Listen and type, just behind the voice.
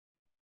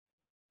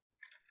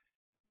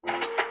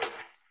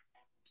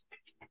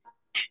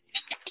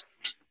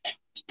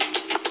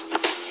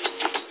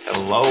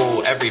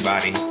Hello,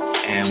 everybody,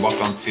 and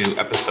welcome to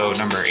episode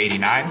number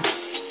 89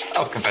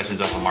 of Confessions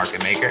of a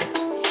Market Maker.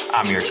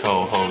 I'm your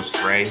co-host,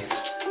 Ray,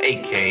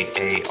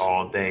 aka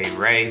All Day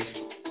Ray,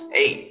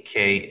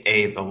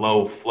 aka the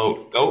Low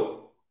Float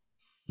Goat,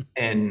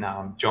 and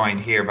I'm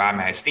joined here by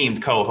my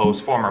esteemed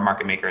co-host, former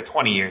market maker,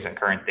 20 years and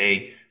current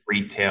day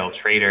retail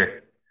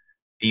trader,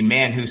 the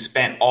man who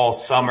spent all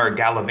summer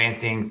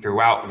gallivanting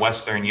throughout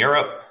Western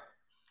Europe.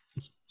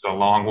 It's a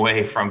long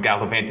way from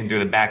gallivanting through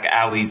the back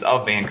alleys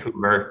of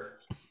Vancouver.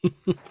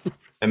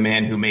 The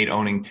man who made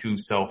owning two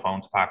cell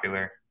phones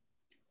popular,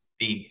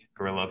 the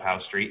Gorilla of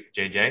House Street.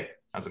 JJ,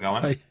 how's it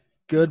going? Hi.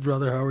 Good,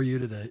 brother. How are you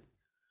today?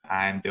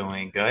 I'm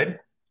doing good,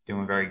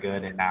 doing very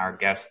good. And our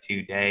guest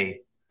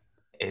today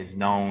is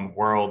known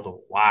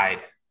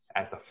worldwide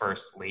as the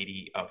First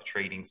Lady of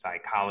Trading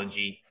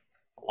Psychology,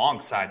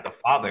 alongside the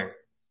father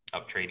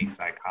of trading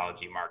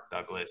psychology, Mark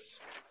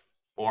Douglas,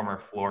 former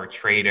floor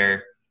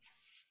trader.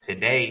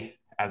 Today,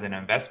 as an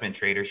investment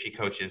trader, she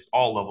coaches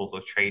all levels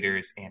of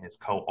traders and is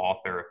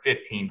co-author of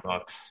 15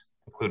 books,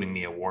 including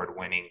the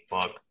award-winning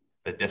book,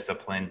 The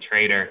Disciplined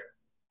Trader,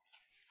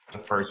 the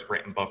first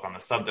written book on the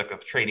subject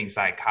of trading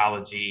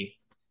psychology.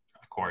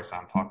 Of course,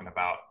 I'm talking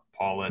about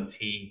Paula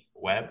T.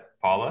 Webb.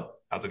 Paula,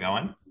 how's it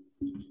going?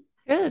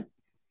 Good.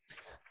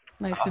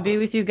 Nice to be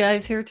with you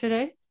guys here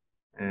today.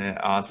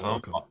 Awesome.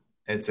 Welcome.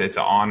 It's an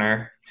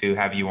honor to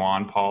have you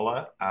on,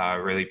 Paula.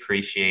 Really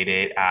appreciate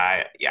it.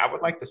 I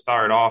would like to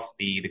start off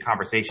the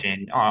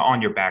conversation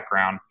on your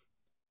background.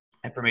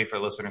 And for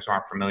listeners who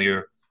aren't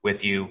familiar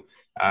with you,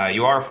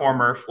 you are a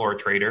former floor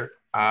trader.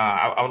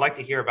 I would like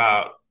to hear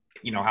about,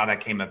 how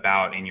that came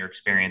about in your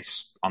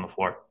experience on the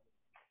floor.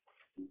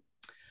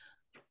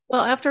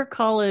 Well, after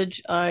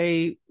college,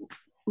 I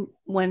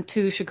went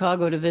to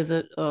Chicago to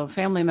visit a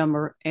family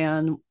member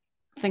and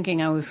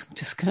thinking I was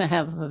just going to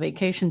have a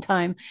vacation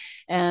time.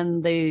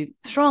 And they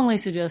strongly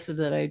suggested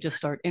that I just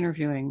start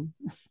interviewing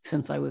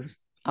since I was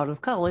out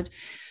of college.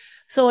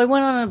 So I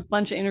went on a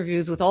bunch of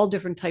interviews with all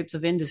different types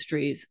of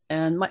industries.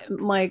 And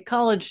my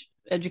college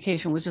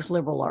education was just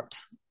liberal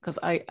arts because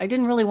I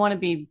didn't really want to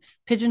be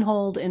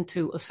pigeonholed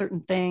into a certain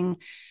thing.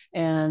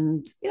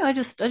 And, I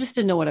just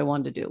didn't know what I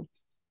wanted to do.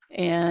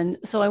 And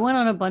so I went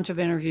on a bunch of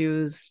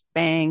interviews,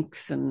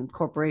 banks and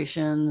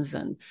corporations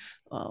and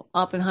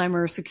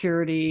Oppenheimer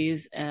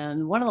Securities.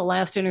 And one of the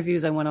last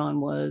interviews I went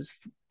on was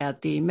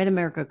at the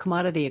Mid-America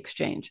Commodity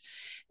Exchange.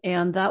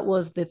 And that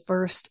was the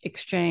first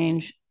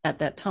exchange at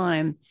that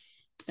time.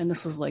 And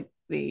this was like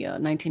the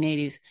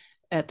 1980s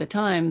at the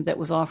time that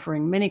was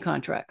offering mini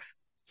contracts.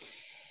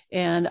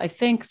 And I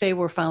think they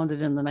were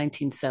founded in the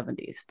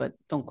 1970s, but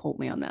don't quote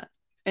me on that.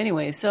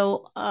 Anyway,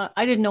 so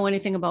I didn't know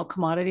anything about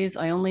commodities.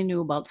 I only knew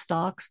about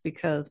stocks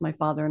because my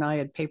father and I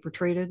had paper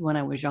traded when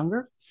I was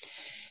younger.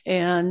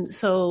 And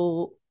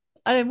so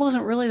I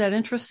wasn't really that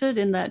interested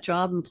in that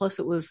job. And plus,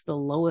 it was the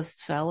lowest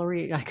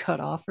salary I got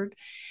offered.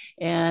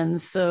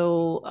 And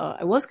so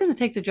I was going to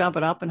take the job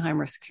at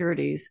Oppenheimer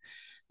Securities.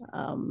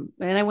 And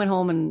I went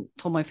home and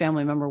told my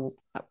family member,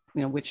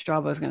 which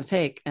job I was going to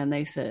take. And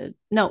they said,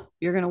 no,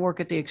 you're going to work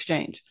at the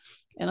exchange.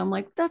 And I'm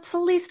like, that's the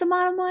least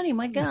amount of money,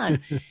 my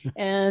God.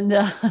 And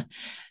the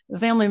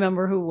family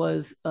member who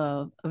was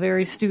a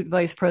very astute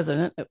vice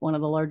president at one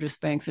of the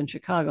largest banks in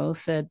Chicago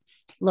said,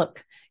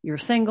 look, you're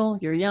single,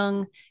 you're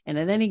young, and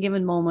at any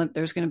given moment,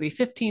 there's going to be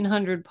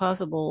 1,500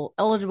 possible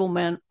eligible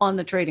men on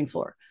the trading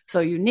floor. So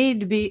you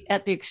need to be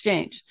at the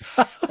exchange.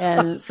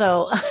 And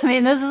so,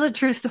 this is a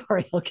true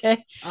story,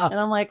 okay? And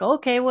I'm like,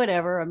 okay,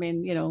 whatever.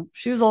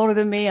 She was older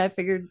than me. I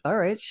figured, all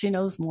right, she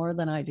knows more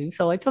than I do.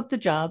 So I took the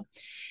job.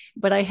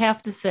 But I have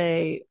to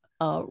say,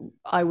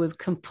 I was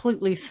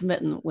completely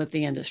smitten with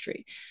the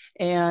industry.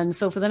 And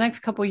so for the next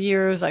couple of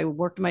years, I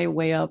worked my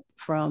way up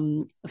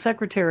from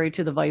secretary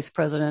to the vice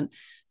president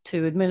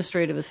to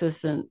administrative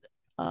assistant,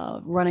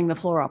 running the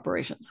floor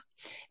operations.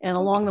 And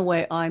along the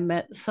way, I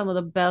met some of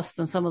the best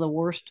and some of the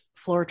worst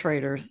floor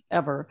traders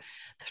ever,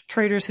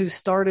 traders who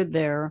started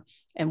there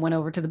and went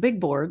over to the big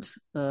boards,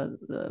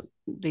 the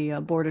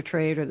Board of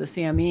Trade or the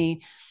CME,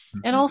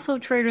 and also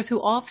traders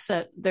who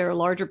offset their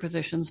larger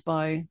positions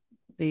by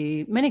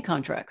the mini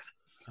contracts.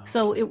 Okay.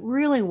 So it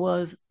really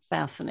was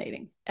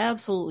fascinating,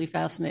 absolutely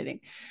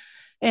fascinating.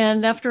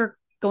 And after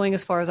going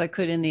as far as I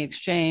could in the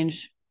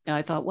exchange,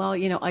 I thought, well,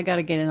 I got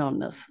to get in on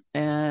this.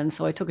 And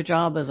so I took a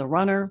job as a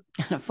runner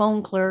and a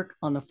phone clerk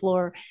on the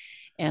floor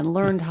and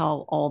learned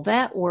how all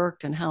that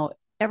worked and how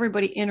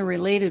everybody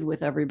interrelated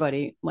with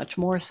everybody, much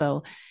more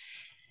so.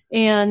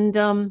 And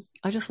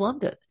I just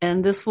loved it.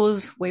 And this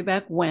was way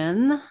back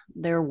when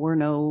there were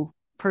no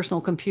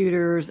personal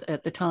computers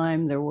at the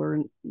time. There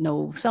were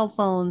no cell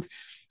phones.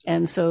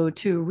 And so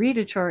to read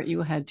a chart,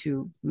 you had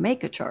to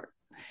make a chart.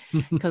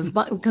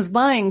 Because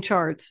buying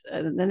charts,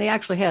 and they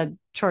actually had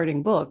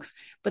charting books,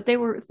 but they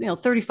were, $35,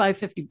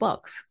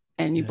 $50,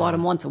 and you bought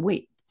them once a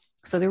week.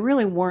 So they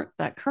really weren't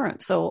that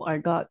current. So I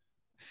got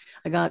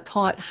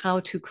taught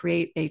how to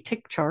create a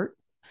tick chart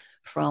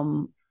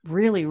from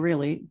really,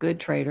 really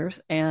good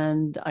traders.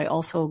 And I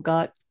also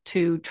got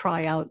to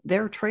try out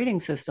their trading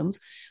systems,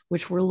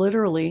 which were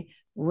literally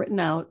written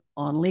out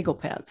on legal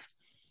pads.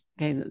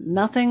 Okay,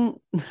 nothing,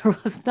 there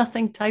was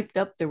nothing typed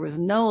up. There was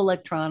no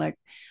electronic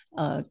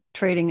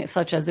trading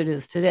such as it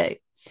is today.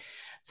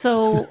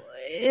 So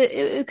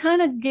it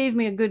kind of gave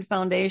me a good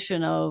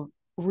foundation of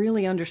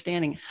really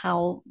understanding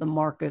how the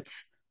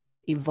markets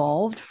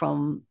evolved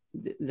from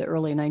the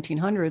early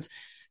 1900s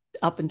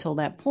up until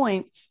that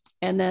point,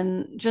 and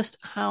then just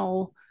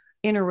how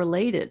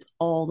interrelated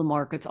all the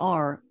markets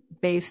are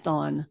based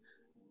on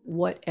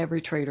what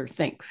every trader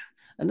thinks.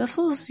 And this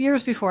was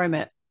years before I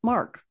met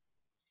Mark.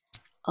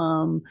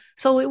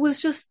 So it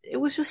was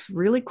just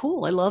really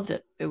cool. I loved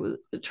it.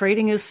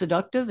 Trading is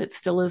seductive. It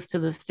still is to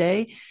this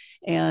day.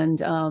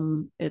 And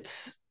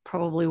it's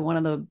probably one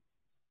of the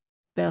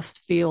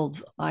best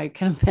fields I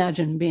can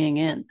imagine being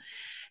in.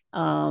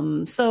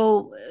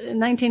 So in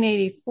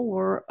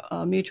 1984,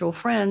 a mutual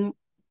friend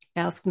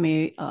asked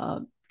me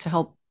to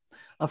help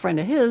a friend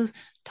of his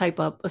type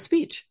up a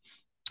speech.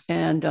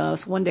 And so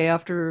one day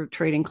after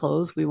trading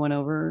closed, we went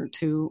over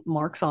to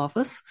Mark's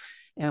office,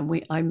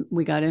 and I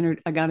got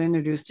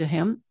introduced to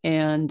him,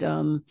 and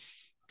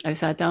I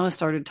sat down and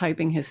started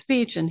typing his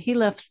speech, and he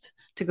left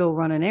to go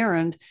run an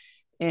errand.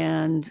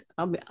 And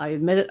I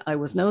admit it, I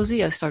was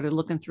nosy. I started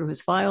looking through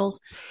his files,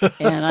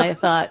 and I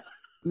thought,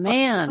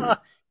 man,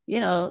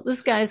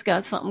 this guy's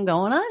got something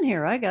going on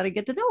here. I got to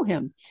get to know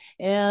him.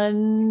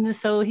 And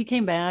so he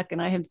came back,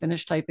 and I had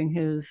finished typing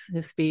his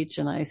speech.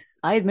 And I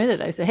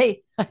admitted, I said,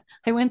 hey,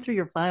 I went through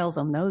your files.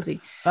 I'm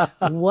nosy.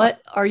 What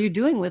are you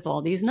doing with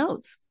all these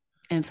notes?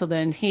 And so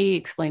then he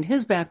explained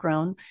his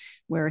background,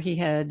 where he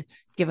had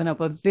given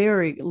up a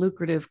very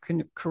lucrative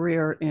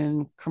career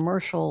in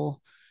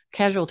commercial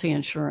casualty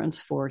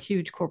insurance for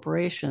huge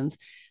corporations.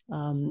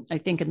 I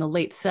think in the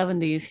late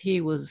 70s, he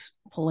was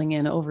pulling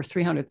in over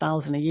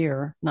 $300,000 a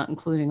year, not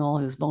including all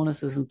his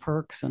bonuses and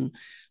perks and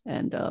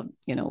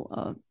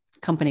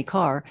company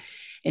car.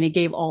 And he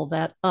gave all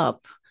that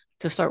up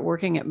to start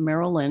working at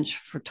Merrill Lynch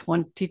for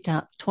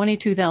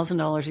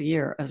 $22,000 a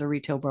year as a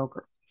retail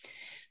broker.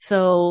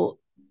 So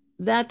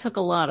that took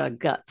a lot of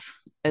guts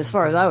as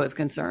far as I was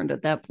concerned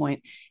at that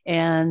point.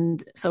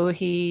 And so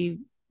he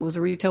was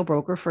a retail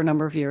broker for a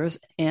number of years.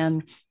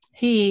 And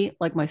he,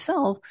 like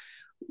myself,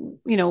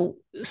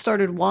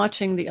 started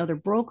watching the other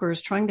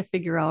brokers, trying to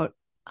figure out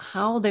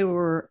how they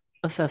were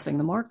assessing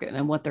the market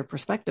and what their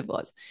perspective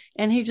was.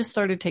 And he just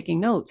started taking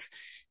notes.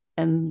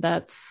 And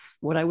that's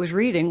what I was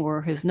reading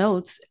were his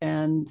notes.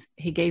 And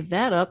he gave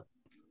that up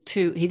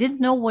he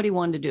didn't know what he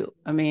wanted to do.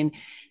 I mean,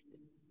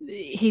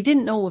 he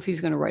didn't know if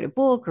he's going to write a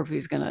book or if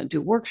he's going to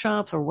do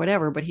workshops or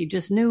whatever, but he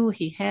just knew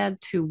he had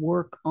to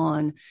work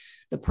on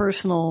the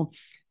personal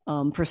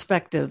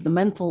perspective, the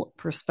mental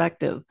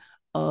perspective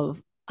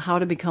of how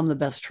to become the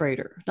best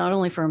trader, not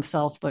only for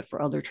himself, but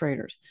for other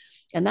traders.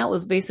 And that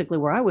was basically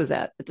where I was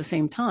at the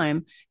same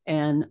time.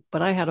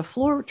 But I had a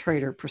floor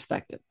trader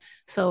perspective.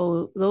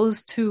 So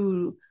those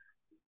two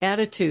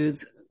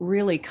attitudes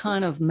really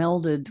kind of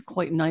melded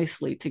quite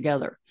nicely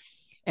together.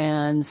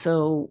 And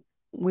so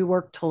we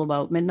worked till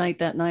about midnight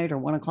that night or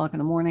 1 o'clock in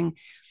the morning.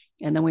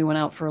 And then we went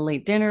out for a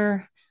late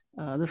dinner.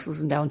 This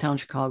was in downtown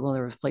Chicago.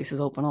 There was places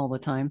open all the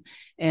time.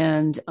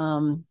 And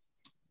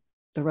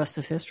the rest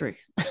is history.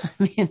 I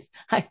mean,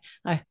 I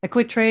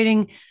quit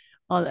trading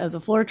as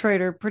a floor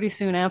trader pretty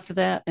soon after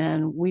that.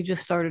 And we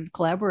just started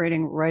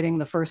collaborating, writing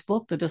the first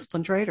book, The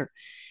Disciplined Trader.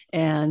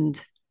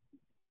 And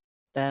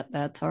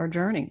that's our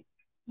journey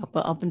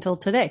up until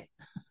today.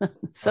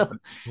 So,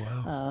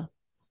 wow.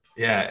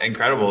 Yeah,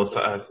 incredible.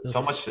 So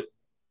much.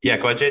 Yeah,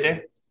 go ahead,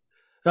 JJ.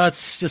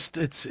 That's just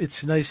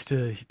it's nice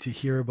to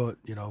hear about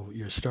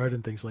your start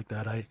and things like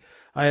that.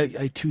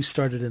 I too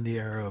started in the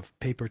era of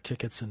paper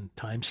tickets and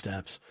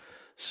timestamps,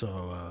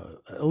 so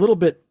a little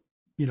bit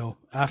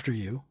after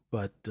you,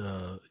 but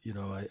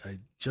I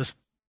just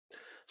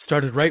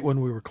started right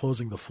when we were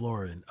closing the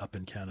floor up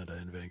in Canada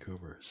in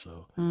Vancouver.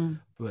 So,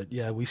 but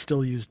yeah, we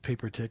still used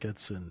paper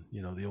tickets and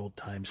the old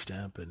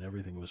timestamp, and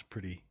everything was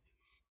pretty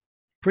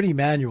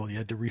manual. You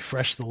had to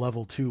refresh the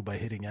level too by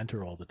hitting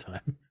enter all the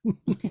time.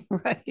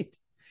 Right.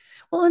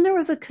 Well, and there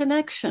was a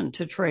connection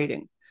to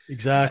trading.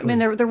 Exactly. I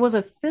mean, there was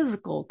a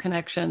physical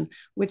connection,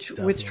 which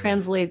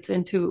translates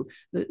into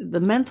the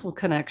mental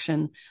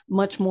connection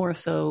much more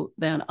so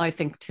than I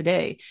think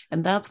today.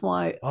 And that's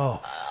why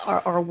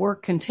our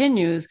work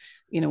continues,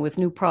 with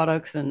new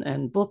products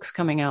and books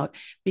coming out,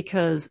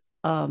 because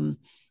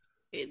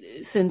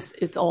since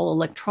it's all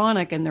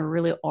electronic and there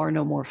really are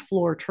no more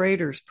floor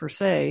traders per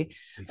se,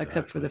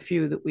 except for the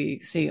few that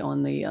we see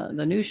on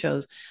the news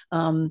shows,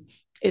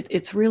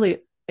 it's really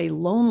a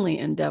lonely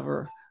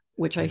endeavor,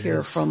 which I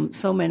hear from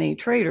so many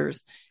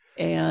traders.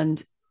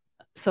 And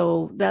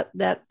so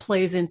that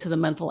plays into the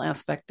mental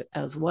aspect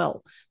as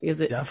well,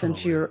 because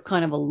since you're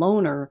kind of a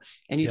loner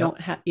and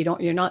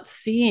you're not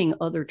seeing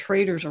other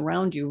traders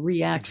around you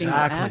reacting or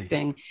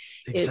acting,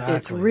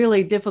 it's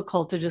really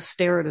difficult to just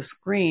stare at a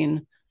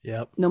screen.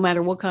 Yep. No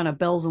matter what kind of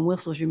bells and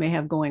whistles you may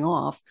have going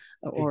off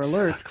or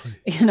alerts,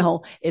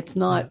 it's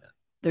not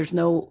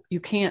you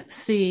can't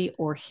see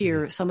or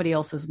hear somebody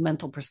else's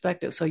mental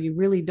perspective. So you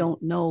really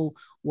don't know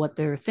what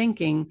they're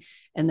thinking.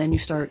 And then you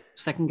start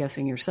second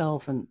guessing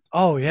yourself. And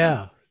Oh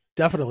yeah,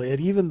 definitely.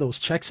 And even those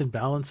checks and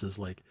balances,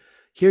 like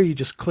here you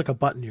just click a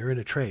button, you're in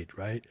a trade,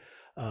 right?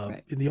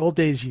 right. In the old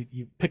days,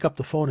 you pick up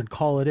the phone and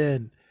call it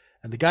in,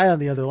 and the guy on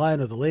the other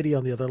line or the lady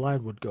on the other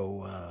line would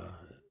go,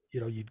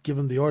 you'd give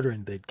them the order,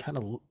 and they'd kind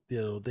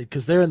of,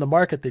 because they're in the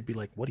market, they'd be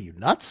like, "What are you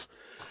nuts?"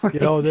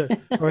 Right.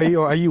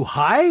 Or are you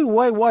high?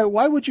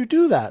 Why would you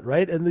do that,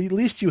 right? And at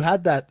least you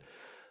had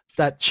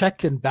that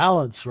check and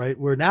balance, right?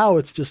 Where now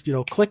it's just,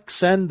 click,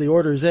 send, the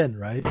order's in,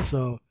 right?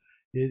 So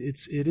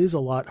it is a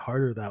lot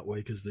harder that way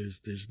because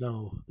there's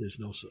no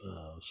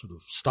sort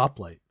of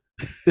stoplight.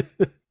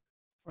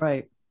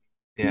 Right.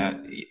 Yeah,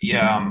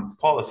 yeah.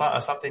 Paul,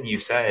 something you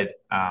said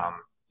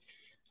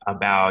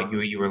about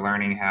you were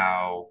learning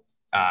how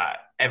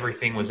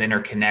everything was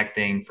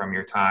interconnecting from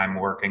your time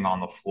working on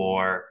the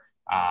floor,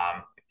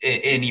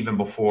 and even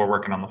before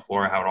working on the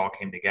floor, how it all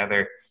came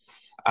together.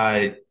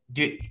 Uh,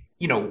 do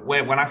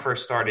when I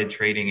first started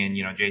trading, and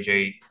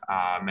JJ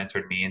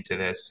mentored me into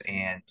this,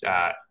 and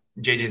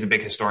JJ is a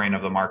big historian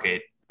of the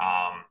market,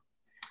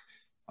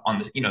 on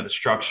the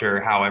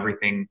structure, how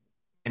everything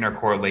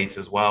intercorrelates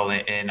as well,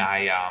 and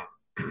I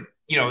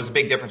it was a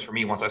big difference for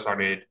me once I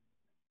started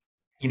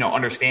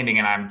understanding,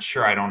 and I'm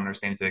sure I don't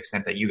understand to the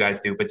extent that you guys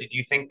do, but did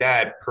you think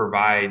that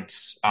provided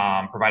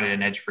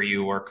an edge for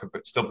you, or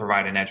could still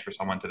provide an edge for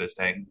someone to this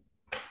day?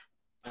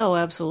 Oh,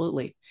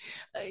 absolutely.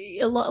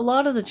 A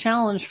lot of the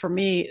challenge for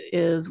me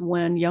is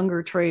when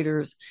younger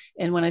traders,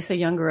 and when I say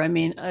younger, I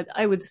mean,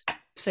 I would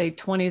say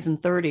 20s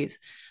and 30s,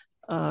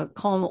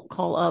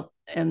 call up,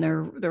 and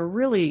they're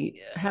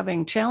really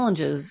having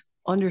challenges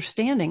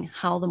understanding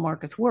how the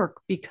markets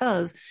work,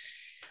 because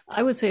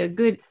I would say a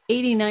good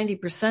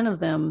 80-90% of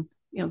them,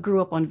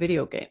 grew up on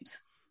video games.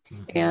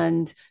 Mm-hmm.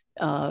 And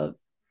I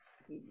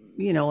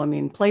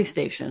mean,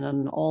 PlayStation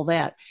and all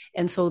that.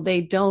 And so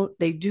they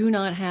do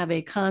not have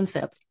a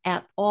concept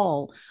at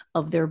all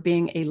of there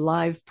being a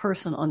live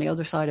person on the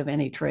other side of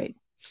any trade.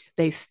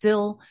 They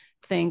still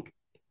think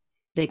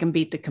they can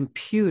beat the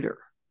computer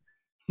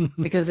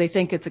because they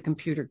think it's a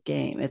computer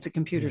game. It's a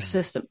computer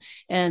system.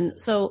 And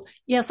so,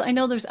 yes, I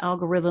know there's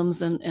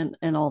algorithms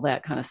and all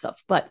that kind of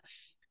stuff, but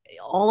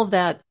all of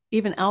that,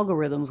 even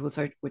algorithms,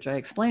 which I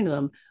explained to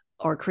them,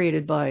 are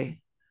created by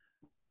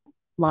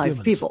live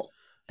Humans. people.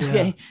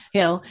 Okay.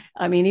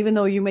 I mean, even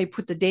though you may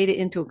put the data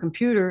into a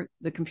computer,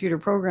 the computer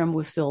program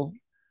was still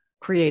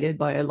created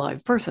by a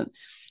live person.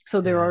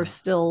 So there are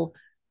still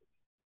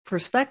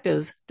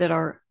perspectives that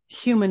are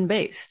human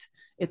based.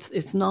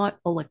 It's not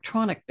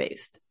electronic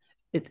based.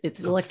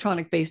 It's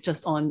electronic based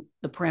just on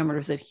the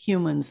parameters that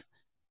humans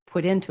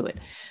put into it.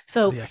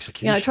 So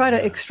I try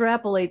to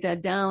extrapolate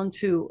that down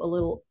to a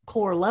little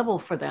core level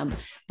for them,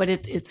 but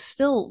it's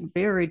still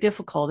very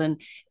difficult,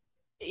 and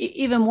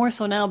even more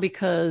so now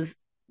because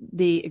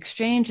the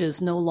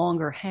exchanges no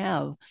longer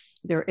have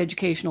their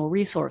educational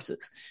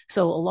resources.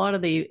 So a lot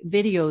of the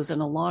videos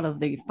and a lot of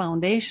the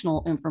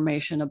foundational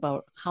information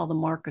about how the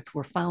markets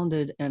were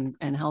founded and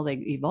how they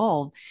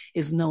evolved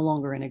is no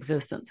longer in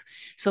existence.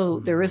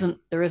 So there isn't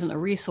a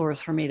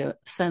resource for me to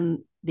send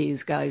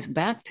these guys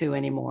back to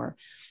anymore.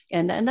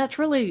 And that's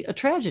really a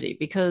tragedy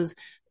because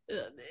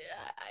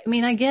I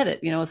mean, I get it.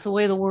 It's the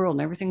way of the world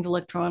and everything's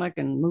electronic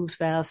and moves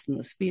fast and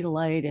the speed of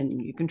light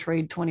and you can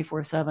trade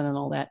 24/7 and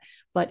all that.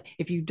 But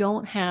if you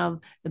don't have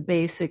the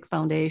basic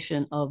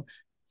foundation of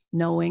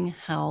knowing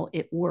how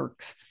it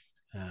works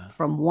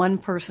from one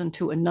person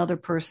to another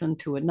person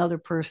to another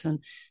person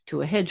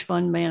to a hedge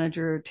fund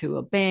manager to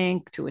a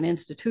bank to an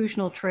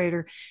institutional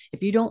trader,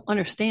 if you don't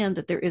understand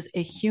that there is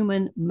a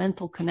human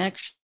mental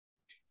connection,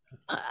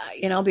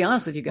 I'll be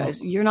honest with you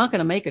guys, you're not going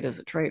to make it as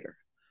a trader.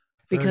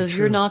 Because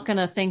you're not going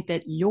to think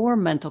that your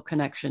mental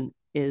connection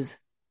is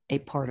a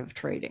part of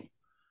trading.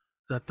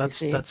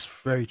 That's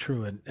very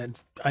true. And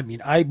I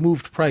mean, I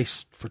moved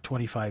price for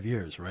 25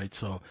 years, right?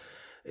 So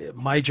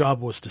my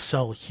job was to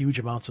sell huge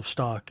amounts of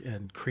stock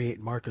and create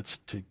markets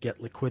to get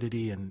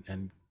liquidity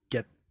and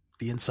get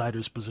the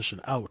insider's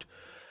position out.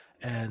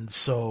 And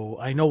so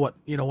I know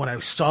when I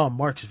saw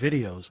Mark's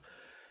videos,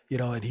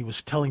 and he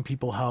was telling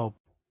people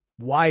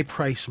why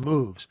price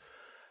moves.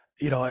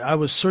 I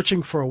was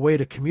searching for a way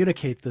to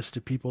communicate this to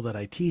people that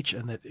I teach,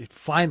 and that it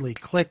finally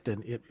clicked,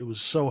 and it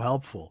was so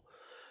helpful.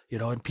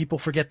 And people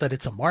forget that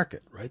it's a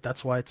market, right?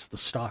 That's why it's the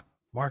stock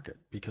market,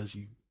 because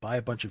you buy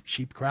a bunch of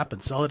cheap crap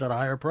and sell it at a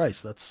higher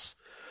price. That's,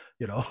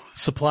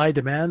 supply,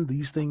 demand,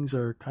 these things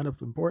are kind of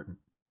important.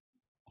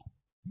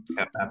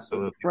 Yeah,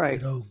 absolutely.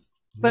 Right.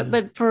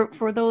 But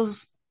for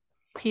those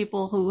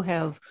people who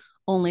have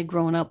only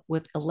grown up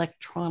with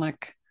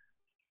electronic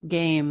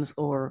games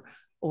or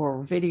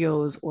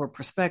videos or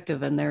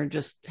perspective, and they're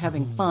just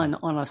having fun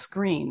on a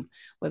screen,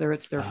 whether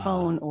it's their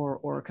phone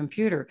or a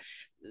computer,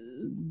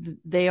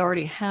 they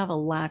already have a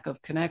lack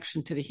of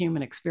connection to the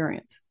human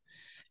experience.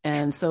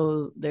 And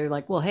so they're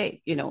like, well,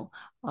 hey,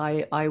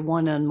 I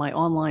won on my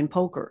online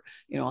poker.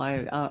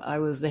 I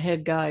was the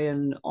head guy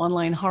in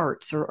online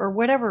hearts or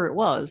whatever it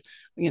was,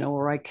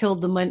 or I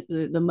killed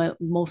the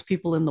most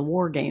people in the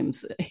war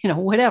games,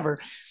 whatever.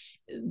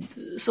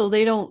 So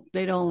they're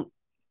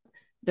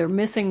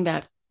missing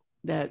that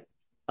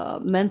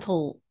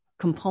mental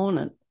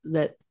component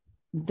that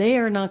they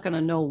are not going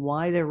to know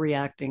why they're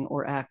reacting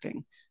or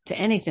acting to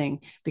anything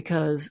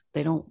because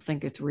they don't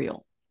think it's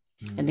real.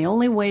 And the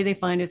only way they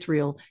find it's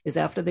real is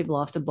after they've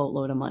lost a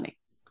boatload of money.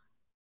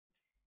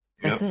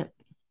 That's it.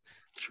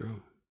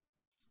 True.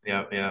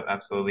 Yeah,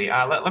 absolutely.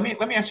 Let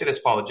me ask you this,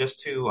 Paula, just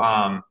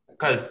to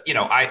because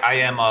I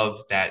am of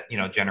that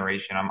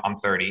generation. I'm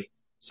 30,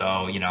 so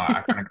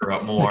I kind of grew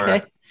up more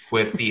okay.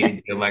 with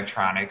the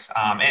electronics.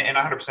 And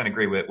I 100%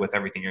 agree with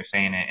everything you're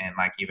saying, and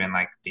like even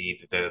like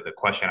the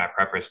question I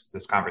prefaced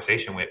this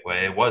conversation with,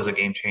 it was a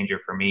game changer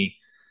for me.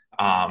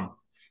 Having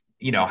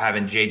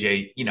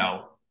JJ,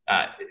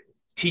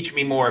 teach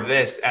me more of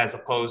this as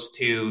opposed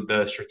to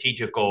the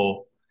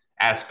strategical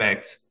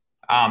aspect.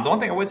 The one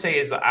thing I would say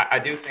is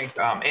I do think,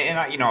 and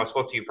I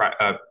spoke to you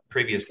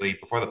previously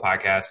before the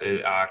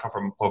podcast. I come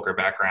from a poker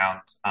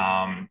background.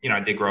 I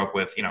did grow up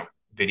with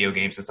video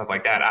games and stuff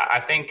like that. I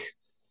think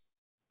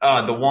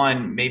the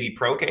one maybe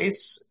pro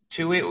case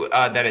to it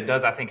that it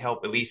does, I think,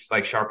 help at least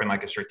like sharpen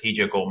like a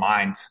strategical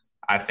mind.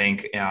 I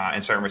think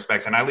in certain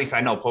respects, and at least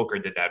I know poker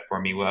did that for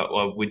me.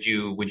 Well, would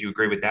you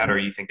agree with that, or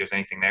you think there's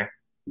anything there?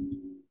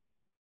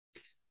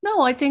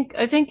 No, I think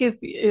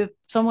if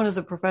someone is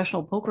a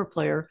professional poker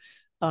player,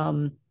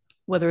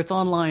 whether it's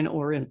online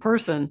or in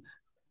person,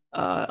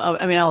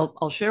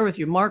 I'll share with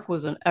you. Mark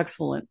was an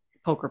excellent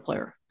poker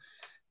player,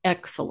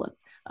 excellent.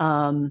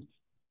 I'm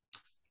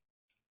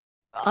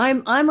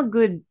a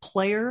good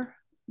player,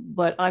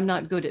 but I'm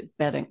not good at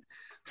betting.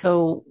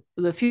 So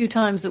the few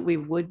times that we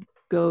would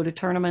go to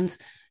tournaments,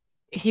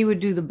 he would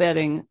do the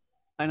betting,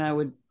 and I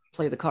would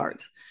play the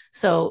cards.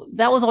 So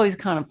that was always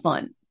kind of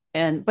fun.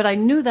 But I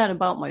knew that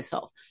about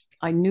myself.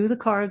 I knew the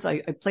cards.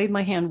 I played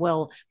my hand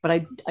well,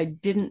 but I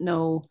didn't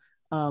know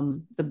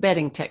the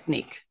betting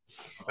technique.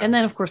 Okay. And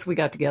then, of course, we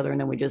got together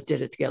and then we just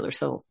did it together.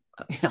 So,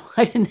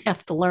 I didn't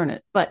have to learn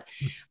it. But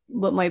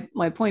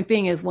my point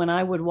being is when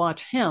I would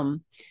watch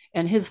him,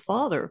 and his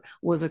father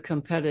was a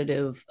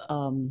competitive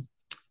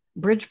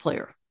bridge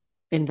player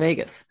in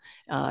Vegas.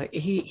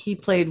 He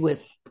played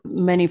with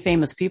many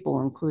famous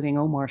people, including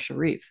Omar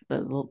Sharif,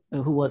 who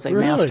was a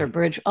master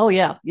bridge. Oh,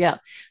 yeah.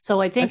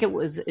 So I think it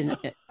was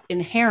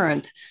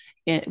inherent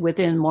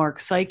within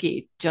Mark's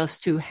psyche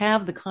just to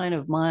have the kind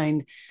of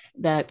mind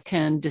that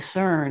can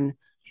discern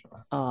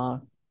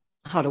how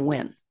to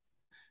win.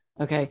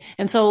 Okay.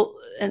 And so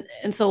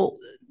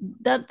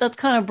that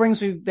kind of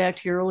brings me back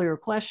to your earlier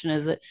question,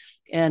 is that,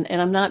 and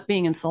I'm not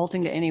being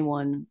insulting to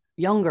anyone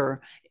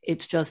younger.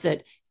 It's just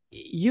that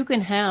you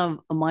can have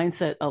a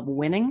mindset of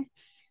winning,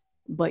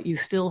 but you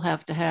still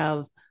have to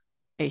have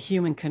a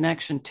human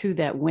connection to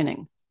that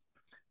winning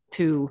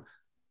to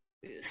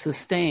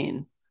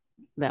sustain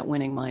that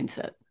winning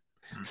mindset.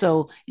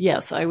 So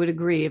yes, I would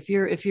agree. If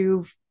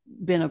you've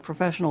been a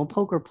professional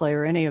poker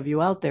player, any of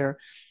you out there,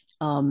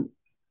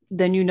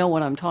 then you know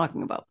what I'm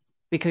talking about,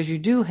 because you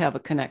do have a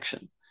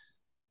connection,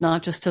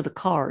 not just to the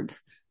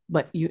cards,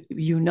 but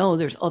you know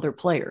there's other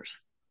players.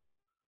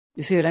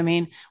 You see what I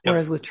mean? Yep.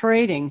 Whereas with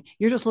trading,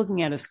 you're just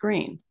looking at a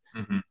screen.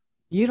 Mm-hmm.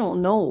 You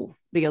don't know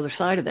the other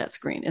side of that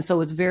screen. And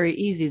so it's very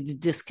easy to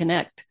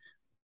disconnect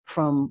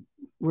from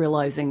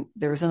realizing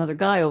there's another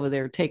guy over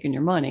there taking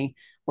your money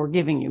or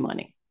giving you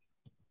money.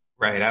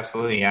 Right.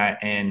 Absolutely. Yeah.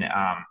 And,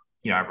 I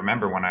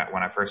remember when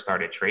I first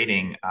started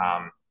trading,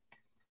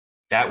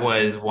 that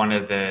was one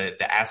of the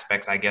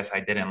aspects I guess I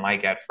didn't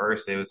like at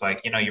first. It was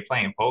like, you're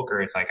playing poker.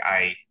 It's like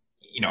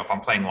if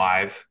I'm playing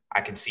live, I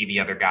can see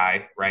the other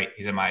guy, right?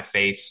 He's in my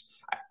face.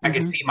 I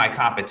can see my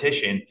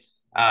competition.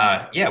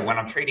 When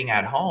I'm trading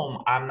at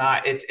home, I'm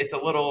not, it's a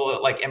little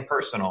like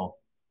impersonal.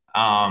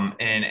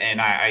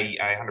 And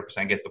I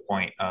 100% get the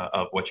point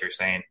of what you're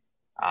saying.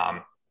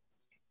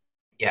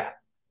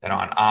 That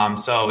on.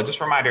 So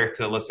just a reminder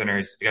to the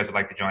listeners, if you guys would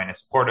like to join a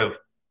supportive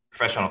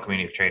professional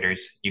community of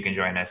traders, you can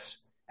join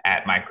us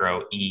at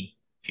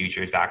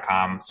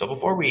microefutures.com. So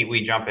before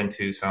we jump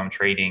into some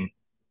trading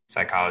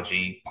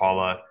psychology,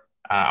 Paula,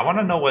 I want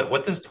to know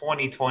what does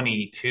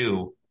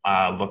 2022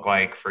 look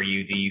like for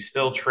you? Do you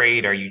still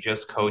trade? Are you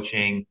just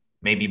coaching?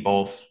 Maybe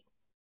both?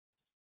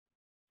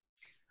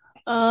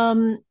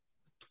 After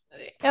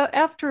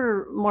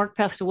Mark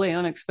passed away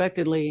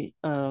unexpectedly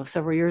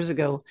several years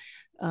ago,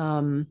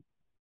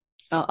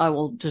 I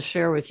will just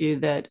share with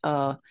you that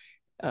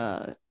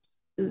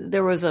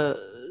there was a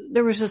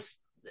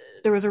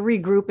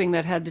regrouping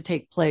that had to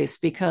take place,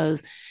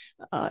 because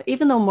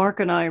even though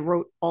Mark and I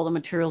wrote all the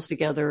materials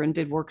together and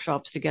did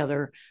workshops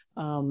together,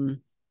 we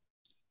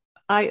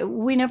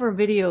never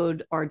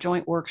videoed our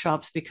joint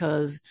workshops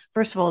because,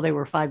 first of all, they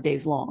were 5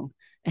 days long,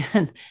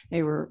 and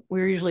we were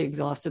usually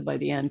exhausted by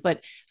the end. But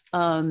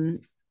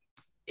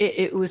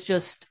it was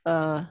just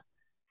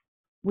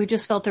we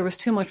just felt there was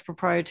too much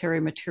proprietary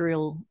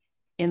material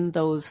in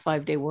those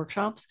 5-day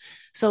workshops.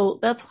 So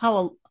that's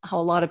how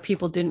a lot of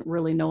people didn't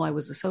really know I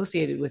was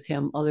associated with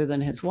him other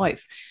than his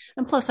wife.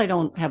 And plus I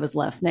don't have his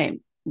last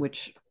name,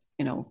 which,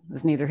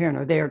 is neither here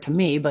nor there to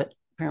me, but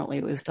apparently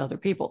it was to other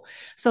people.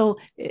 So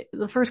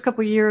the first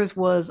couple of years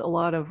was a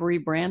lot of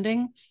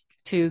rebranding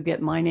to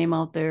get my name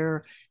out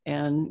there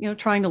and,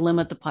 trying to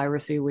limit the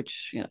piracy,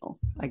 which,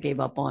 I gave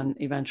up on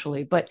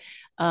eventually. But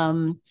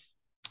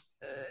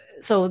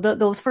so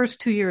those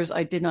first 2 years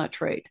I did not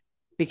trade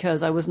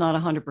because I was not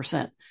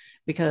 100%,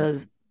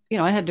 because,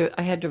 I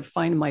had to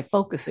find my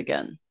focus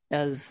again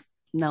as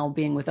now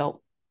being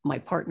without my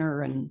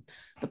partner and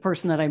the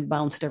person that I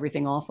bounced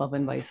everything off of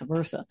and vice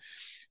versa.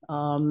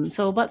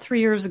 So about 3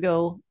 years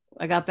ago,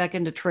 I got back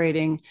into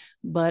trading,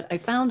 but I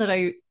found that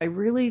I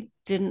really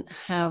didn't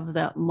have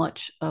that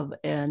much of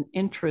an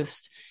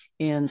interest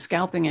in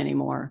scalping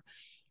anymore.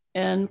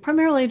 And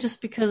primarily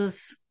just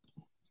because,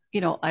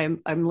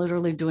 I'm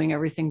literally doing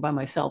everything by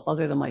myself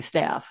other than my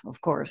staff,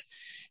 of course.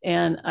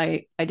 And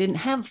I didn't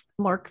have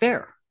Mark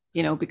there,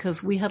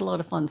 because we had a lot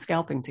of fun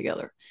scalping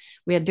together.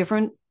 We had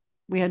different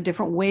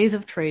ways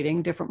of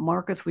trading, different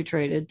markets we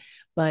traded,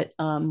 but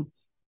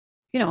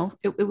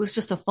it was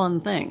just a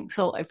fun thing.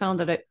 So I found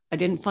that I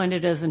didn't find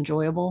it as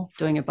enjoyable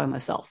doing it by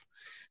myself.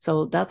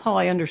 So that's how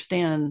I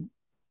understand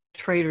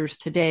traders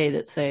today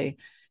that say,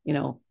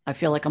 I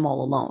feel like I'm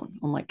all alone.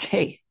 I'm like,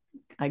 hey,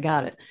 I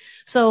got it.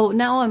 So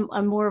now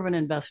I'm more of an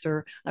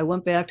investor. I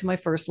went back to my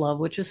first love,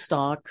 which is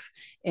stocks,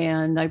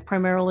 and I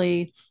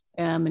primarily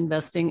am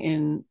investing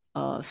in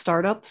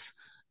startups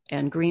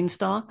and green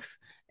stocks,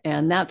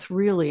 and that's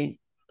really,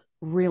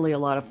 really a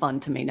lot of fun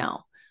to me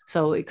now.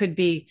 So it could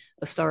be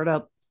a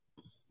startup,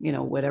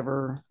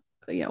 whatever,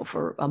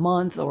 for a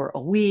month or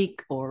a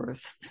week or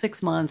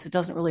 6 months. It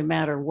doesn't really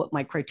matter what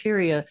my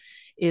criteria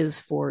is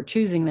for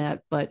choosing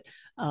that, but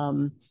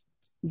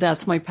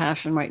that's my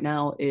passion right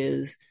now,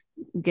 is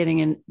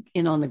getting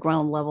in on the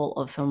ground level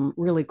of some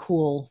really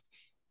cool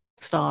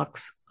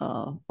stocks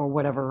or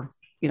whatever,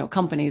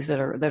 companies that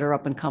are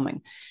up and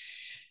coming.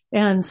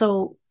 And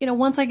so,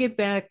 once I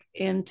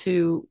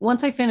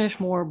finish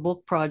more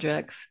book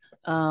projects,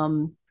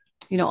 I'll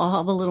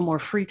have a little more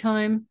free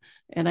time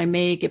and I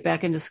may get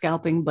back into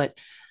scalping, but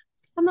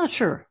I'm not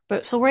sure.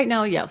 But so right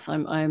now, yes,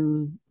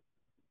 I'm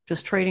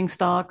just trading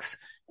stocks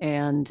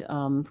and,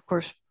 of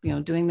course,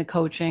 doing the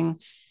coaching.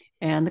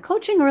 And the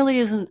coaching really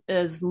isn't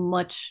as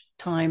much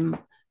time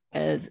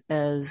as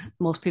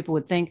most people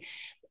would think.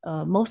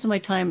 Most of my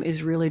time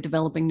is really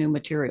developing new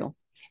material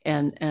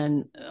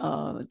and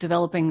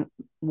developing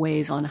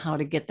ways on how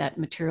to get that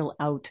material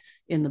out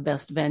in the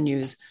best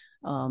venues,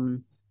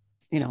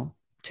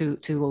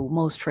 to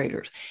most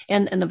traders.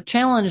 And the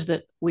challenge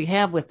that we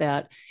have with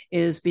that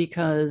is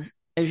because,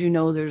 as you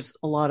know, there's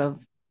a lot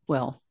of,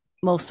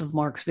 most of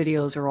Mark's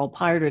videos are all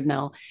pirated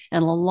now.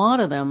 And a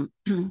lot of them,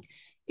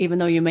 even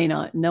though you may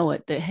not know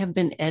it, they have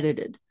been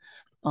edited.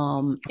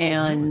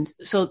 And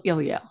so,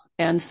 yeah.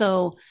 And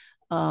so,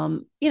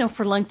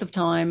 for length of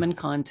time and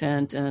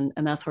content and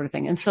that sort of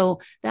thing. And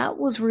so that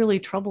was really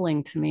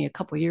troubling to me a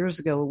couple of years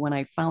ago when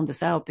I found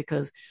this out,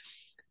 because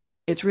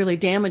it's really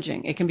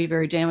damaging. It can be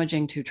very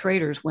damaging to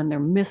traders when they're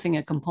missing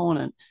a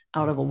component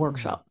out of a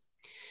workshop.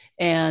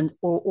 And,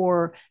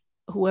 or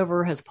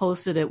whoever has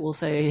posted it will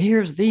say,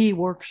 here's the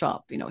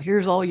workshop,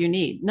 here's all you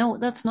need. No,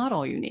 that's not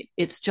all you need.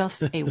 It's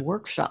just a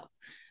workshop.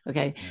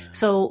 Okay. Yeah.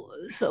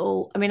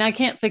 So, I mean, I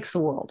can't fix the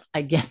world.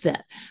 I get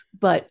that.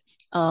 But,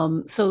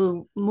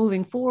 so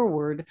moving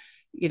forward,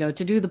 to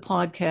do the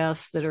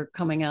podcasts that are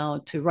coming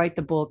out, to write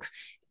the books,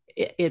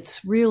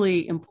 it's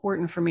really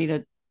important for me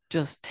to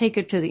just take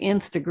it to the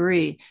nth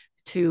degree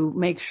to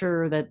make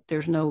sure that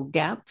there's no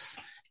gaps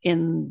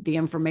in the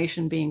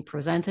information being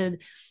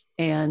presented.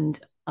 And,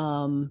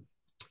 and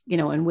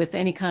with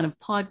any kind of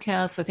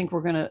podcast, I think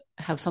we're going to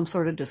have some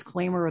sort of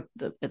disclaimer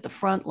at the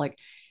front, like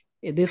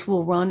this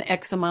will run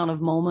X amount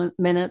of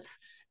minutes.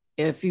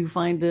 If you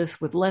find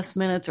this with less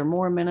minutes or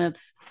more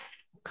minutes,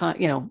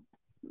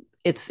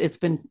 it's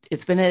been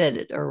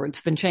edited or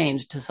it's been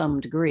changed to some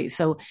degree.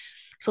 So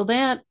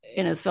that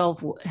in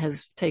itself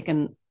has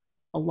taken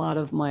a lot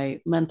of my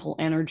mental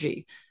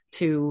energy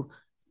to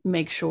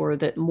make sure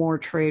that more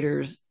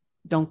traders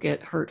don't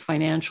get hurt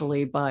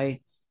financially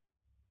by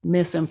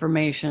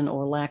misinformation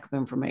or lack of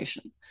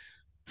information.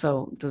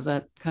 So does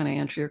that kind of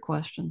answer your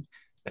question?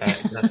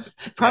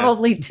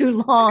 Probably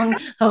too long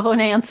of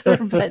an answer,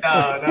 but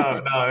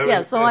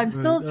no. So I'm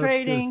still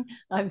trading,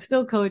 I'm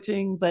still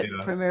coaching, but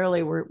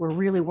primarily we're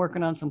really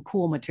working on some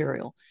cool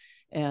material,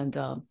 and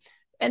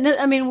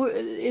I mean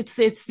it's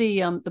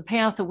the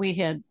path that we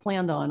had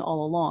planned on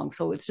all along.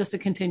 So it's just a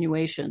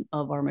continuation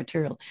of our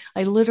material.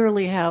 I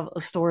literally have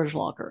a storage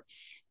locker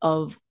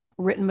of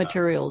written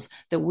materials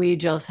that we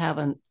just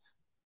haven't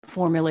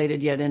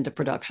formulated yet into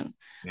production.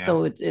 Yeah.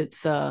 So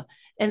it's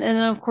and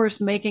of course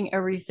making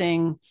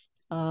everything.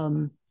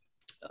 One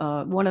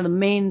of the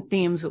main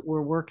themes that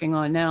we're working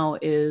on now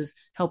is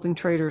helping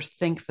traders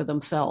think for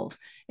themselves.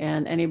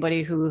 And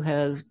anybody who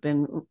has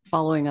been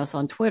following us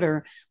on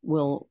Twitter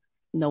will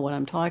know what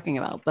I'm talking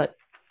about. But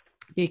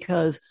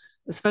because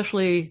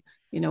especially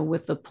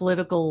with the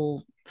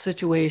political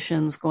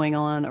situations going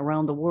on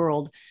around the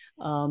world,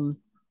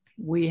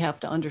 we have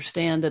to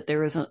understand that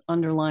there is an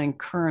underlying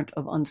current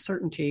of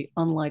uncertainty,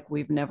 unlike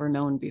we've never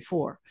known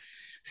before.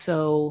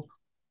 So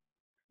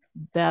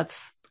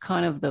that's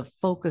kind of the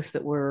focus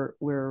that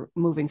we're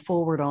moving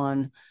forward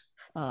on,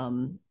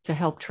 to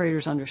help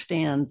traders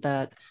understand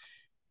that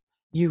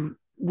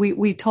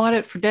we taught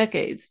it for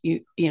decades.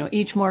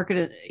 Each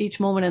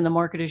moment in the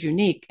market is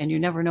unique, and you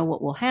never know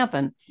what will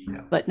happen.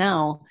 Yeah. But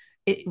now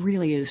it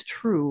really is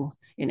true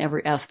in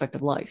every aspect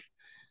of life.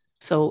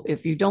 So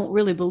if you don't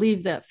really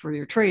believe that for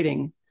your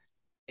trading,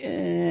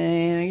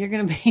 you're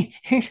going to be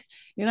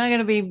you're not going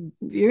to be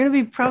you're going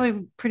to be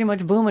probably pretty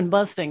much boom and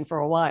busting for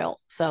a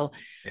while. So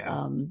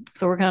Yeah.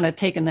 so we're kind of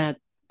taking that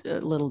a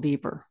little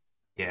deeper.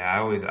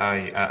 Yeah,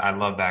 I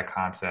love that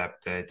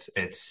concept.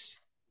 It's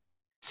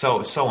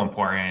so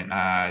important,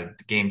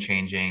 game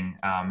changing,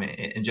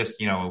 and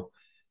just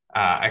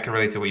I can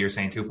relate to what you're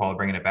saying too, Paul.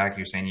 Bringing it back,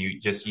 you're saying you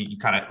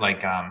kind of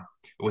like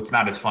it's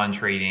not as fun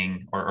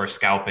trading or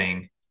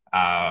scalping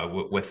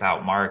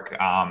without Mark.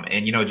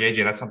 And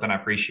JJ, that's something I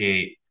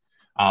appreciate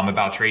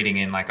about trading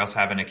and like us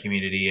having a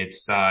community.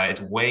 It's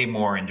way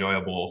more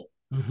enjoyable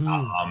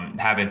Hmm.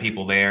 having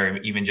people there,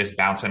 even just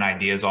bouncing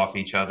ideas off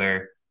each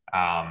other,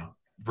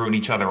 rooting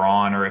each other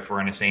on, or if we're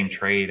in the same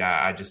trade.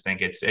 I just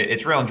think it's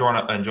real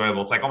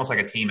enjoyable. It's like almost like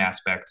a team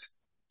aspect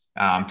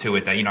to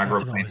it that I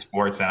grew up playing Definitely.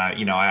 sports, and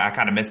I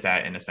kind of miss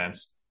that in a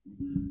sense.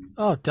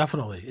 Oh,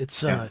 definitely.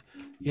 It's Yeah.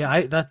 yeah,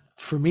 I that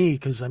for me,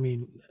 because I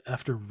mean,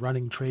 after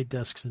running trade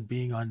desks and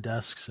being on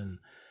desks, and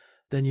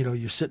then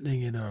you're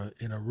sitting in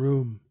a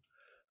room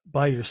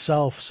by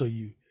yourself, so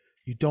you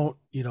don't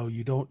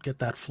get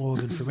that flow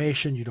of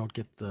information, you don't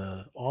get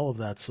the all of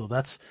that. So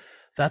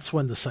that's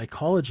when the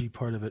psychology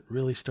part of it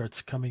really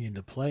starts coming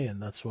into play,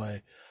 and that's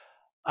why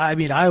I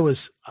mean, I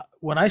was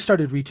when I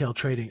started retail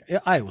trading,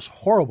 I was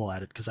horrible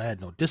at it because I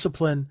had no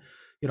discipline.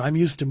 I'm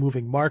used to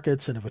moving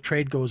markets, and if a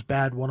trade goes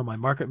bad, one of my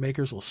market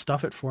makers will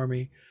stuff it for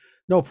me,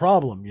 no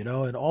problem,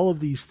 and all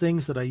of these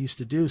things that I used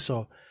to do.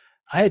 So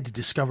I had to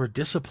discover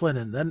discipline,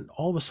 and then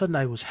all of a sudden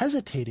I was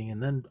hesitating,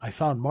 and then I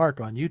found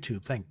Mark on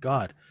YouTube, thank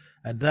God,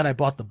 and then I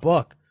bought the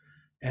book,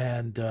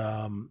 and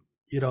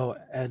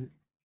and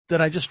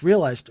then I just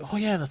realized, oh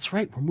yeah, that's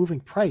right, we're moving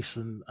price,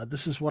 and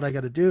this is what I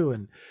got to do,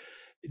 and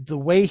the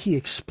way he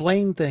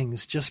explained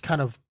things just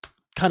kind of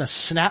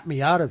snapped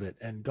me out of it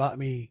and got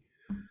me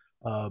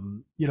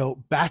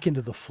back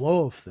into the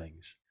flow of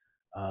things.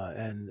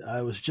 And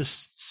I was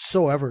just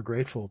so ever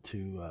grateful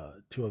to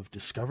have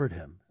discovered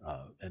him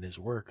and his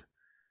work,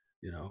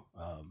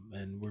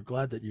 and we're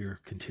glad that you're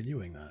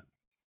continuing that.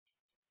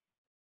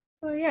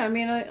 Well, yeah, I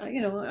mean,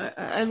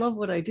 I love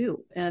what I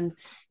do, and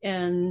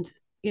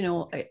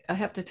I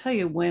have to tell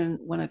you,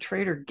 when a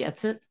trader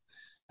gets it,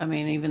 I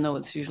mean, even though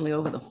it's usually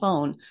over the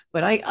phone,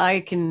 but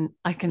I can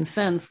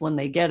sense when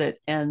they get it,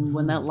 and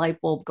when that Hmm.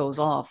 light bulb goes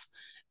off,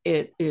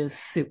 it is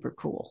super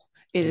cool.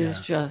 It is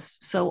Yeah.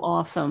 just so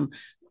awesome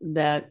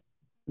that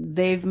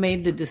they've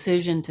made the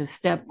decision to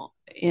step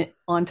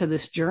onto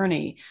this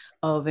journey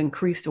of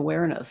increased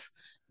awareness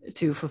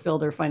to fulfill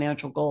their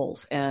financial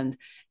goals, and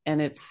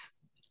it's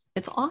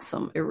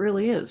awesome. It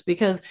really is,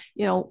 because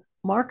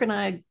Mark and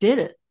I did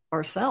it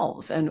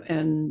ourselves,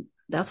 and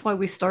that's why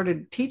we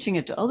started teaching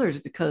it to others,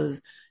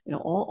 because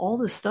all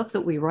this stuff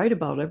that we write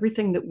about,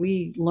 everything that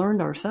we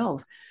learned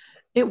ourselves,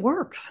 it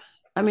works.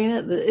 I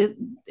mean,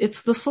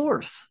 it's the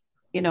source,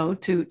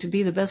 to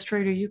be the best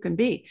trader you can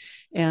be,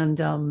 and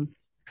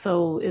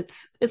so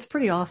it's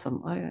pretty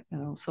awesome.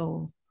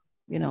 So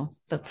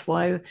that's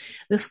why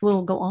this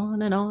will go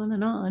on and on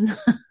and on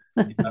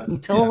Yeah.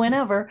 until Yeah.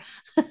 whenever.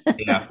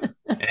 Yeah.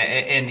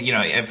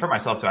 And for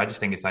myself too, I just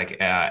think it's like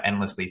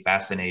endlessly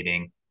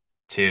fascinating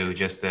to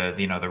just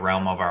the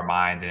realm of our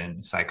mind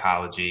and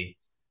psychology.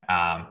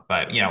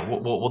 But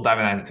we'll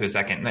dive into a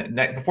second.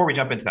 Before we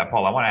jump into that,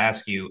 Paul, I want to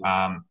ask you.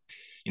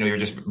 You're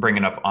just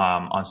bringing up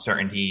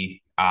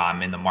uncertainty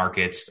in the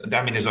markets.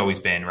 I mean, there's always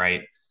been,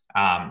 right?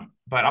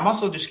 But I'm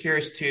also just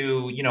curious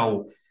to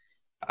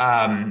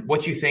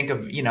what you think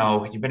of,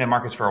 you've been in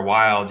markets for a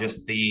while,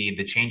 just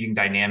the changing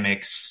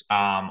dynamics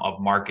of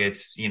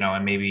markets,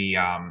 and maybe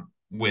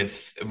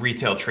with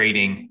retail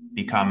trading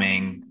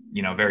becoming,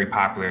 very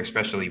popular,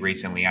 especially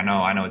recently. I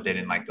know it did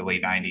in like the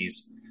late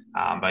 90s,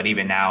 but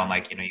even now, and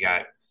like, you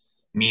got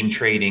meme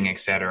trading, et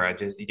cetera.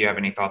 Just, do you have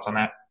any thoughts on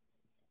that?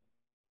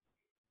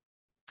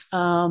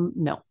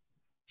 No,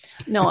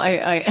 no,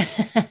 I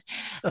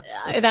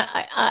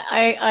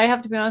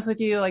have to be honest with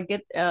you. I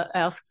get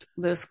asked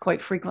this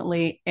quite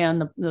frequently,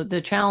 and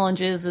the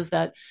challenge is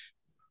that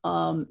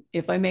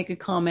if I make a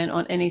comment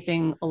on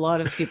anything, a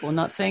lot of people,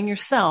 not saying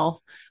yourself,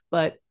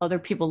 but other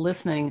people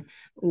listening,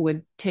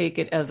 would take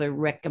it as a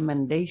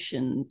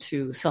recommendation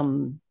to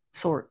some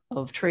sort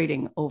of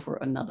trading over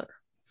another,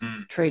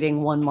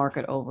 trading one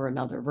market over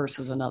another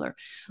versus another.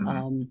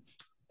 Mm-hmm.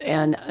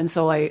 And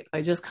so I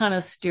just kind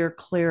of steer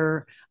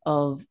clear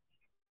of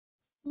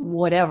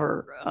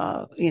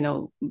whatever,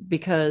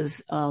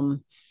 because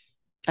I'm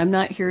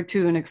not here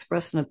to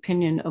express an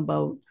opinion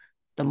about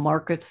the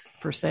markets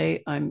per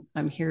se.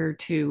 I'm here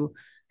to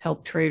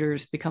help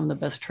traders become the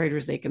best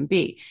traders they can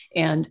be.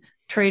 And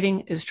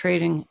trading is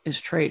trading is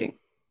trading.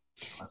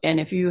 And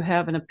if you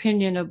have an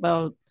opinion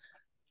about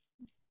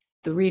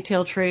the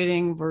retail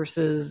trading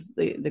versus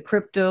the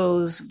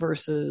cryptos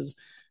versus,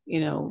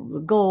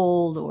 the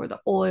gold or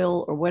the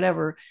oil or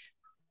whatever,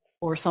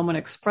 or someone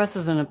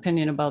expresses an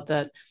opinion about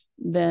that,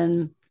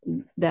 then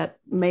that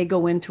may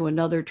go into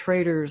another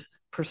trader's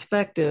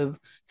perspective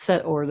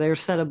set or their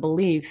set of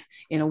beliefs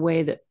in a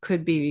way that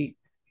could be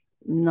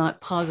not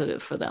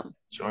positive for them.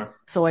 Sure.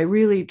 So I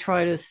really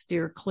try to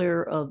steer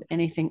clear of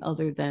anything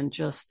other than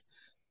just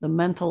the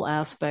mental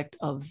aspect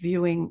of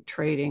viewing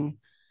trading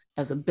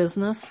as a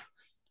business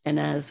and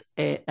as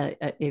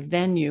a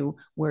venue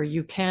where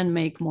you can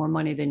make more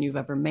money than you've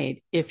ever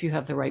made if you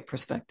have the right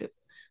perspective.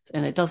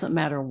 And it doesn't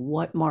matter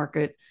what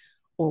market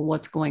or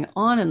what's going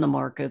on in the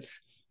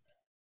markets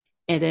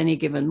at any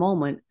given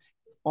moment.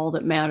 All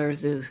that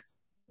matters is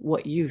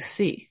what you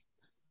see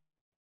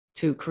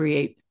to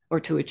create or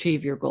to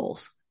achieve your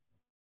goals.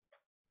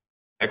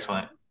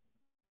 Excellent.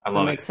 I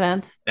love it. Makes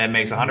sense? That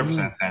makes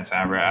 100% sense,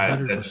 Amber.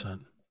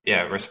 100%.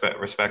 Yeah,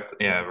 respect.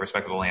 Yeah,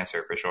 respectable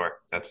answer for sure.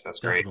 That's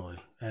great. Definitely.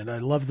 And I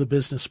love the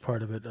business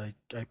part of it.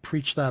 I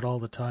preach that all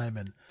the time.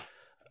 And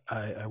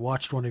I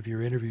watched one of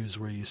your interviews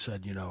where you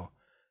said, do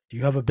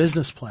you have a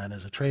business plan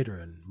as a trader?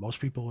 And most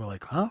people were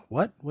like, huh?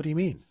 What? What do you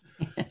mean?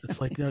 It's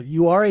like,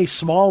 you are a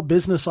small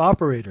business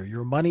operator.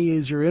 Your money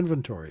is your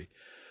inventory,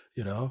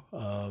 and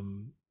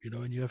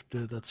you have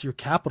to, that's your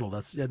capital.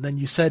 And then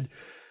you said,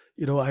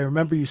 I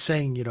remember you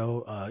saying,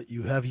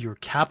 you have your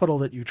capital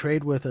that you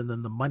trade with and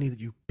then the money that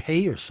you pay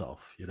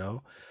yourself,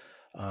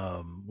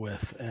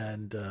 with,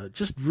 and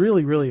just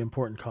really, really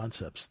important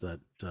concepts that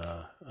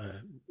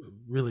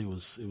it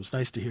was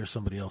nice to hear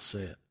somebody else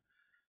say it.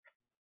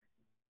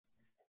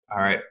 All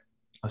right,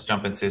 let's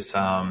jump into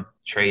some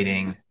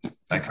trading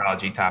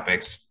psychology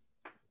topics.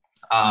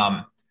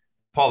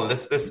 Paula,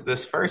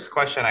 this first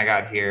question I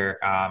got here,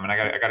 and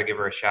I got to give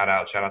her a shout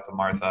out. Shout out to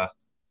Martha.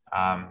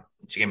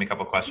 She gave me a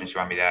couple of questions she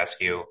wanted me to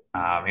ask you.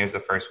 Here's the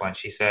first one.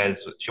 She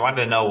says she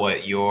wanted to know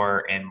what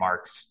your and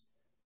Mark's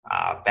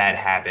bad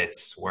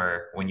habits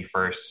were when you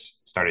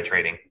first started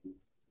trading.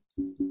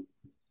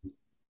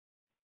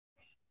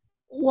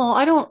 Well,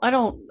 I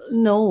don't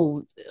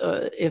know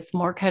if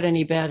Mark had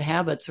any bad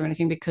habits or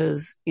anything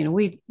because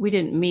we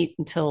didn't meet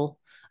until,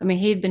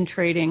 he'd been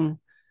trading.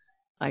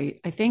 I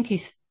think he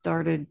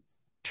started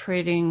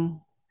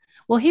trading.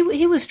 Well,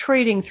 he was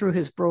trading through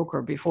his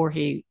broker before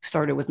he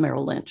started with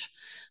Merrill Lynch.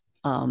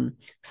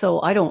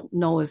 So I don't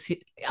know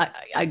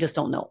I just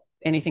don't know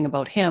anything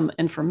about him.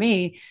 And for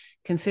me,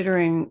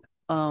 considering,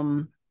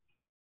 I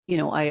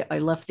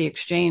left the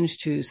exchange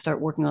to start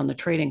working on the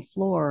trading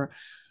floor,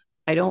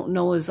 I don't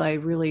know as I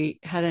really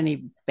had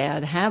any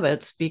bad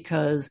habits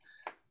because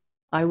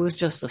I was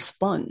just a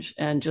sponge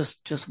and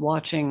just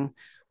watching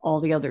all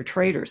the other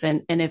traders.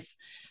 And if,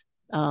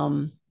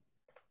 and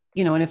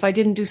if I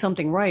didn't do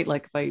something right,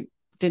 like if I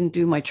didn't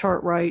do my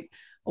chart right,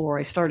 or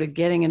I started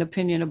getting an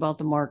opinion about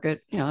the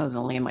market, I was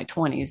only in my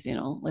 20s,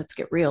 let's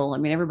get real.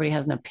 Everybody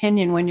has an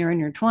opinion when you're in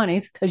your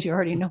 20s because you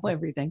already know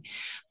everything.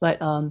 But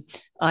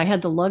I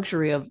had the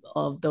luxury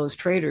of those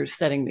traders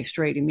setting me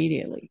straight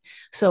immediately.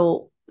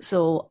 So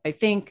I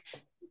think,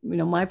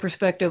 my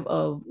perspective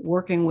of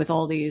working with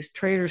all these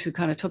traders who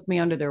kind of took me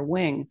under their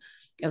wing,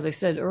 as I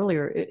said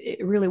earlier,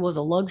 it really was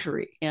a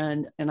luxury.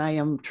 And I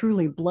am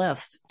truly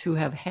blessed to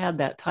have had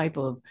that type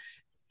of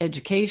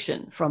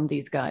education from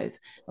these guys.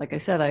 Like I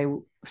said, I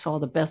saw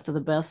the best of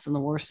the best and the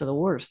worst of the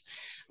worst.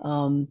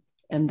 And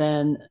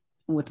then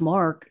with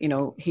Mark,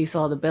 he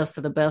saw the best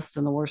of the best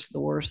and the worst of the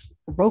worst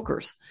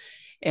brokers.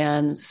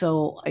 And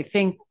so I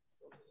think,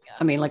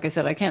 like I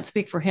said, I can't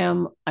speak for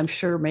him. I'm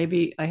sure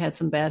maybe I had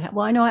some bad.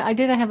 Well, I know I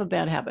did. I have a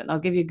bad habit. I'll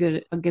give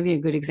you a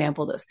good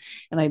example of this.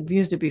 And I've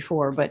used it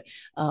before, but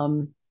I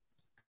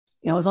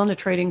was on the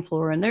trading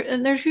floor, and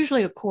there's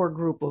usually a core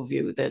group of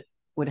you that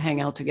would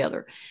hang out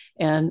together.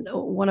 And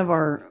one of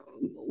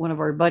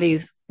our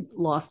buddies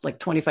lost like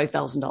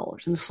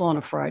 $25,000, and this was on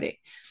a Friday.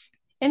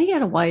 And he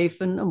had a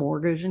wife and a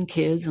mortgage and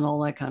kids and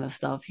all that kind of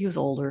stuff. He was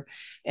older.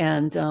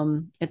 And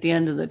at the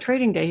end of the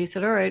trading day, he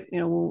said, all right,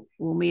 we'll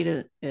meet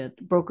at the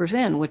Brokers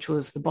Inn, which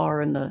was the bar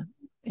in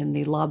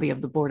the lobby of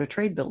the Board of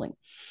Trade building.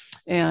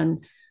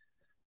 And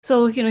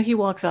so, he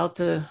walks out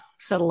to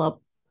settle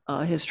up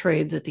his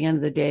trades at the end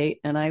of the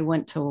day. And I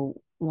went to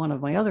one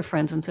of my other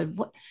friends and said,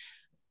 what?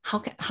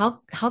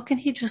 How can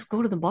he just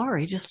go to the bar?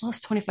 He just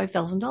lost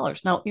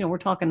 $25,000. Now, we're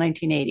talking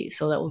 1980s,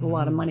 so that was a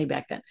lot of money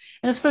back then.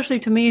 And especially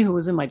to me, who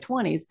was in my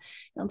 20s,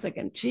 I'm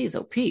thinking, geez,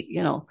 oh, Pete,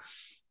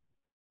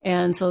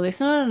 And so they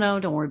said,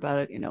 no, don't worry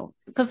about it,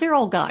 because they're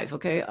all guys.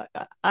 Okay.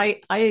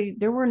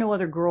 There were no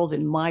other girls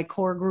in my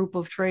core group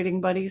of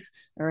trading buddies.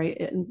 All right.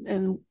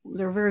 And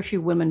there were very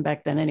few women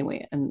back then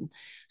anyway. And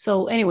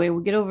so anyway,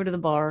 we get over to the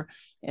bar,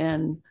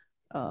 and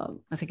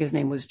I think his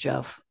name was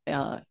Jeff.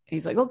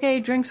 He's like, okay,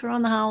 drinks are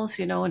on the house,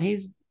 and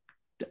he's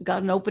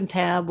got an open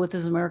tab with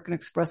his American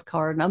Express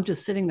card. And I'm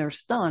just sitting there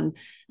stunned.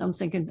 I'm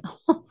thinking,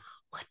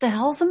 what the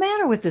hell's the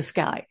matter with this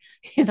guy?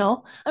 You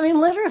know, I mean,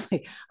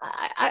 literally,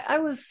 I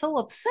was so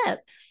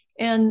upset.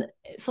 And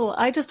so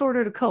I just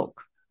ordered a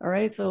Coke. All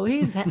right. So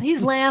he's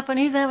laughing,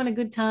 he's having a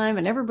good time,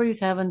 and everybody's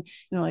having,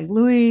 like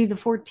Louis the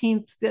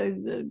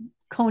 14th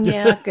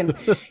cognac and,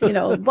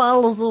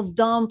 bottles of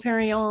Dom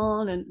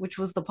Perignon, and which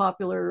was the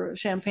popular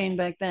champagne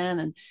back then.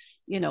 And,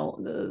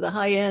 the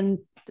high end,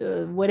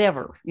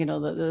 whatever,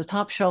 the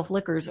top shelf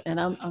liquors. And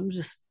I'm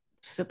just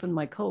sipping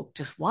my Coke,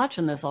 just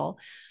watching this all.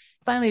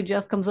 Finally,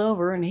 Jeff comes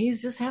over and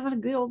he's just having a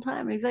good old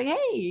time. And he's like,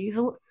 hey,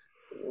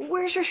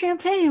 where's your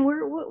champagne?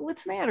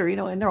 What's the matter?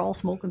 And they're all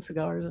smoking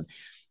cigars.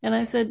 And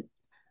I said,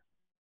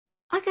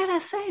 I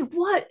gotta say,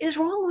 what is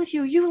wrong with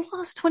you? You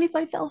lost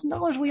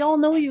 $25,000. We all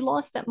know you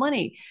lost that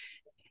money.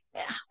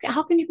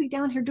 How can you be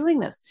down here doing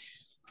this?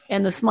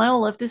 And the smile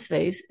left his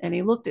face, and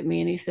he looked at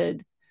me and he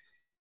said,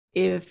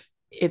 if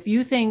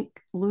you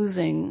think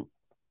losing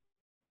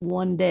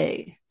one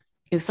day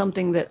is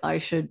something that I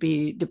should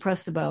be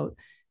depressed about,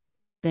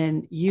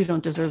 then you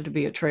don't deserve to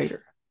be a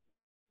trader.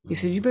 He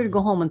said, you better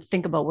go home and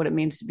think about what it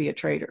means to be a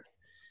trader.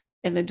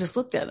 And I just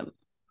looked at him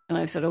and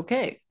I said,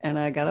 okay. And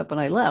I got up and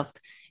I left.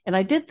 And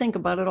I did think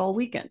about it all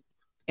weekend.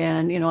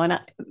 And,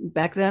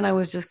 back then I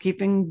was just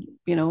keeping,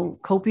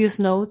 copious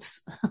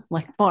notes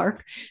like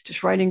Mark,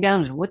 just writing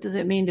down, what does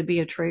it mean to be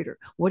a trader?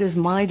 What is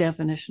my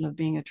definition of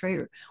being a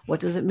trader? What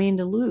does it mean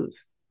to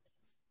lose?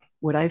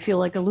 Would I feel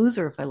like a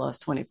loser if I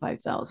lost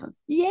 25,000?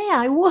 Yeah,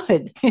 I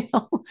would,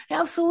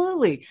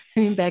 absolutely. I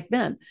mean, back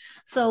then.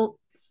 So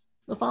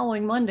the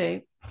following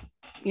Monday,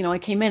 I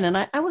came in and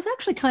I was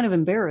actually kind of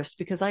embarrassed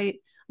because I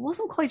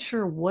wasn't quite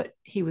sure what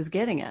he was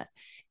getting at.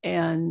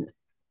 And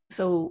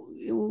so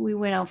we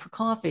went out for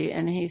coffee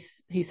and he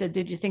said,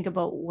 did you think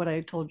about what I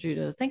told you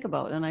to think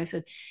about? And I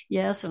said,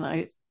 yes. And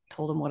I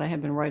told him what I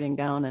had been writing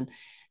down.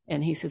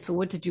 And he said, so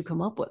what did you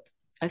come up with?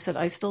 I said,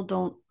 I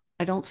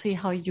don't see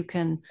how you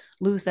can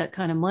lose that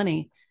kind of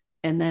money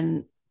and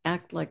then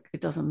act like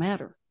it doesn't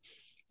matter.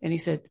 And he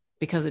said,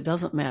 because it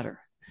doesn't matter,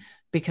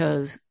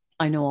 because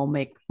I know I'll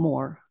make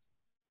more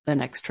the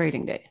next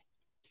trading day.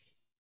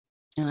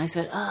 And I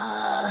said,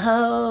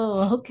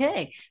 oh,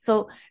 okay.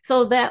 So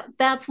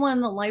that's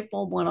when the light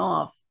bulb went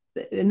off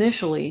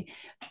initially,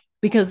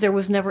 because there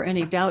was never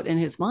any doubt in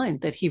his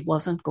mind that he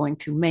wasn't going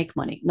to make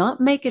money, not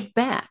make it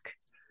back,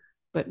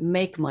 but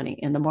make money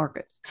in the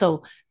market.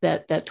 So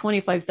that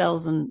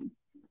 $25,000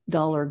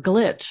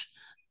 glitch,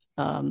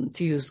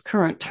 to use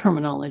current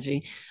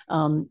terminology,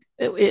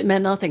 it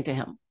meant nothing to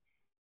him.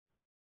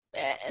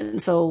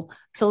 And so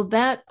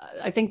that,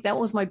 I think that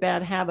was my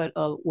bad habit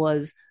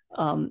was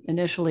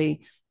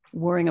initially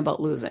worrying about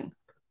losing.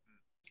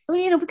 I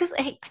mean, because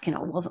I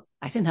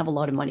didn't have a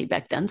lot of money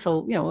back then,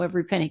 so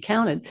every penny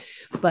counted.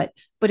 But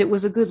it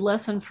was a good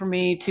lesson for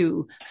me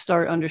to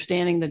start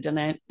understanding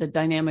the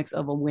dynamics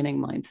of a winning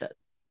mindset.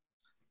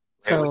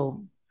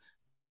 So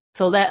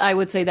that I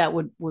would say that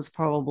was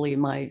probably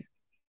my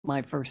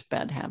first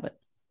bad habit.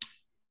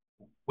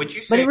 Would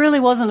you say? But it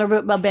really wasn't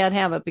a bad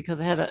habit because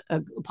it had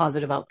a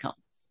positive outcome.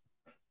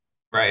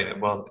 Right.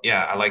 Well,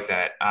 yeah, I like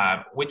that.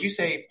 Would you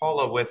say,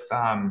 Paula, with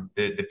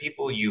the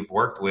people you've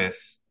worked with,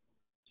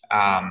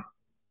 I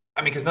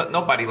mean, because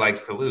nobody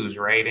likes to lose,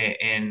 right?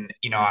 And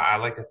I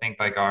like to think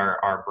like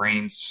our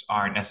brains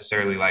aren't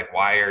necessarily like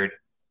wired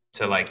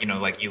to like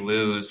you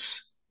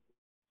lose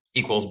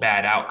equals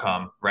bad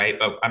outcome, right?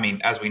 But I mean,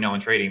 as we know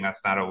in trading,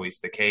 that's not always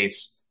the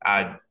case.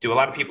 Do a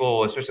lot of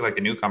people, especially like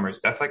the newcomers,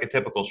 that's like a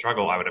typical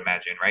struggle, I would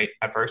imagine, right?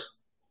 At first.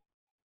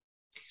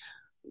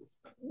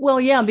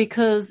 Well, yeah,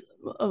 because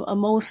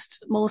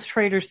most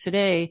traders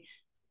today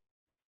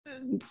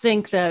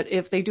think that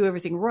if they do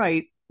everything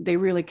right, they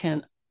really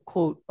can,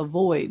 quote,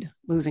 avoid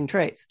losing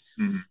trades.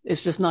 Mm-hmm.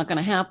 It's just not going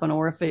to happen.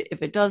 Or if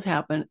it does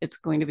happen, it's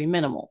going to be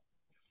minimal.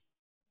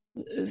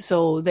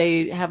 So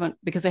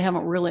because they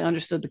haven't really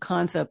understood the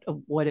concept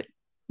of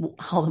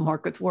how the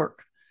markets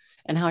work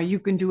and how you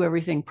can do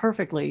everything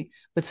perfectly,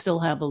 but still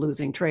have a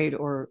losing trade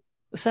or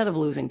a set of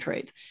losing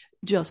trades,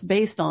 just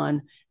based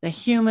on the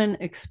human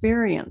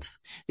experience,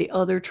 the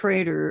other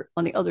trader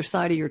on the other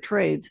side of your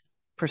trades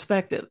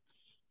perspective.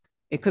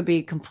 It could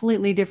be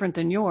completely different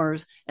than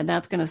yours, and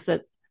that's going to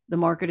set the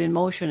market in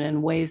motion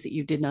in ways that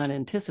you did not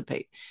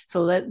anticipate.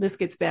 So that this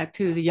gets back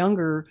to the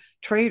younger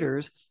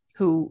traders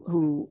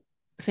who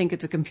think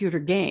it's a computer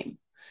game.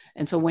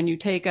 And so when you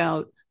take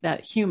out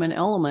that human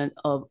element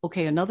of,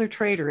 okay, another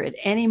trader at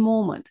any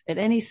moment, at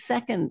any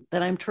second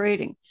that I'm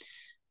trading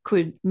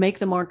could make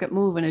the market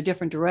move in a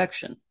different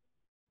direction.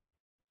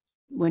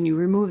 When you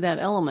remove that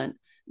element,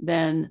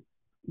 then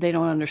they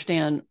don't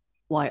understand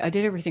why I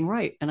did everything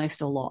right and I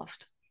still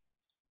lost.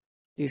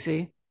 Do you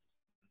see?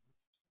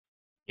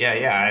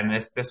 Yeah. And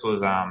this was, this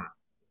was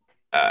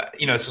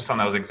something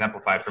that was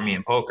exemplified for me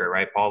in poker,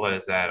 right? Paula,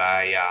 is that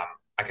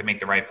I could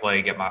make the right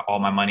play, get all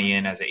my money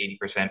in as an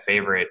 80%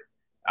 favorite,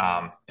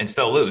 and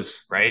still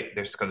lose, right?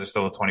 Because there's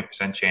still a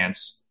 20%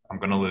 chance I'm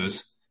going to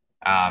lose.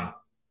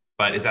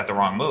 But is that the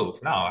wrong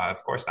move? No,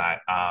 of course not.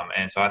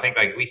 And so I think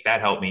like at least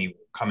that helped me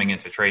coming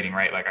into trading,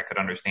 right? Like I could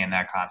understand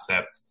that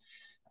concept.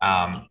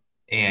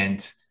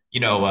 And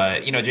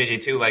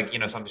JJ too, like,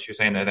 something she was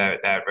saying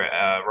that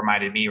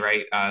reminded me,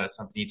 right?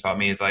 Something you taught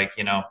me is like,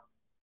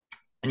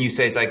 and you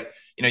say it's like,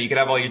 you could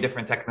have all your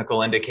different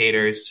technical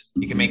indicators.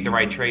 You can make the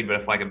right trade, but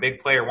if like a big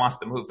player wants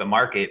to move the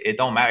market, it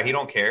don't matter. He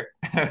don't care,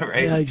 Yeah,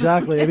 right?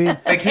 exactly. I mean,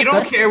 Like he don't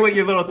that's care what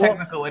your little well,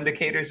 technical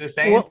indicators are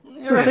saying. well,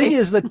 the thing Right.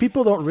 is that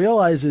people don't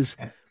realize is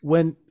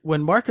when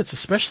markets,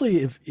 especially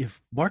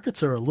if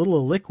markets are a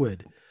little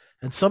illiquid,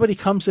 and somebody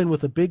comes in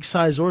with a big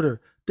size order,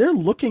 they're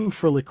looking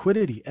for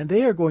liquidity, and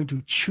they are going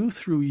to chew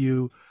through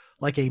you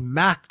like a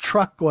Mack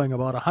truck going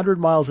about 100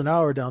 miles an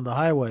hour down the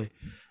highway,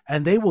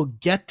 and they will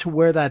get to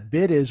where that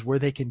bid is, where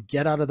they can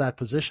get out of that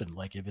position.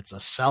 Like if it's a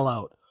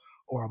sellout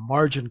or a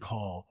margin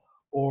call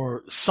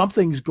or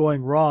something's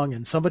going wrong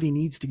and somebody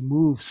needs to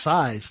move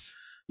size,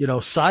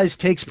 size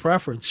takes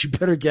preference. You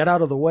better get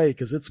out of the way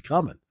because it's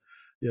coming,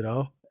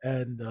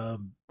 and a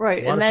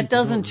Right. lot And of that people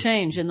doesn't don't.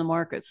 change in the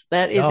markets.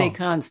 That is a No,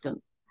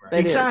 constant. Right. That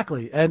is.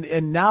 exactly.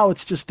 And now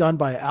it's just done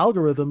by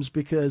algorithms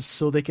because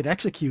so they can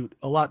execute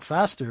a lot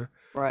faster.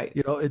 Right.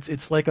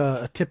 It's like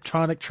a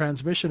Tiptronic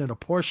transmission, and a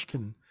Porsche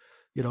can,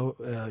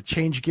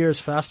 change gears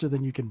faster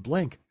than you can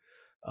blink.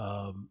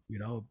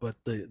 But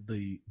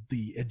the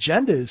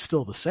agenda is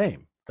still the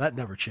same. That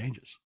never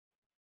changes.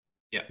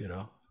 Yeah.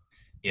 Yeah.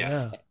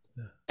 Yeah.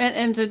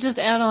 And to just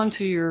add on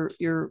to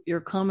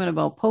your comment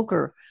about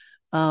poker,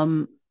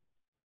 um,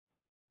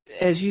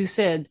 as you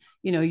said,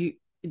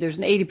 there's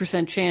an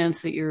 80%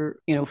 chance that you're,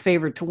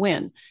 favored to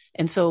win.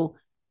 And so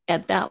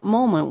at that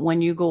moment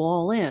when you go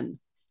all in,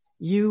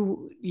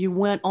 you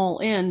went all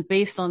in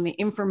based on the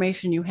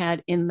information you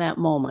had in that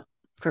moment,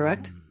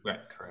 correct? Right.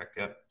 Correct.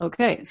 Yeah.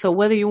 Okay. So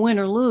whether you win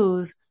or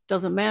lose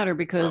doesn't matter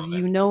because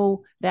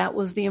that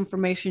was the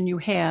information you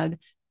had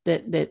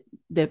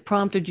that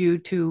prompted you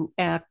to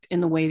act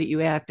in the way that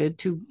you acted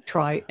to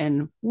try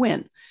and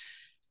win.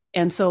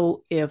 And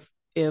so if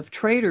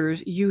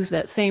traders use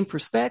that same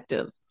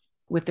perspective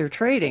with their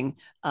trading,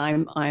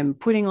 I'm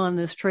putting on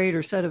this trade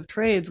or set of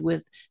trades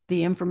with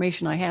the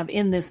information I have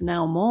in this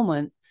now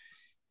moment,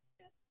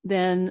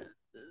 then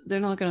they're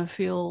not going to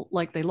feel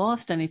like they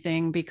lost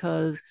anything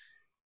because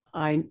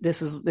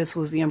this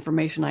was the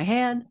information I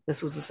had.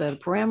 This was a set of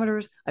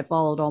parameters. I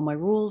followed all my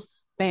rules.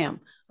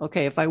 Bam.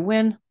 Okay, if I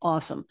win,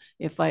 awesome.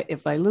 If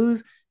I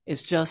lose,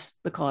 it's just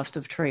the cost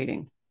of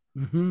trading.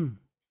 Mm-hmm.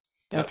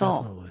 That's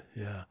Definitely.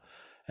 all. Yeah.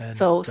 And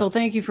So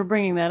thank you for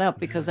bringing that up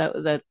because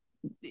that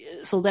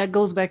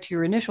goes back to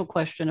your initial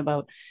question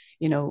about,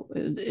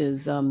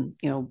 is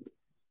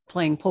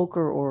playing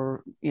poker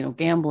or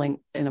gambling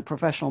in a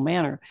professional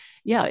manner.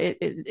 Yeah,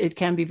 it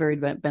can be very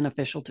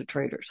beneficial to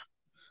traders.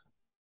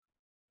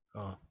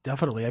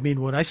 definitely. I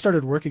mean, when I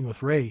started working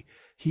with Ray,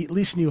 he at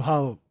least knew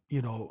how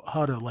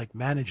to like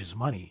manage his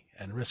money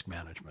and risk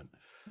management.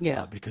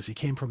 Yeah. Because he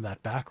came from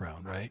that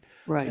background, right?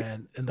 Right.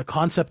 And the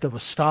concept of a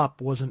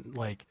stop wasn't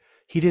like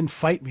he didn't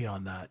fight me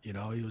on that. He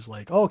was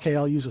like, oh, okay,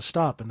 I'll use a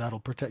stop and that'll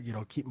protect,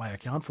 keep my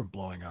account from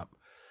blowing up.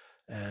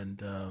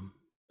 And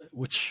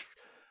which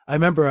I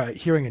remember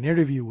hearing an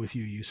interview with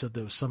you. You said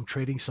there was some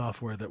trading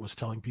software that was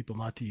telling people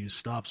not to use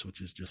stops,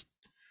 which is just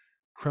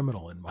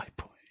criminal in my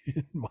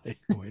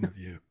point of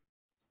view.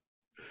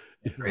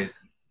 Crazy.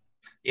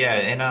 Yeah,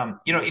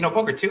 and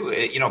poker too.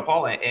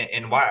 Paul,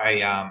 and why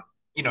I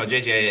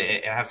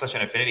JJ, I have such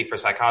an affinity for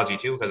psychology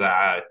too because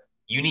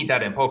you need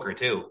that in poker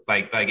too.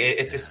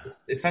 It's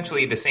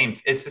essentially the same.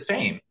 It's the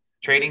same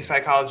trading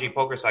psychology,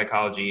 poker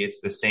psychology.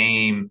 It's the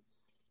same.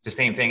 It's the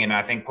same thing, and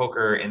I think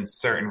poker in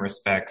certain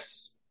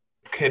respects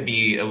could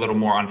be a little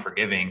more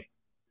unforgiving,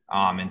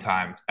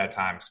 at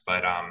times.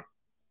 But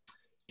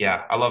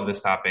yeah, I love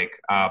this topic,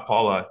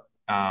 Paula.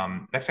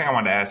 Next thing I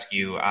wanted to ask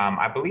you,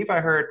 I believe I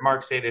heard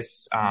Mark say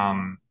this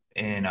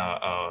in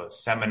a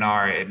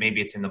seminar.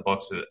 Maybe it's in the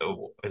books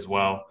as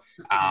well.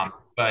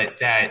 But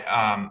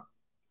that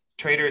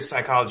traders'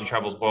 psychology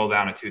troubles boil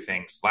down to two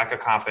things: lack of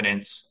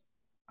confidence,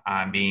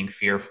 being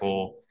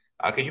fearful.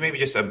 Could you maybe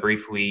just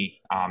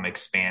briefly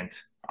expand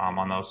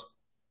on those?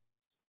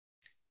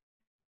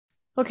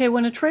 Okay,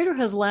 when a trader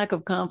has lack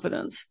of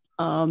confidence,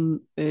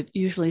 it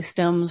usually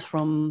stems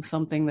from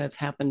something that's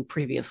happened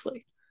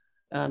previously.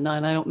 And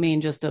I don't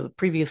mean just a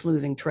previous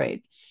losing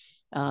trade.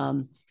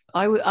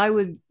 I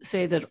would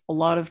say that a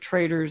lot of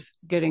traders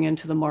getting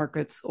into the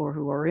markets or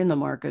who are in the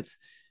markets,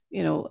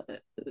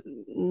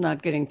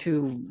 not getting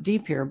too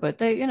deep here, but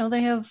they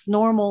have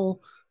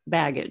normal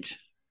baggage.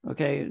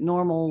 Okay,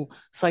 normal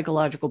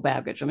psychological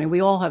baggage. I mean,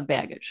 we all have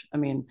baggage. I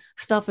mean,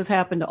 stuff has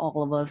happened to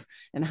all of us,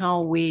 and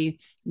how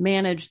we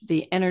manage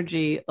the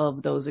energy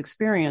of those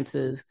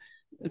experiences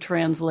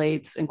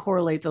translates and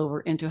correlates over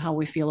into how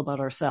we feel about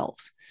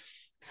ourselves.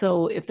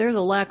 So if there's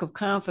a lack of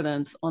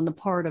confidence on the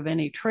part of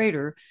any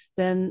trader,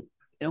 then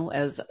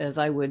as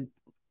I would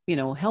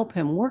help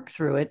him work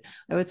through it,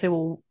 I would say,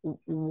 well,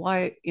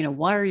 why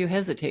are you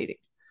hesitating?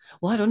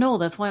 Well, I don't know.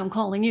 That's why I'm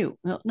calling you.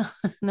 No,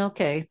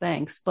 okay,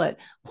 thanks. But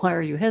why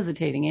are you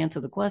hesitating?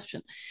 Answer the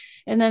question.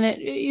 And then it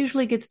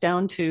usually gets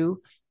down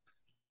to,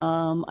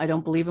 I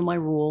don't believe in my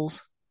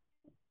rules.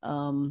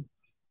 And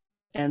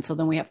so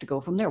then we have to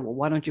go from there. Well,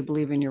 why don't you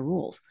believe in your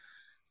rules?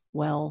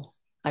 Well,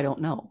 I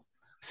don't know.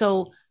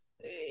 So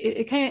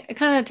it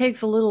kind of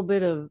takes a little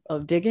bit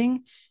of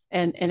digging,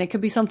 and it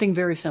could be something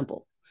very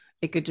simple.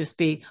 It could just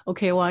be,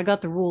 okay, well, I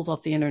got the rules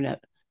off the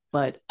internet,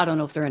 but I don't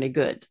know if they're any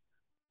good.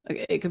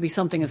 It could be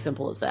something as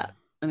simple as that.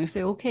 And I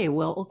say, okay,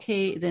 well,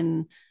 okay,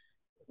 then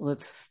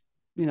let's,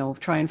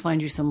 try and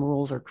find you some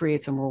rules or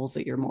create some rules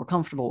that you're more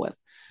comfortable with.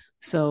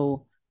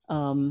 So,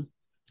 a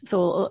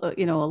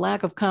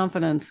lack of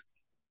confidence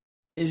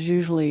is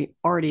usually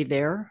already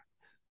there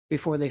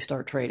before they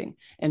start trading.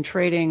 And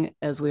trading,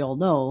 as we all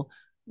know,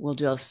 will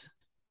just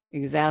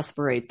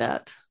exasperate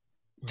that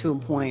to a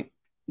point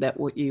that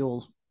what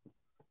you'll,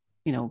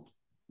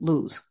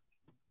 lose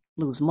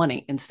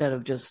money instead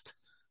of just,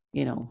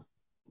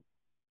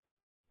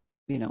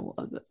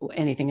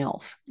 anything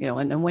else,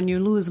 and when you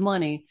lose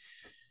money,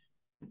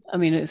 I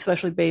mean,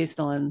 especially based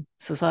on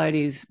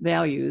society's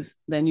values,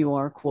 then you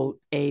are,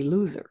 quote, a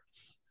loser.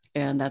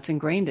 And that's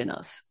ingrained in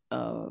us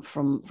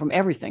from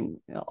everything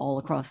all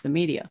across the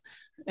media.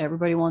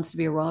 Everybody wants to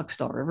be a rock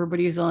star.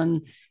 Everybody's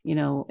on,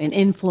 an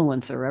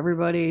influencer.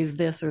 Everybody's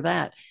this or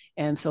that.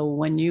 And so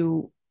when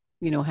you,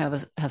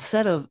 have a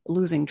set of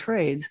losing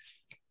trades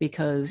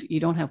because you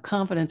don't have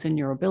confidence in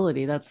your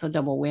ability, that's a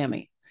double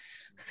whammy.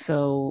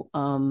 So,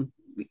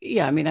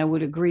 yeah, I mean, I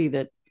would agree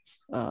that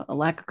a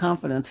lack of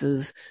confidence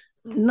is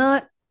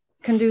not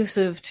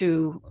conducive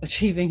to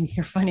achieving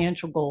your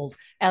financial goals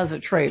as a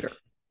trader.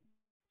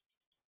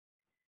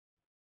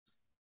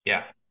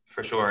 Yeah,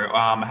 for sure.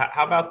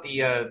 How about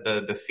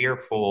the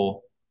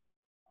fearful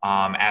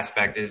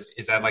aspect? Is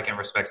that like in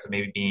respects to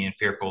maybe being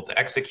fearful to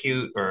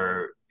execute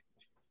or?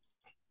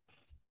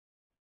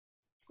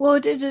 Well,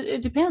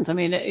 it depends. I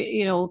mean,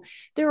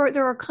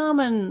 there are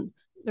common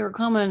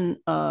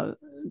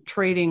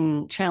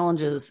trading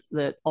challenges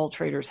that all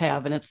traders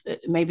have, and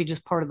it may be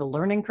just part of the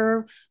learning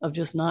curve of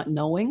just not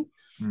knowing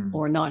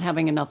or not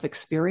having enough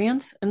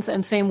experience,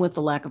 and same with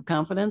the lack of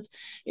confidence.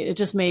 It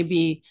just may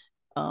be,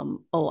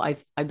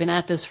 I've been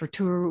at this for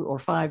 2 or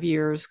 5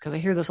 years, because I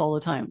hear this all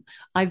the time.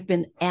 I've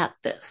been at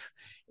this.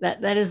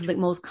 That is the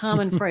most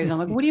common phrase. I'm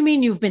like, what do you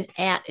mean you've been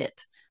at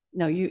it?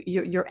 No,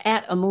 you're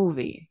at a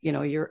movie,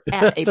 you're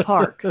at a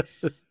park,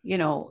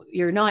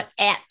 you're not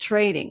at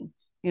trading,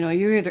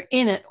 you're either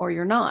in it or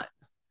you're not,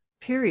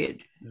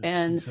 period.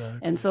 Yeah, exactly.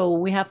 And so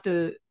we have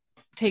to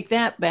take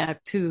that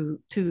back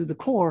to the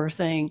core,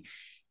 saying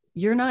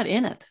you're not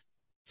in it.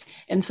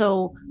 And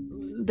so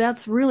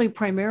that's really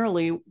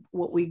primarily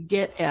what we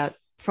get at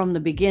from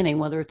the beginning,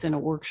 whether it's in a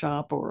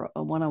workshop or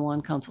a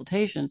one-on-one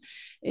consultation,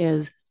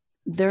 is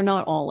they're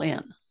not all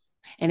in.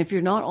 And if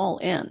you're not all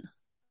in,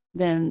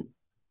 then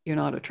you're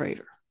not a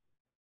trader.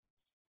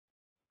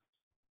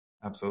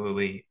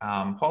 Absolutely.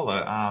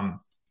 Paula,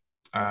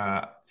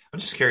 I'm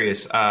just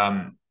curious,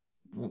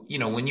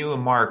 when you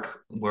and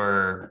Mark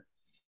were,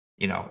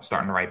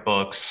 starting to write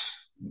books,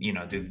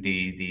 do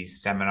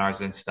these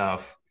seminars and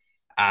stuff,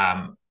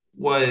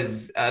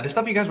 was the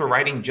stuff you guys were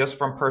writing just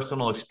from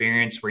personal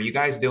experience? Were you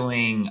guys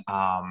doing,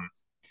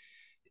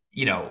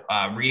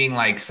 reading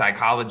like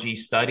psychology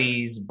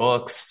studies,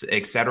 books,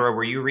 etc.?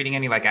 Were you reading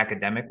any like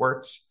academic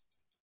works?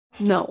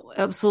 No,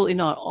 absolutely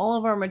not. All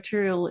of our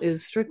material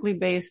is strictly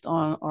based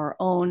on our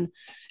own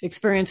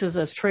experiences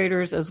as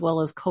traders, as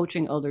well as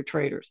coaching other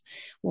traders.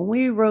 When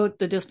we wrote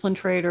The Disciplined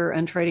Trader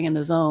and Trading in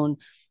the Zone,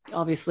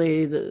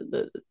 obviously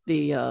the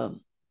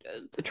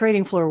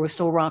trading floor was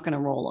still rocking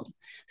and rolling.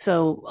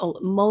 So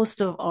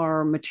most of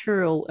our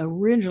material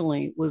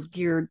originally was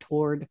geared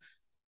toward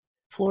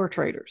floor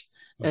traders,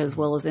 as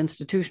well as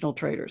institutional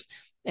traders.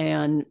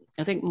 And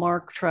I think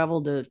Mark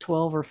traveled to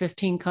 12 or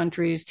 15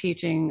 countries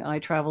teaching. I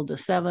traveled to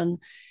 7,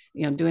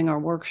 doing our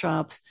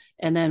workshops.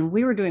 And then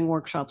we were doing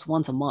workshops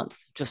once a month,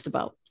 just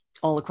about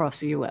all across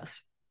the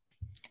US,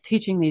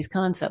 teaching these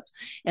concepts.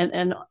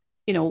 And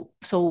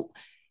so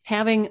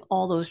having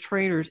all those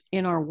traders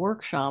in our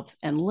workshops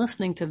and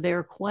listening to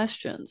their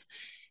questions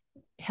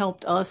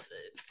helped us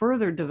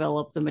further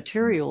develop the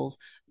materials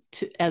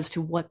as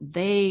to what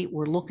they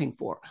were looking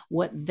for,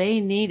 what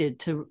they needed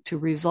to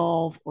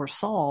resolve or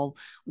solve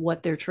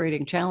what their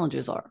trading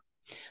challenges are.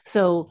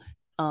 So,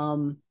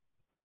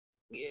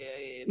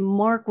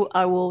 Mark,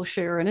 I will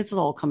share, and it's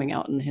all coming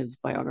out in his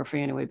biography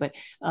anyway, but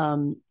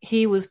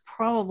he was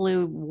probably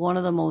one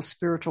of the most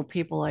spiritual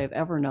people I have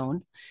ever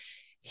known.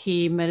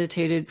 He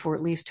meditated for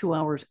at least 2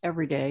 hours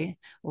every day,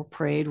 or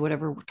prayed,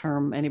 whatever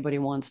term anybody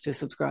wants to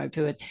subscribe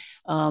to it.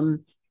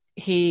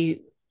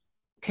 He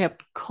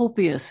kept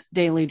copious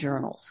daily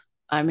journals.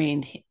 I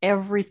mean,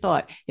 every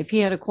thought, if he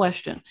had a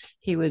question,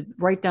 he would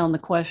write down the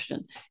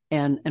question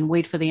and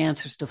wait for the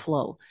answers to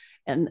flow.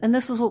 And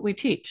this is what we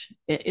teach.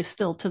 It's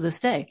still to this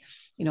day.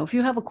 If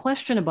you have a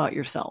question about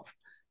yourself,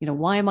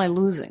 why am I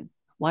losing?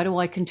 Why do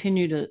I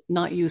continue to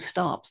not use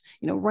stops?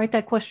 Write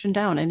that question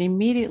down and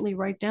immediately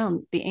write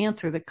down the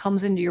answer that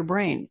comes into your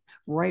brain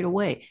right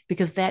away,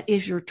 because that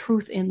is your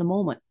truth in the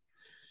moment.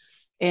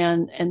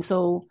 And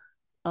so,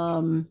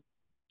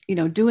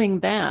 doing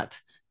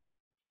that,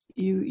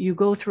 you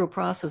go through a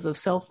process of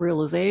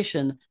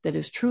self-realization that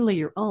is truly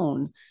your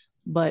own,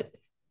 but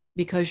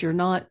because you're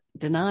not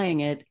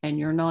denying it and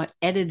you're not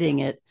editing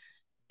it,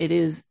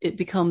 it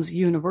becomes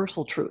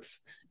universal truths.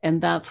 And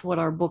that's what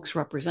our books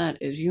represent,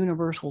 is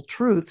universal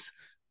truths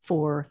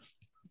for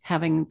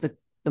having the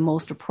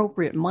most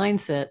appropriate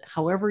mindset,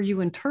 however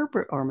you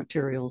interpret our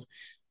materials,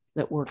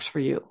 that works for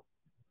you.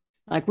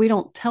 Like, we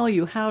don't tell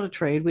you how to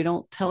trade. We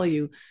don't tell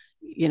you,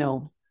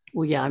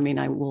 well, yeah, I mean,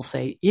 I will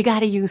say you got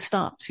to use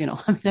stops,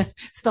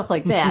 stuff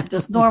like that,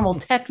 just normal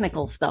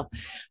technical stuff.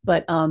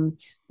 But,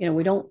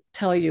 we don't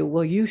tell you,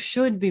 well, you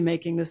should be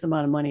making this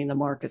amount of money in the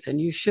markets and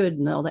you should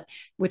know that,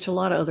 which a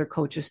lot of other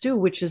coaches do,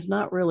 which is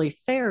not really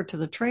fair to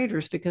the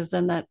traders, because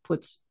then that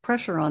puts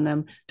pressure on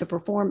them to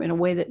perform in a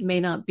way that may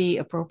not be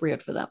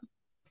appropriate for them.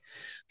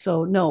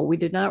 So no, we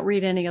did not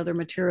read any other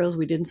materials.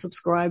 We didn't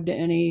subscribe to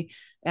any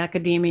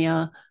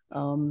academia.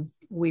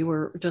 We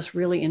were just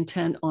really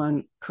intent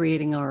on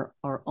creating our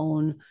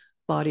own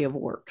body of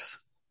works.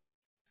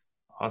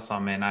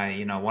 Awesome. And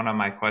one of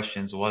my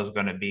questions was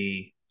going to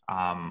be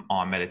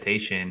on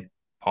meditation,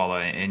 Paula,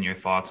 and your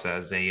thoughts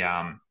as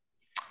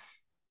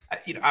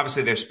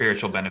obviously there's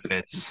spiritual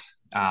benefits.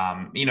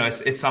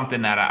 It's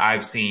something that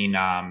I've seen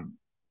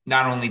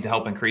not only to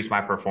help increase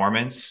my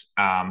performance,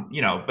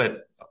 but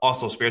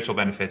also spiritual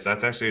benefits.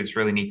 It's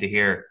really neat to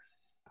hear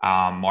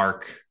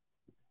Mark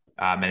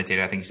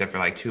meditated, I think you said, for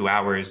like 2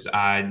 hours.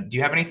 Do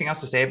you have anything else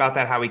to say about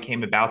that? How he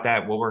came about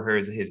that? What were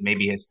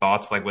his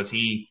thoughts? Like, was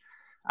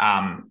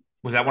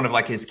that one of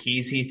like his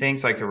keys, he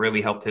thinks, like to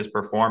really help his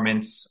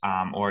performance?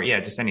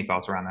 Just any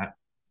thoughts around that?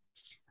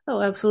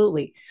 Oh,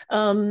 absolutely.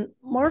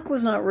 Mark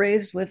was not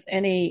raised with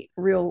any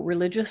real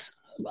religious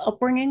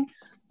upbringing.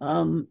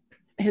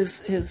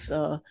 His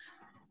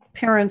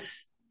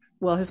parents,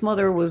 well, his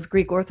mother was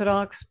Greek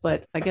Orthodox,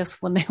 but I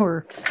guess when they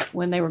were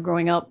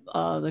growing up,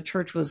 the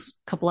church was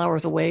a couple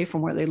hours away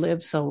from where they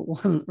lived, so it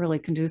wasn't really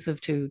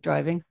conducive to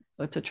driving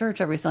to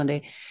church every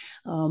Sunday.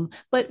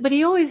 But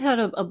he always had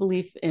a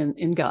belief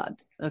in God.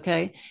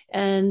 Okay,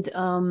 and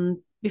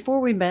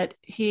before we met,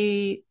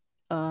 he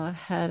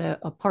had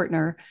a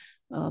partner,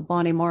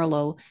 Bonnie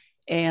Marlowe,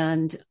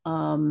 and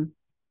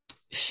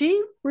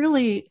she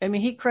really, I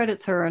mean, he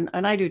credits her,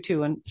 and I do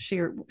too, and she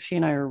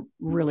and I are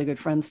really good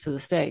friends to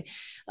this day.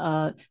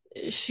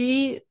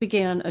 She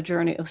began a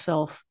journey of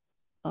self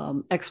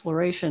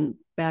exploration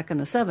back in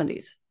the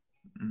 70s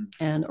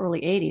and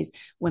early 80s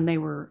when they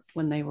were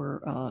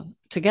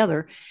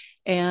together,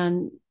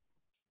 and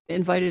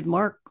invited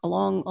Mark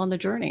along on the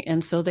journey.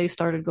 And so they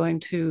started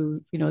going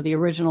to, the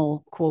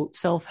original quote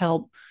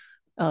self-help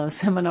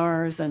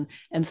seminars and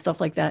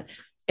stuff like that.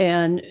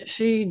 And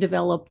she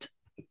developed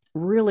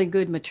really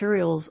good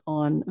materials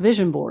on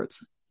vision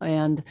boards,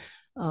 and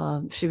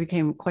she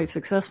became quite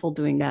successful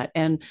doing that,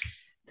 and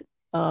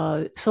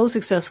so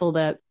successful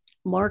that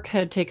Mark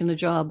had taken the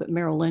job at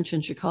Merrill Lynch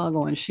in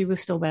Chicago, and she was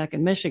still back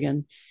in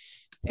Michigan,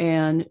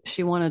 and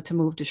she wanted to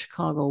move to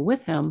Chicago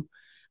with him,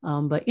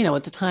 but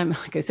at the time,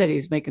 like I said,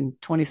 he's making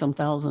 20-some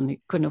thousand. He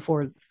couldn't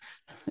afford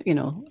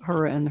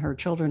her and her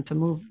children to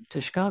move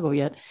to Chicago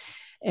yet,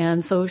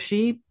 and so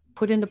she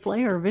put into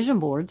play her vision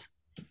boards.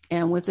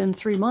 And within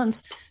 3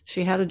 months,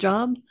 she had a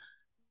job,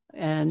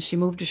 and she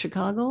moved to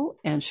Chicago.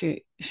 And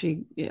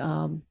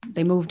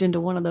they moved into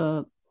one of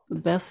the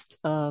best,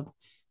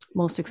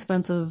 most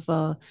expensive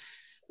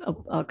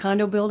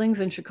condo buildings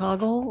in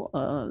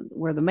Chicago,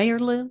 where the mayor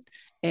lived.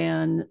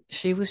 And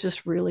she was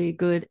just really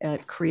good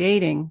at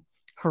creating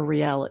her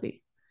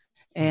reality.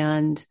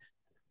 And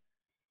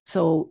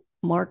so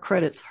Mark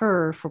credits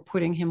her for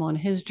putting him on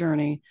his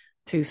journey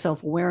to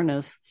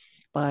self-awareness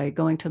by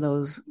going to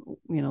those,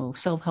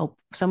 self-help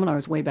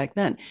seminars way back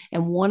then.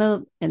 And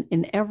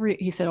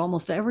he said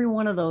almost every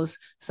one of those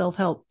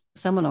self-help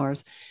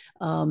seminars,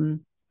 two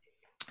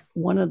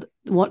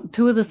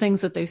of the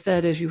things that they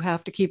said is you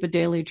have to keep a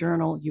daily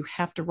journal. You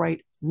have to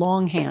write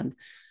longhand.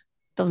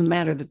 Doesn't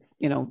matter that,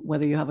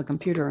 whether you have a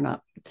computer or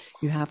not.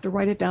 You have to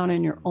write it down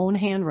in your own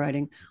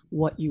handwriting,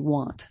 what you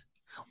want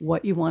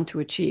to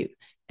achieve,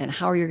 and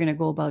how you're going to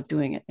go about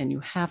doing it. And you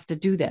have to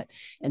do that.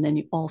 And then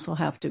you also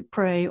have to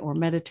pray or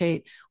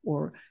meditate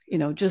or,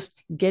 just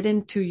get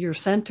into your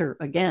center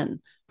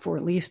again for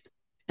at least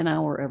an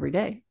hour every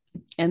day.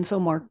 And so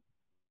Mark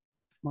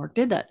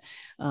did that.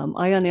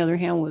 I, on the other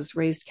hand, was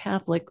raised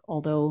Catholic,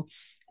 although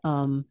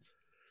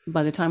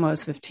by the time I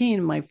was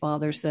 15, my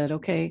father said,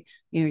 okay,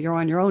 you're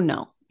on your own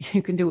now.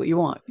 You can do what you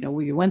want.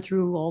 We went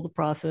through all the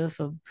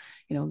process of,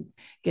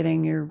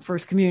 getting your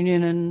first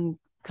communion and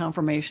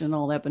confirmation and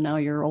all that, but now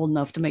you're old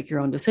enough to make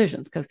your own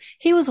decisions, because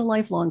he was a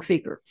lifelong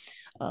seeker.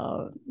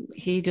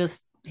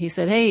 He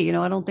said, hey,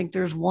 I don't think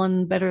there's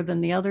one better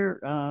than the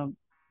other.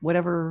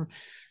 Whatever,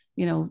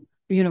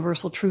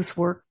 universal truths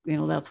work,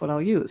 that's what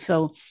I'll use.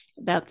 So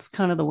that's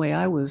kind of the way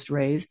I was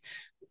raised.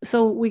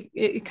 So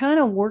it kind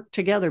of worked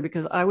together,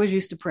 because I was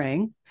used to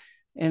praying,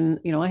 and,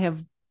 I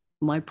have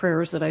my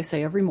prayers that I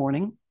say every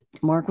morning.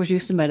 Mark was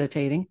used to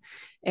meditating,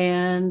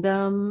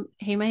 and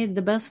he made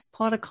the best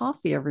pot of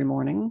coffee every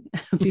morning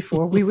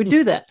before we would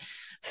do that.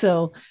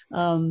 So,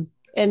 and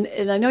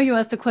I know you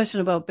asked a question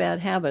about bad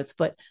habits,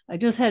 but I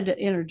just had to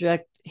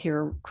interject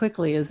here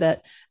quickly is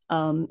that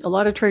a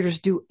lot of traders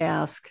do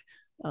ask,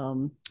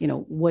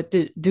 what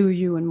do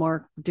you and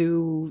Mark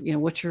do?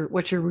 What's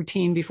your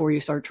routine before you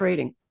start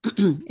trading?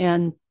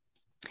 And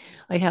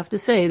I have to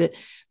say that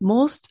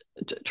most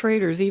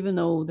traders, even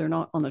though they're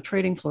not on the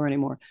trading floor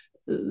anymore,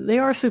 they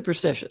are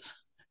superstitious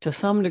to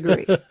some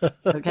degree.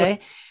 Okay.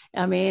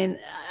 I mean,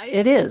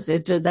 it is.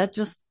 That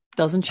just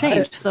doesn't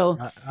change.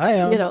 I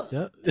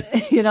am.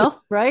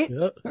 Right?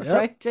 Yep.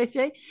 Right,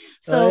 JJ?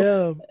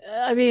 So,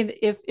 I mean,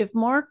 if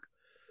Mark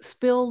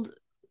spilled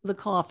the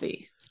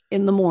coffee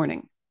in the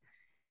morning,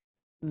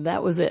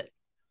 that was it.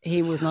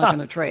 He was not going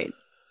to trade.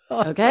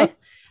 Okay.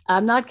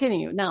 I'm not kidding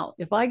you. Now,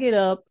 if I get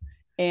up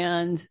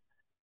and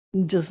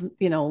just,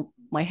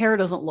 my hair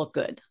doesn't look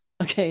good.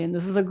 Okay. And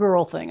this is a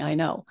girl thing. I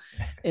know.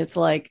 It's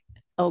like,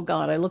 oh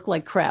God, I look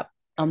like crap.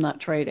 I'm not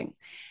trading.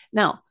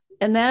 Now,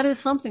 and that is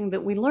something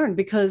that we learned,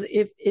 because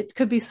if it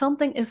could be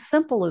something as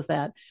simple as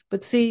that.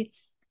 But see,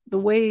 the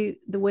way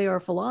our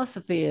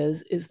philosophy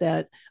is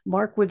that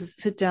Mark would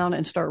sit down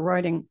and start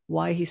writing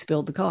why he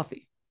spilled the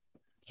coffee.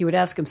 He would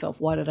ask himself,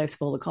 why did I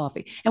spill the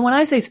coffee? And when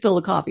I say spill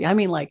the coffee, I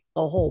mean like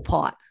a whole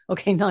pot.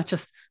 Okay. Not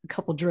just a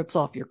couple drips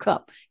off your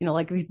cup,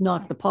 like you'd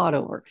knock the pot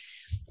over.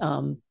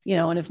 And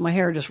if my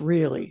hair just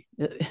really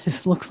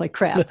looks like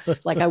crap,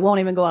 like I won't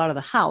even go out of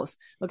the house.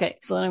 Okay.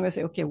 So then I'm going to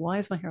say, okay, why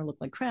does my hair look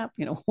like crap?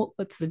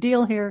 What's the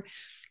deal here?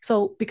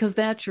 So, because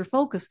that's your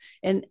focus.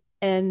 And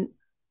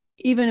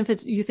even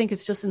if you think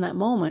it's just in that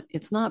moment,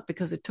 it's not,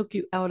 because it took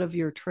you out of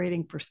your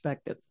trading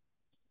perspective.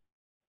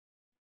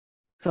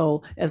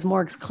 So as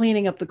Mark's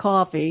cleaning up the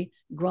coffee,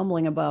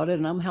 grumbling about it,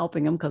 and I'm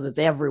helping him because it's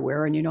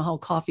everywhere. And you know how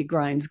coffee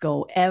grinds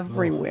go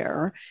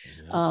everywhere.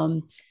 Oh, yeah.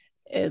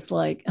 It's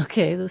like,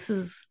 okay, this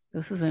is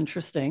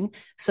interesting.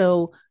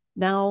 So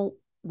now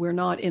we're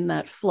not in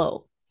that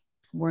flow.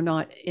 We're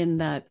not in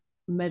that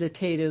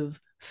meditative,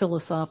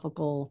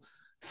 philosophical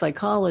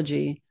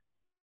psychology,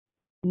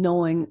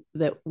 knowing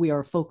that we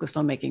are focused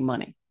on making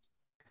money.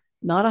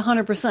 Not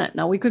 100%.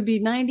 Now we could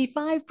be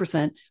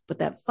 95%, but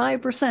that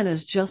 5%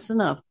 is just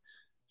enough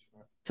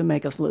to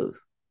make us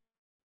lose.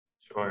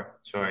 Sure.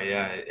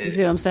 Yeah. You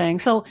see what I'm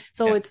saying? So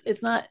yeah.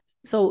 It's not,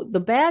 so the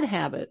bad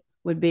habit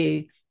would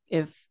be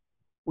if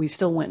we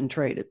still went and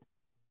traded.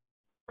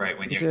 Right.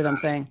 You see what I'm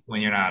saying?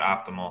 When you're not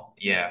optimal.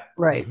 Yeah.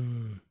 Right.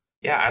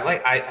 Yeah.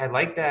 I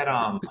like that.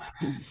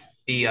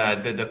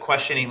 The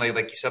questioning,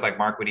 like you said, like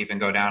Mark would even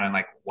go down and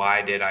like,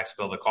 why did I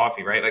spill the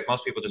coffee? Right. Like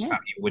most people just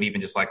would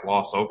even just like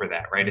gloss over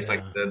that. Right. It's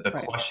like the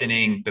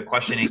questioning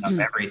of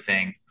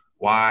everything.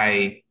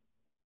 Why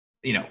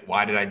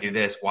did I do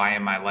this? Why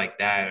am I like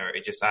that? Or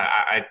it just,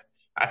 I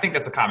think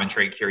that's a common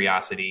trait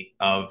curiosity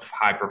of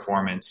high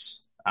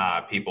performance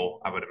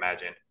people, I would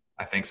imagine.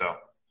 I think so.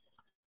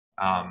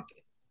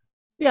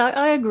 Yeah,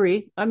 I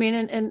agree. I mean,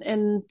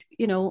 and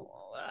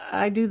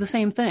I do the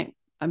same thing.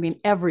 I mean,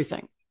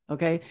 everything.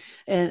 Okay.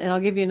 And I'll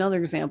give you another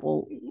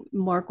example.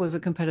 Mark was a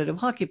competitive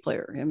hockey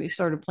player. I mean, he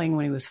started playing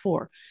when he was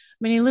 4.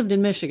 I mean, he lived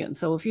in Michigan.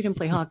 So if you didn't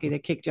play hockey, they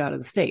kicked you out of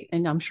the state.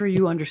 And I'm sure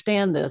you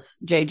understand this,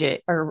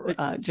 JJ,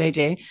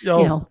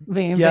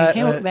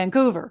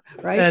 Vancouver,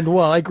 right? And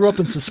well, I grew up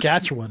in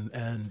Saskatchewan,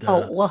 and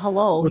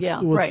hello.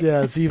 Right.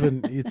 Yeah, it's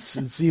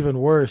even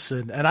worse.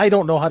 And I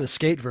don't know how to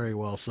skate very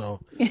well. So,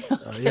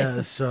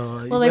 okay.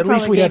 So well, at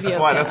least we had.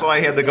 That's why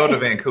I had to go to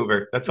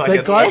Vancouver. That's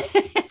why.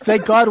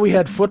 Thank God we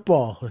had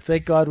football.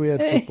 Thank God we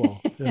had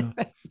football.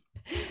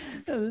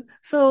 Yeah.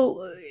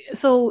 So,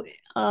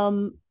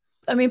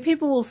 I mean,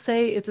 people will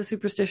say it's a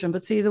superstition,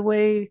 but see the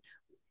way,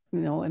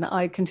 and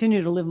I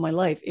continue to live my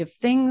life. If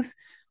things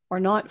are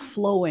not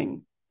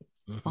flowing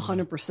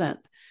 100%,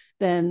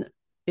 then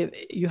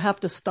you have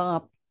to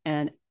stop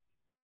and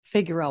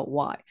figure out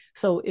why.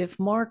 So if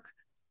Mark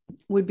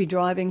would be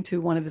driving to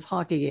one of his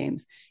hockey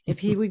games, if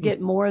he would get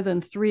more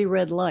than 3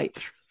 red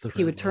lights,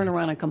 he would turn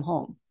around and come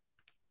home.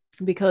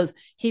 Because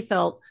he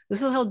felt,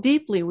 this is how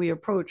deeply we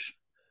approach,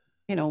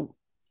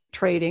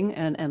 trading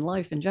and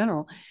life in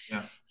general.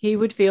 Yeah. He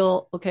would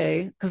feel,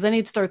 okay, because then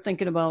he'd start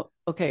thinking about,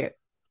 okay,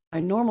 I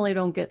normally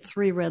don't get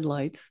 3 red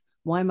lights.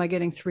 Why am I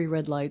getting 3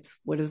 red lights?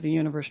 What is the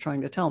universe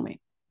trying to tell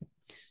me?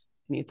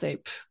 And he'd say,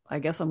 I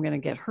guess I'm going to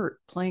get hurt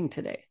playing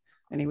today.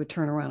 And he would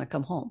turn around and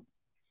come home.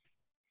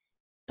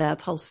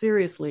 That's how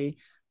seriously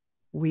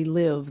we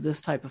live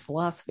this type of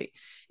philosophy.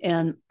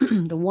 And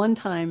the one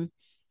time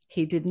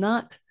he did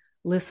not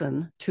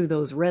listen to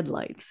those red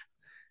lights,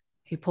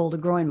 he pulled a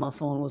groin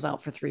muscle and was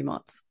out for 3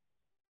 months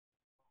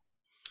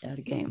at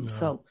a game. No.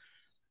 So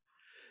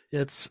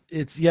it's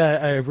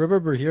I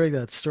remember hearing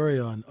that story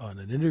on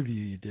an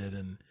interview you did,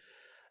 and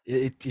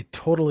it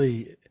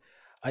totally,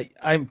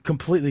 I'm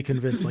completely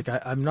convinced. Like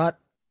I'm not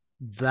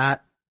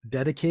that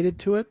dedicated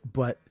to it,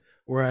 but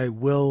where I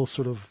will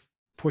sort of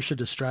push a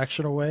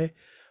distraction away,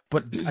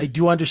 but I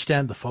do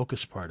understand the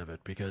focus part of it,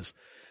 because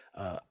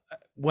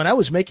when I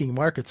was making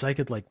markets, I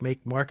could like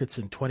make markets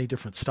in 20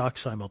 different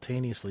stocks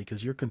simultaneously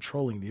because you're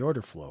controlling the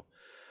order flow.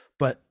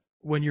 But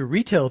when you're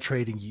retail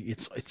trading,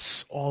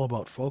 it's all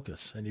about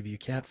focus. And if you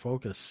can't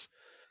focus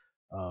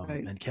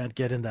and can't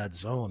get in that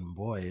zone,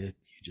 boy, you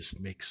just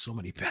make so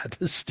many bad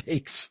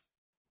mistakes.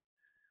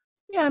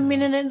 Yeah, I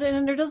mean,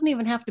 and there doesn't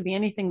even have to be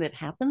anything that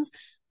happens.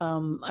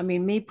 I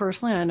mean, me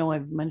personally, I know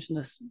I've mentioned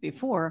this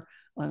before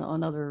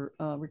on other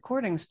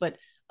recordings, but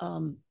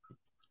um,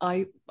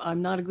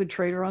 I'm not a good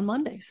trader on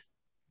Mondays.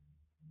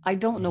 I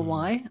don't know Mm.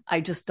 why.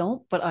 I just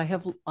don't. But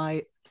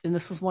and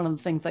this is one of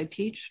the things I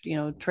teach.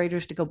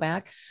 Traders to go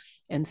back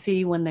and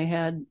see when they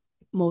had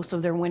most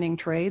of their winning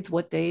trades,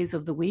 what days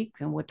of the week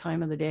and what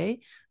time of the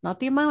day.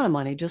 Not the amount of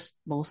money, just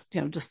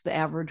just the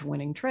average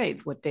winning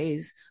trades. What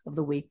days of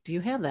the week do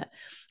you have that?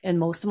 And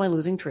most of my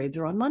losing trades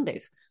are on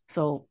Mondays.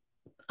 So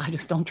I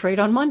just don't trade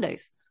on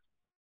Mondays.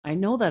 I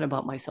know that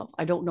about myself.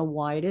 I don't know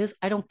why it is.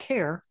 I don't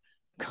care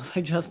because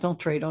I just don't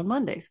trade on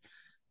Mondays.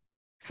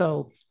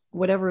 So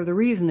whatever the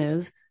reason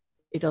is,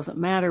 it doesn't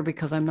matter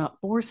because I'm not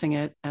forcing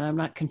it and I'm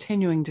not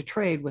continuing to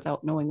trade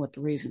without knowing what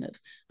the reason is.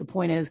 The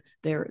point is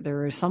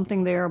there is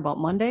something there about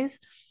Mondays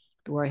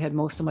where I had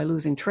most of my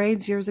losing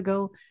trades years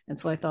ago. And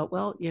so I thought,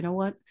 well, you know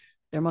what?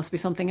 There must be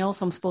something else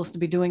I'm supposed to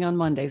be doing on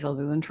Mondays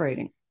other than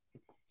trading.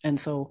 And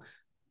so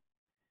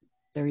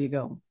there you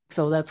go.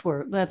 So that's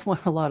where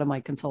a lot of my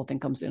consulting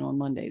comes in on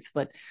Mondays.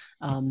 But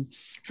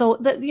so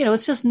that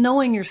it's just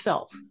knowing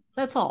yourself.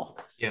 That's all.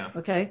 Yeah.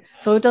 Okay.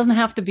 So it doesn't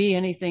have to be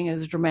anything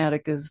as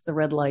dramatic as the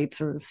red lights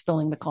or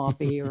spilling the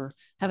coffee or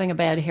having a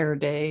bad hair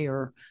day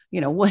or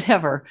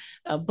whatever.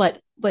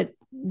 But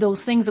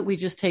those things that we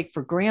just take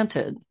for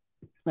granted,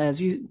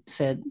 as you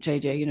said,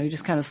 JJ, you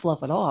just kind of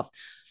slough it off.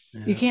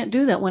 Yeah. You can't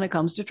do that when it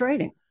comes to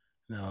trading.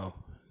 No,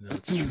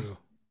 that's true.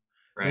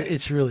 Right.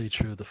 It's really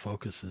true. The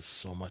focus is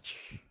so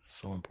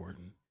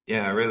important.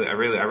 Yeah, I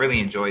really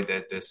enjoyed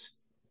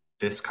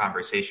this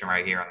conversation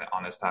right here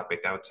on this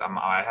topic.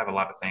 I have a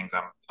lot of things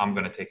I'm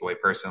going to take away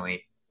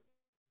personally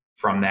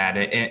from that,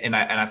 and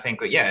I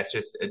think that, yeah, it's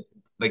just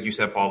like you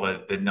said, Paul,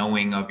 the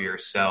knowing of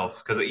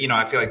yourself, because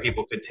I feel like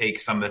people could take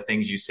some of the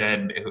things you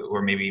said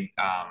or maybe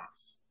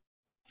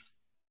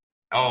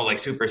like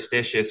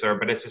superstitious,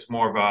 but it's just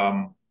more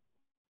of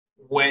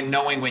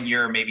when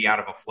you're maybe out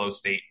of a flow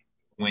state,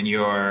 when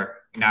you're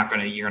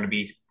gonna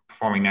be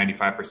performing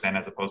 95%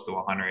 as opposed to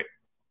 100.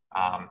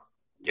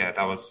 Yeah,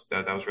 that was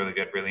really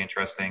good, really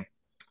interesting.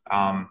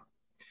 Um,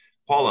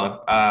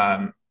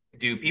 Paula,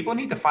 do people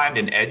need to find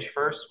an edge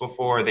first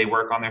before they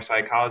work on their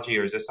psychology,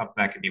 or is this something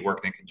that can be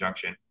worked in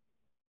conjunction?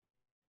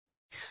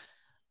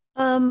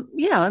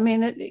 Yeah, I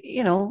mean,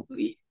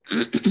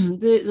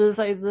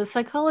 the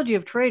psychology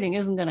of trading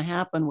isn't going to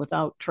happen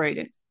without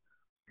trading.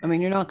 I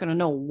mean, you're not going to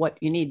know what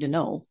you need to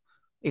know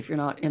if you're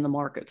not in the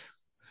markets.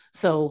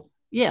 So,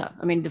 yeah,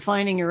 I mean,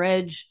 defining your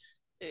edge,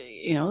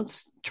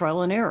 it's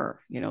trial and error,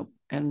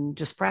 and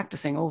just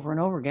practicing over and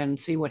over again and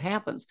see what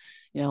happens.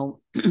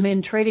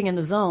 In trading in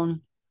the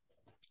zone,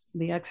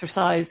 the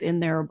exercise in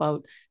there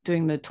about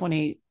doing the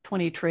 20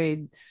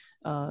 trade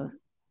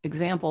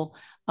example.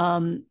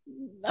 I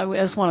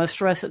just want to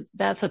stress that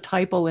that's a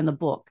typo in the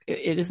book.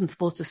 It isn't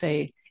supposed to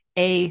say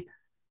a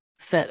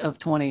set of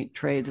 20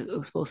 trades. It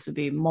was supposed to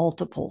be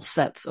multiple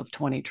sets of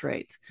 20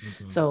 trades.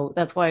 Mm-hmm. So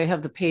that's why I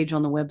have the page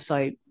on the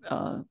website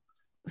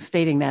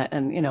stating that.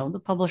 And, the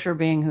publisher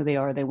being who they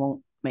are, they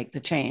won't make the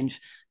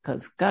change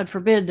because God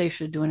forbid they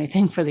should do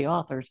anything for the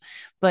authors.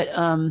 But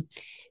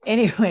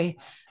anyway,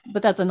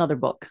 but that's another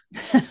book.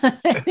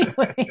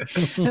 Anyway,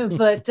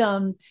 but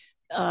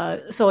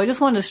so I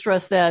just wanted to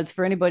stress that it's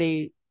for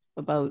anybody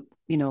about,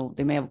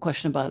 they may have a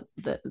question about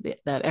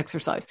that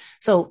exercise.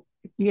 So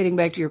getting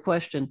back to your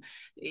question,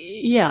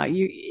 yeah,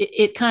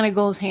 it kind of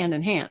goes hand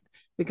in hand,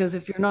 because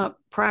if you're not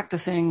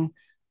practicing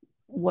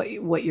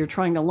what you're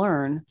trying to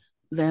learn,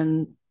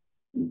 then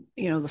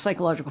the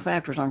psychological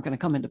factors aren't going to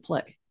come into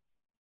play.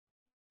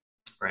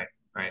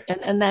 Right.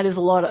 And that is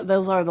a lot of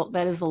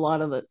that is a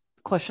lot of the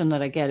question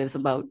that I get is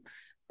about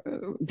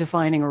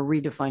defining or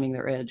redefining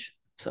their edge.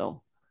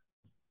 So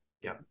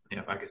yeah,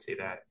 I can see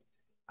that.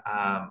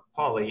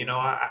 Paula,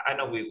 I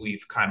know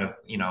we've kind of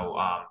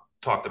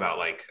talked about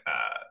like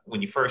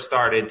when you first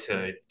started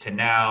to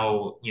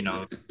now,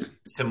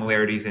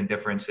 similarities and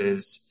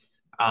differences.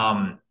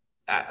 But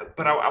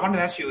I wanted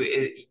to ask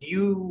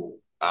you,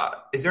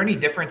 is there any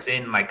difference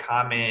in like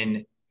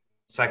common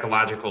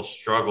psychological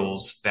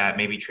struggles that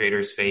maybe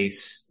traders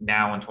face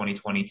now in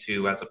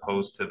 2022 as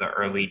opposed to the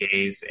early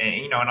days?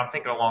 And I'm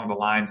thinking along the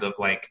lines of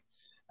like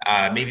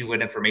maybe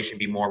would information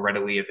be more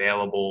readily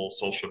available,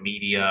 social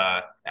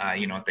media,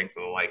 and things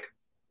of the like.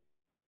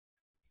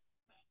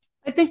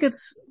 I think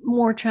it's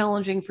more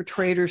challenging for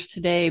traders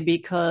today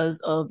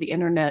because of the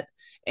internet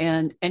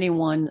and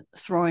anyone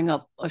throwing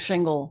up a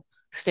shingle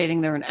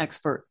stating they're an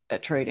expert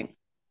at trading,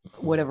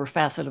 whatever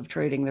facet of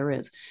trading there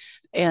is.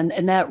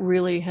 And that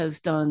really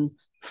has done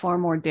far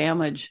more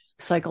damage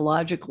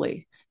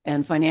psychologically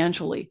and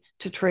financially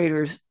to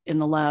traders in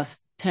the last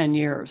 10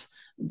 years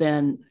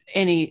than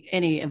any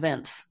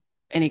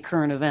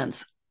current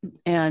events.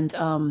 And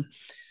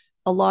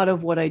a lot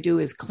of what I do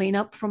is clean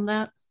up from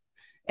that.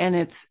 And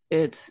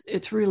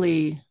it's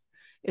really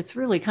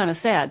kind of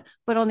sad.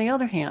 But on the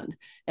other hand,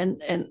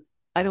 and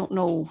I don't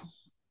know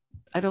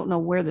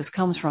where this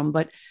comes from,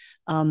 but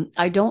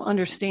I don't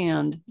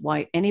understand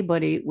why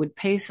anybody would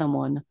pay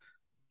someone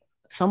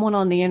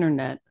on the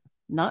internet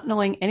not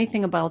knowing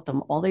anything about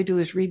them. All they do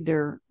is read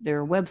their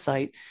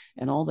website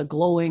and all the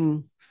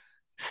glowing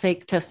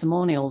fake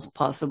testimonials,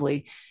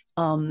 possibly,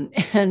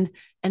 and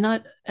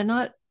not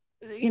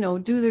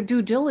do their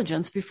due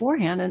diligence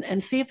beforehand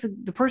and see if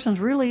the person's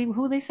really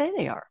who they say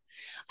they are.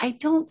 I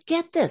don't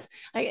get this.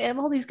 I have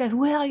all these guys.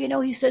 Well,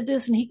 he said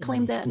this and he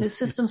claimed that, and his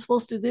system's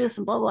supposed to do this,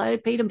 and blah blah. I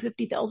paid him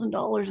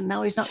 $50,000, and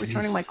now he's not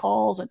returning my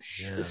calls, and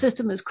the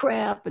system is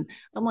crap. And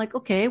I'm like,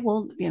 okay,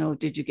 well,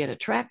 did you get a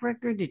track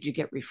record? Did you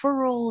get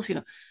referrals?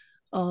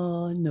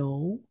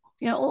 No.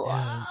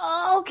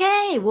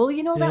 Okay. Well,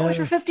 that was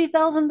your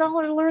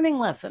 $50,000 learning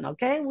lesson.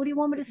 Okay. What do you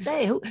want me to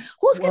say? Who's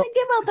going to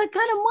give out that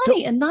kind of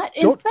money and not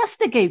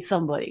investigate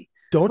somebody?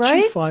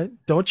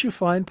 Don't you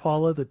find,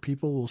 Paula, that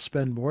people will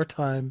spend more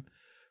time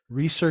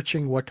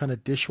researching what kind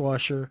of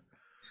dishwasher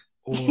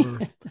or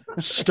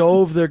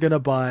stove they're going to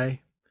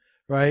buy,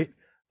 right?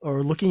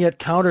 Or looking at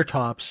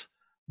countertops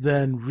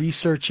than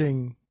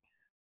researching,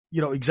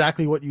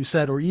 exactly what you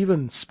said, or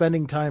even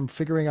spending time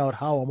figuring out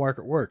how a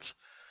market works.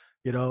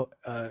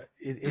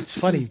 It's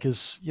funny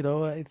because,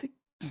 I think,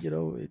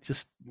 it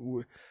just,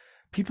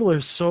 people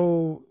are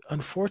so,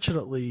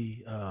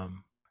 unfortunately,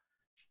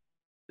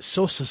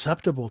 so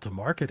susceptible to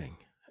marketing.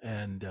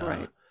 And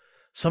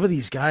some of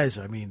these guys,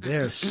 I mean,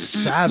 they're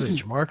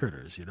savage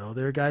marketers,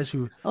 they're guys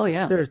who,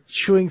 they're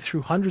chewing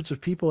through hundreds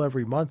of people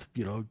every month,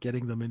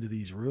 getting them into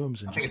these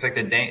rooms. And I think it's like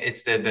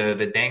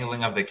the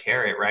dangling of the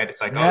carrot, right? It's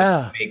like,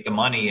 make the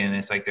money, and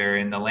it's like they're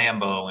in the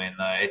Lambo, and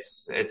I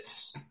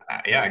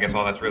guess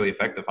all that's really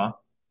effective, huh?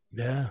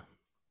 Yeah.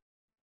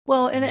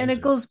 Well, and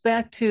it goes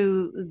back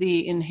to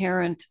the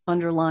inherent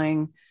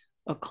underlying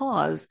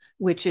cause,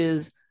 which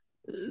is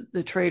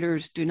the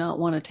traders do not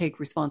want to take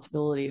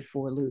responsibility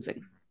for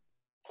losing.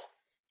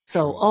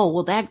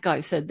 So, that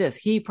guy said this.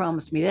 He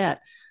promised me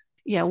that.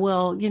 Yeah,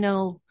 well,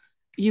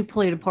 you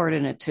played a part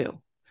in it too.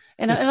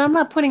 And I'm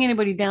not putting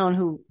anybody down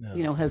who,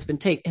 who's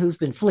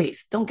been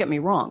fleeced. Don't get me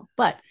wrong.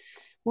 But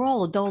we're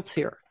all adults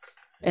here.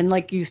 And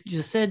like you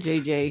just said,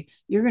 JJ,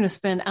 you're going to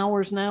spend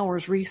hours and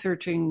hours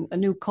researching a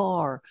new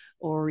car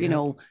or,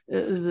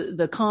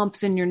 the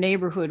comps in your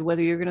neighborhood,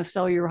 whether you're going to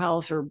sell your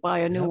house or buy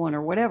a new one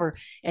or whatever.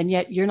 And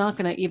yet you're not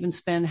going to even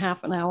spend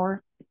half an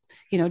hour,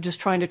 just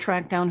trying to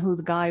track down who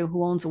the guy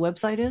who owns the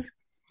website is.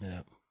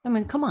 Yeah. I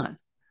mean, come on.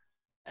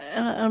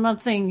 And I'm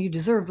not saying you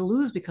deserve to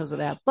lose because of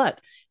that, but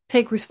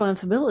take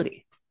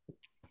responsibility.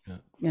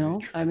 Yeah,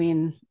 I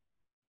mean,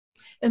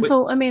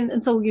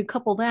 so you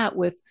couple that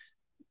with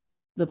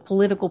the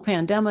political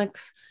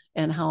pandemics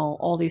and how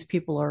all these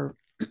people are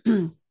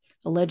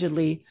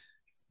allegedly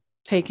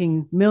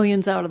taking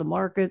millions out of the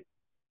market.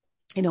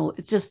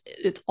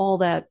 It's all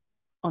that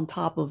on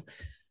top of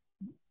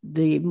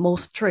the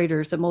most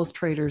traders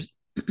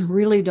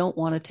really don't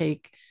want to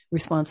take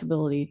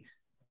responsibility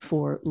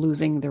for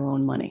losing their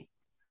own money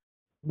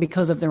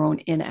because of their own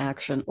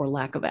inaction or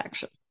lack of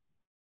action.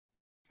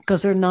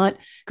 Because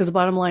the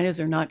bottom line is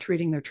they're not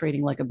treating their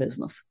trading like a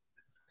business.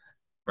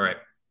 Right.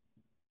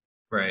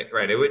 It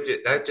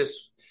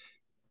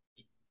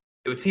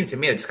would seem to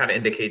me it just kind of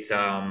indicates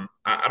I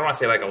don't want to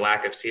say like a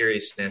lack of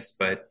seriousness,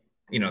 but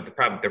they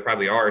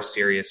probably are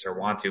serious or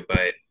want to,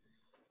 but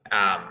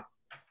I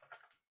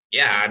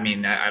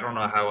mean, I don't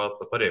know how else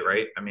to put it,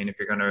 right? I mean, if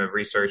you're going to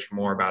research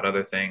more about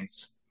other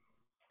things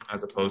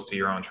as opposed to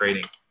your own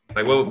trading,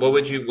 like what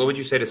would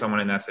you say to someone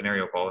in that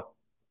scenario, Paula?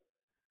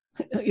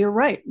 You're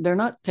right. They're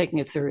not taking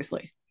it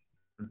seriously.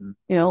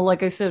 Mm-hmm.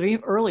 Like I said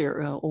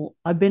earlier,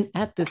 I've been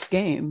at this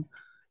game.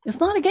 It's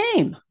not a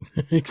game.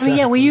 Exactly. I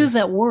mean, we use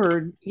that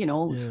word,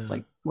 it's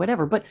like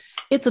whatever, but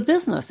it's a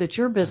business. It's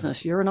your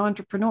business. You're an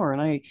entrepreneur.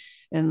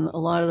 And a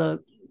lot of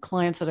the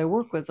clients that I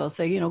work with, I'll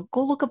say,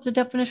 go look up the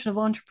definition of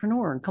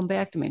entrepreneur and come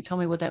back to me and tell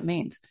me what that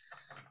means.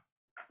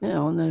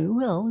 And then,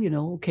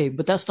 okay,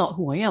 but that's not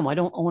who I am. I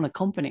don't own a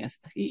company.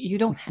 You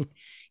don't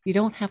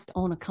have to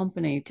own a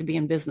company to be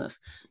in business.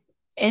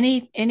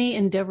 Any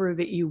endeavor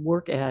that you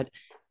work at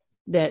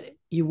that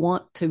you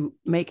want to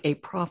make a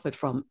profit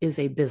from is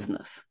a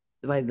business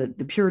by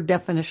the pure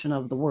definition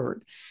of the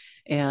word.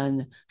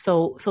 And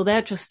so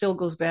that just still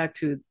goes back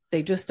to,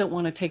 they just don't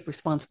want to take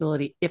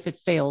responsibility if it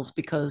fails,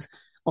 because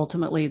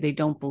ultimately they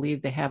don't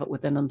believe they have it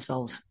within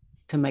themselves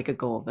to make a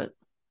go of it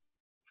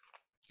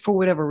for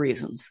whatever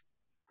reasons.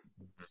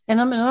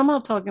 And I'm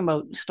not talking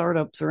about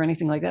startups or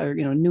anything like that, or,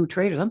 new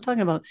traders. I'm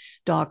talking about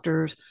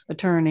doctors,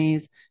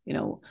 attorneys,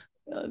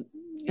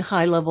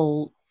 high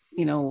level,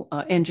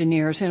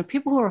 engineers,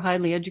 people who are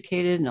highly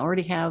educated and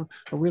already have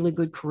a really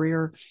good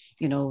career.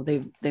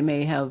 They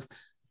may have,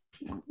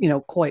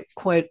 quite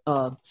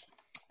a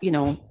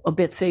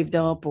bit saved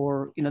up,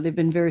 or, they've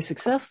been very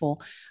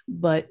successful,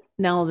 but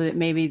now that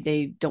maybe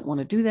they don't want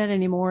to do that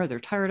anymore, they're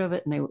tired of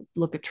it, and they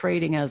look at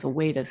trading as a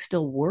way to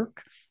still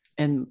work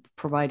and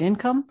provide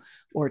income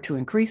or to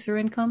increase their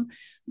income.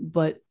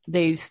 But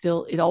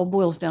it all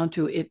boils down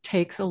to, it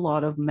takes a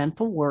lot of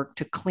mental work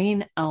to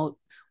clean out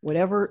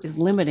whatever is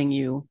limiting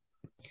you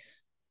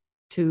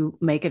to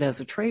make it as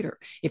a trader.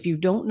 If you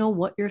don't know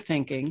what you're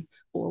thinking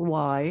or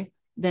why,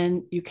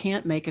 then you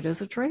can't make it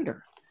as a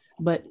trader.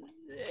 But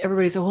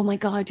everybody said, oh my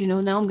God,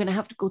 now I'm going to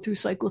have to go through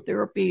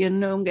psychotherapy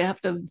and I'm going to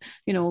have to,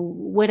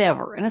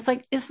 whatever. And it's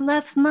like,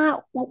 that's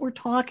not what we're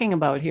talking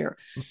about here.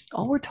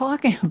 All we're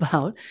talking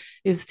about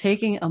is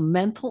taking a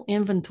mental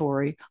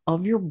inventory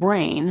of your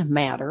brain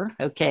matter,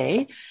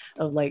 okay?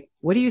 Of like,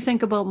 what do you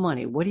think about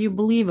money? What do you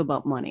believe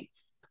about money?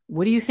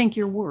 What do you think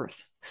you're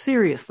worth?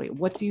 Seriously,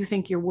 what do you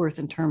think you're worth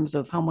in terms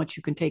of how much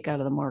you can take out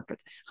of the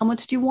market? How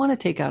much do you want to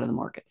take out of the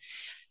market?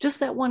 Just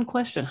that one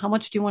question. How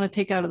much do you want to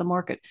take out of the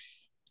market?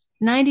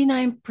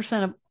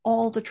 99% of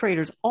all the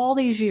traders, all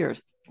these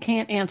years,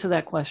 can't answer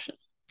that question.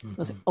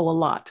 Mm-hmm. Say, a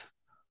lot,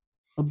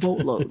 a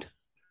boatload,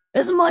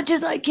 as much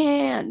as I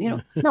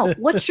can. No,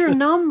 what's your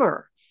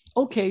number?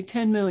 Okay,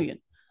 10 million.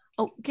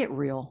 Oh, get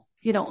real.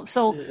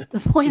 So the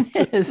point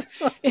is,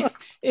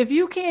 if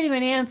you can't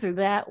even answer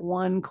that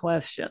one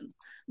question,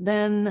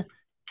 then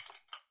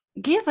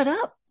give it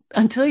up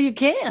until you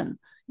can.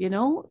 You're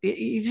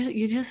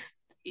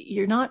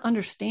not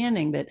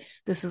understanding that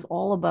this is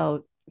all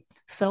about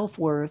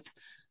self-worth,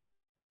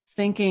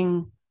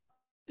 thinking,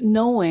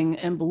 knowing,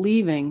 and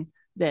believing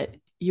that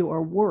you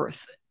are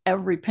worth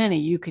every penny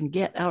you can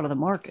get out of the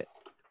market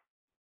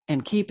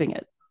and keeping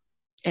it.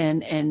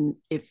 And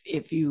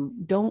if you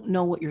don't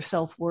know what your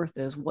self-worth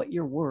is, what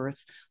you're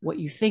worth, what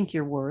you think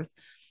you're worth,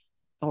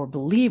 or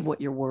believe what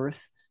you're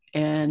worth,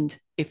 and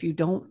if you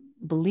don't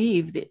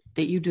believe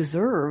that you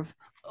deserve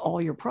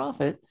all your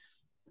profit,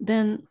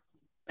 then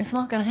it's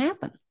not going to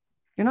happen.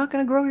 You're not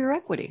going to grow your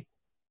equity.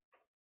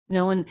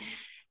 And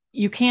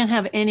you can't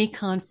have any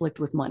conflict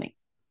with money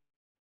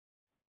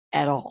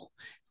at all.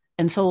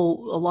 And so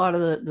a lot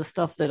of the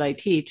stuff that I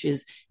teach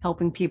is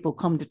helping people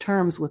come to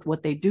terms with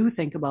what they do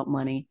think about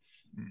money,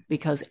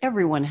 because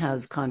everyone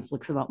has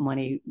conflicts about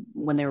money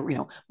when they're,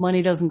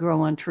 money doesn't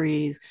grow on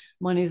trees,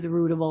 money is the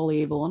root of all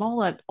evil, and all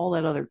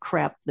that other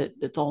crap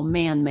that's all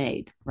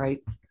man-made, right?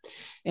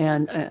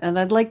 And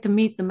I'd like to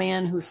meet the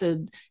man who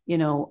said,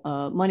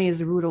 money is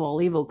the root of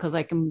all evil, because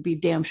I can be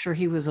damn sure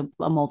he was a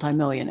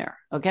multimillionaire.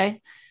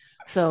 Okay.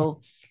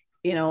 So,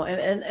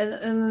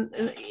 and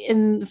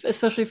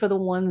especially for the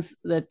ones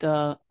that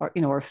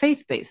are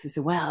faith-based, they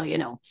say,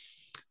 well,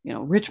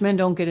 rich men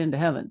don't get into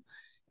heaven.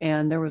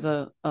 And there was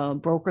a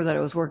broker that I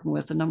was working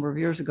with a number of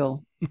years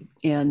ago,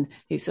 and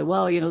he said,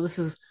 well, this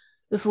is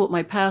what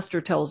my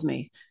pastor tells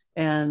me.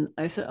 And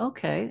I said,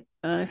 okay.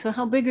 I said,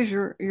 how big is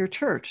your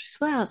church? He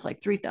said, well, it's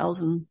like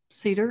 3,000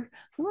 seater.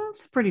 Well,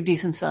 it's a pretty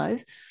decent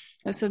size.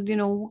 I said,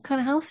 what kind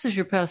of house does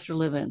your pastor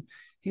live in?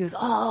 He goes,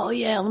 oh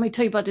yeah, let me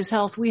tell you about this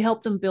house. We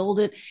helped him build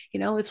it.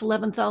 It's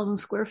 11,000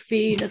 square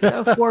feet. It's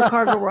got a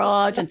 4-car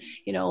garage and,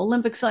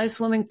 Olympic-sized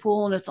swimming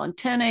pool, and it's on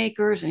 10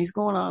 acres. And he's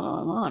going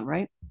on and on,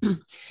 right?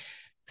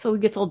 So he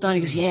gets all done.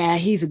 He goes, yeah,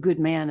 he's a good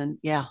man. And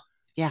yeah.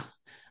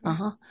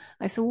 Uh-huh.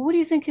 I said, well, what do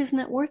you think his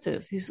net worth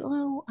is? He said,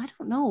 oh, I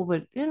don't know,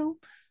 but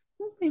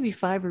maybe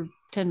 5 or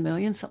 10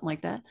 million, something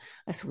like that.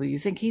 I said, well, you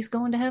think he's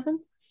going to heaven?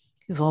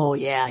 He goes, oh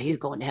yeah, he's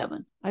going to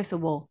heaven. I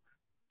said, well,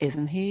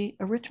 isn't he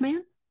a rich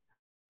man?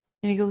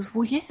 And he goes,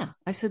 well, yeah.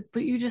 I said,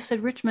 but you just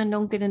said rich men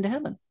don't get into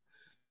heaven.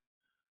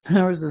 And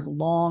there was this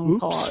long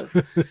pause.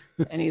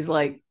 And he's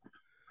like,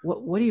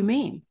 what do you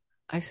mean?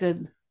 I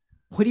said,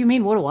 what do you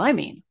mean? What do I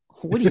mean?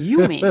 What do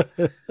you mean?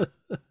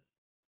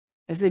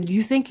 I said, do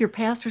you think your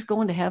pastor's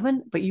going to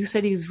heaven? But you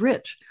said he's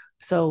rich.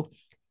 So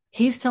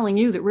he's telling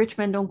you that rich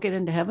men don't get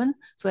into heaven.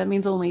 So that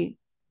means only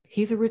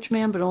he's a rich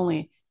man, but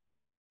only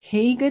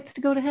he gets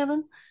to go to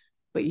heaven.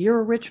 But you're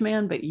a rich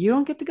man, but you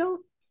don't get to go.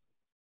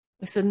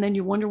 I said, and then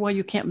you wonder why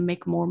you can't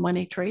make more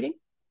money trading?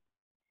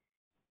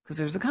 Because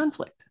there's a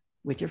conflict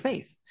with your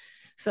faith.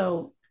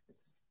 So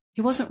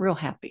he wasn't real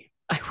happy.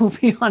 I will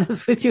be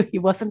honest with you. He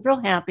wasn't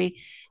real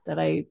happy that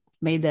I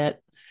made that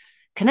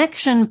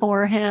connection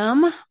for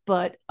him.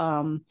 But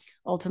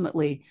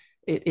ultimately,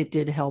 it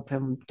did help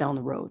him down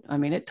the road. I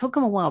mean, it took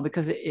him a while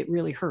because it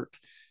really hurt.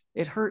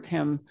 It hurt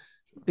him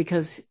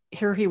because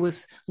here he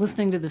was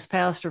listening to this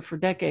pastor for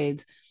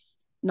decades,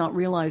 not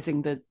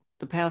realizing that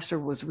the pastor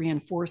was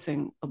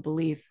reinforcing a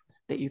belief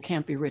that you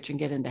can't be rich and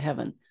get into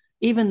heaven,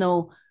 even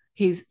though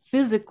he's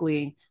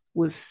physically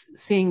was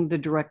seeing the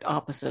direct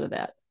opposite of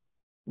that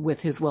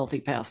with his wealthy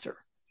pastor.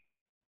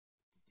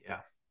 Yeah.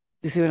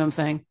 Do you see what I'm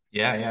saying?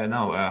 Yeah,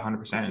 no,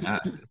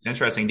 100%. It's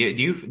interesting. Do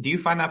you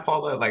find that,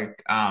 Paula,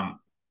 like,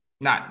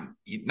 not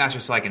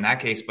just like in that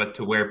case, but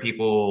to where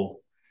people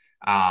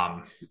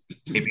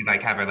maybe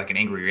like have like an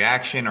angry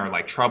reaction or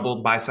like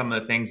troubled by some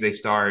of the things they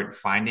start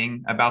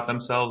finding about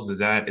themselves? Is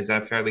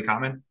that fairly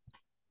common?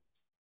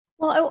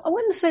 Well, I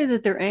wouldn't say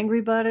that they're angry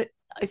about it.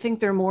 I think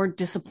they're more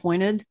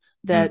disappointed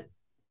that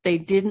they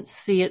didn't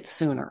see it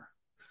sooner.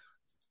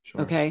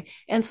 Sure. Okay.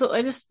 And so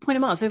I just point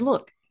them out. I say,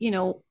 look,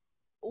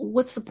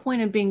 what's the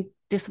point of being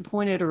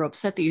disappointed or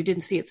upset that you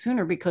didn't see it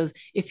sooner? Because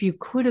if you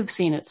could have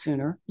seen it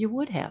sooner, you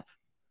would have.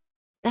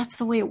 That's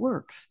the way it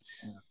works.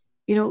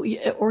 Yeah.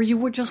 Or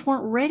you just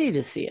weren't ready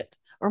to see it.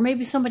 Or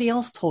maybe somebody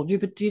else told you,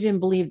 but you didn't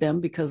believe them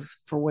because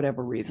for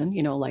whatever reason,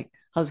 like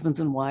husbands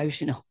and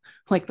wives,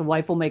 like the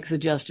wife will make a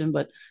suggestion,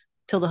 but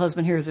till the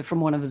husband hears it from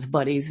one of his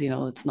buddies,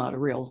 it's not a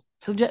real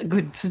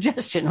good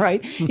suggestion,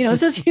 right?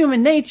 It's just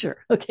human nature.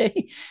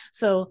 Okay.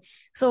 So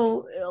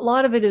a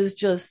lot of it is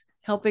just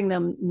helping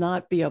them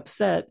not be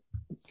upset,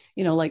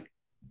 like,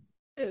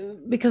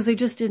 because they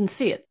just didn't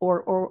see it.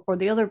 Or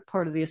the other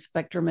part of the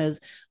spectrum is,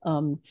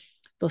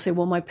 they'll say,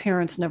 well, my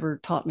parents never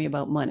taught me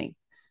about money.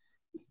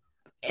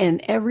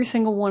 And every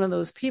single one of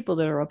those people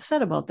that are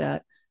upset about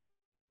that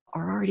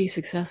are already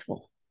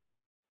successful.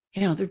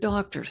 They're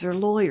doctors, they're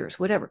lawyers,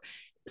 whatever.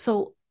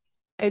 So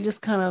I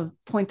just kind of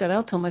point that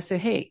out to them. I say,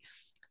 hey,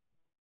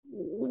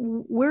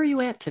 where are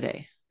you at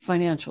today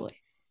financially?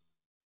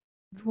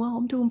 Well,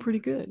 I'm doing pretty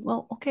good.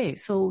 Well, okay.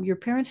 So your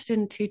parents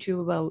didn't teach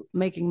you about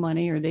making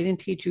money, or they didn't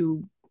teach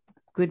you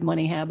good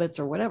money habits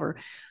or whatever.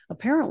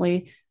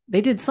 Apparently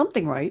they did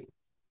something right,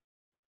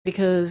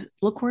 because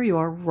look where you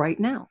are right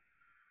now.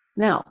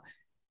 Now,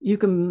 you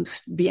can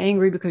be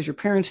angry because your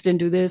parents didn't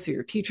do this, or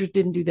your teachers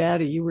didn't do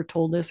that, or you were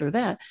told this or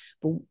that.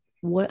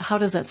 But how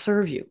does that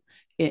serve you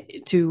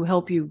to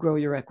help you grow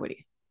your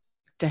equity,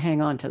 to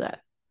hang on to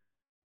that?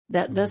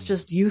 That's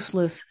just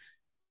useless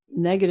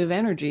negative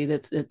energy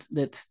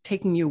that's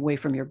taking you away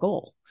from your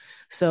goal.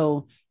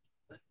 So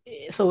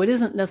it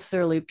isn't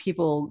necessarily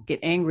people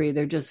get angry.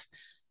 They're just,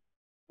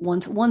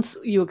 once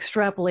you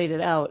extrapolate it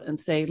out and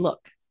say,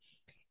 look,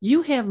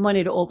 you have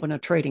money to open a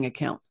trading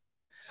account.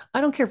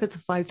 I don't care if it's a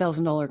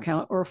 $5,000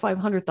 account or a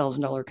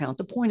 $500,000 account.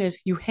 The point is,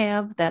 you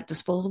have that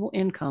disposable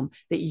income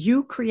that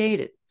you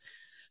created.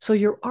 So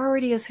you're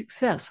already a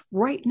success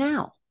right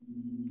now.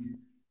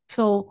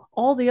 So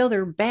all the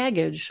other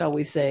baggage, shall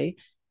we say,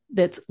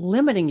 that's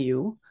limiting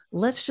you,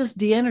 let's just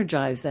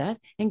de-energize that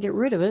and get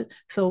rid of it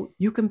so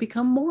you can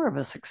become more of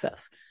a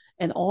success.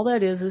 And all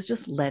that is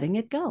just letting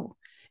it go.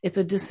 It's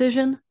a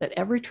decision that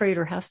every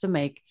trader has to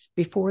make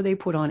before they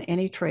put on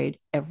any trade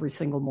every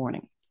single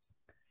morning.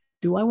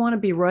 Do I want to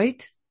be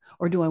right,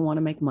 or do I want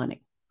to make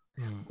money?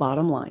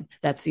 Bottom line,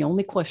 that's the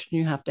only question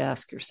you have to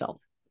ask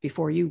yourself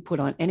before you put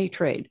on any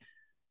trade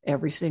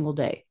every single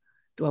day.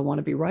 Do I want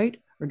to be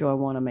right, or do I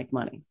want to make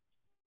money?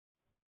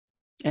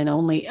 And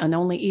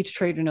only each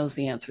trader knows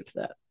the answer to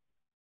that.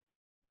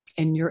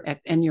 And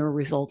your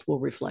results will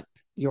reflect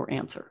your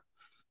answer.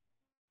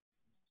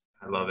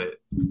 I love it.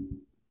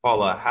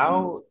 Paula,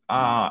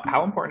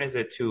 how important is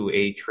it to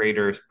a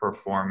trader's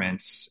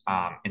performance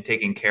in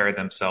taking care of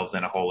themselves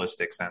in a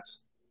holistic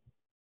sense?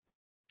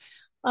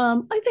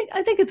 I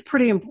think it's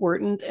pretty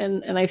important,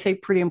 and I say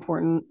pretty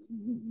important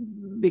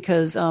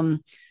because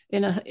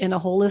in a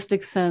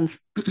holistic sense,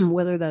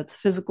 whether that's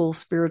physical,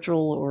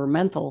 spiritual, or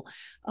mental,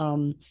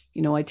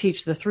 I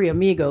teach the three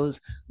amigos,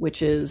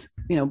 which is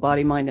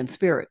body, mind, and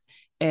spirit.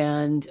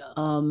 And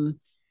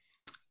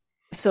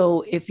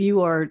so if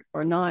you are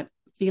not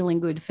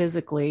feeling good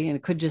physically, and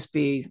it could just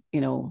be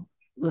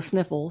the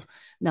sniffles,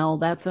 now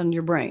that's on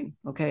your brain,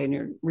 okay, and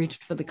you're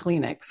reaching for the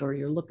Kleenex, or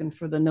you're looking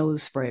for the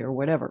nose spray or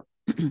whatever.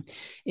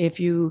 If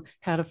you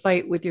had a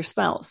fight with your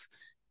spouse,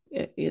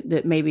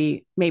 that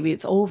maybe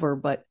it's over,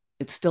 but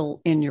it's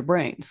still in your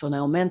brain. So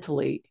now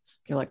mentally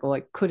you're like, oh,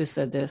 I could have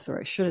said this, or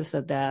I should have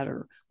said that,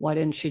 or why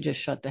didn't she just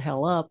shut the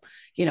hell up,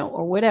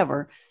 or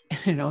whatever.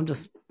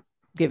 Just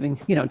giving,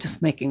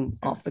 just making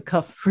off the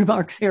cuff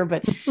remarks here,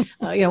 but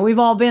we've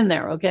all been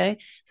there. Okay.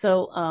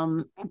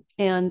 So,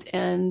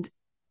 and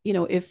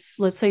if,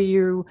 let's say,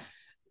 you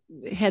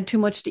had too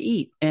much to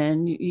eat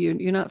and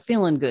you're not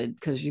feeling good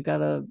because you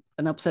got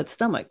an upset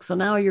stomach. So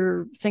now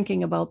you're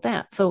thinking about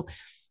that. So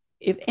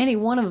if any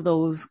one of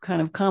those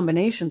kind of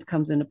combinations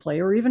comes into play,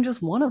 or even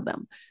just one of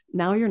them,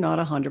 now you're not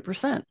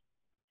 100%.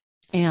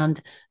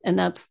 And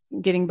that's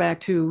getting back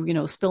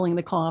to, spilling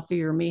the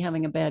coffee, or me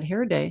having a bad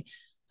hair day.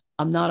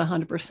 I'm not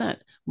 100%.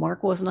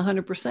 Mark wasn't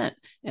 100%.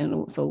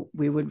 And so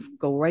we would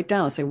go right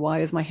down and say,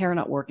 why is my hair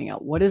not working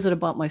out? What is it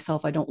about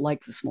myself I don't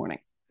like this morning?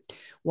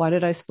 Why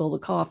did I spill the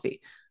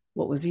coffee?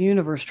 What was the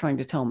universe trying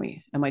to tell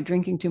me? Am I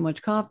drinking too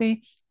much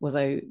coffee? Was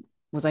I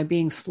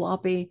being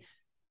sloppy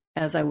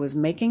as I was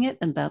making it,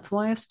 and that's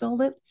why I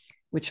spilled it?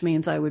 Which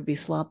means I would be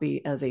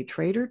sloppy as a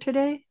trader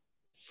today.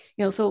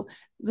 So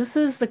this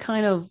is the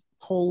kind of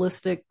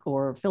holistic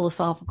or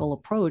philosophical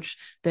approach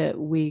that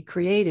we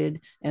created,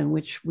 and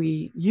which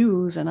we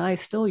use, and I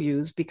still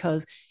use,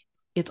 because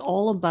it's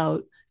all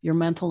about your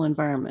mental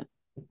environment.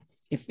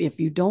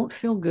 If you don't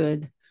feel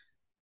good,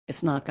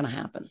 it's not going to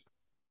happen.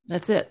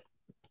 That's it.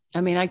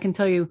 I mean, I can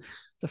tell you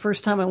the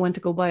first time I went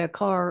to go buy a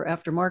car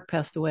after Mark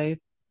passed away,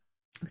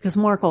 because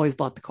Mark always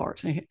bought the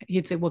cars.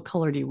 He'd say, what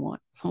color do you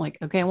want? I'm like,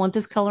 okay, I want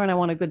this color, and I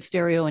want a good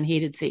stereo and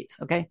heated seats.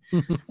 Okay.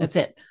 That's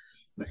it.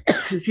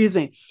 Excuse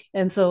me.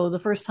 And so the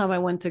first time I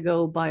went to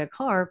go buy a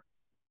car,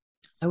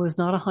 I was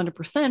not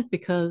 100%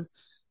 because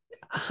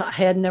I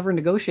had never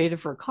negotiated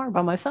for a car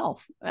by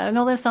myself. I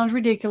know that sounds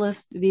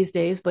ridiculous these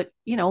days, but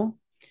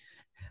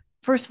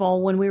first of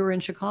all, when we were in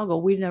Chicago,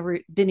 we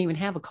didn't even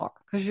have a car,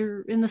 because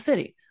you're in the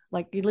city.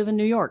 Like, you live in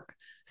New York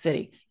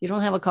City, you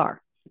don't have a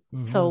car.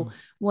 Mm-hmm. So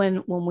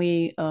when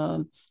we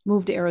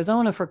moved to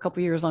Arizona for a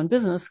couple of years on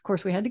business, of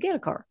course we had to get a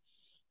car.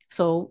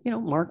 So,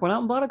 Mark went out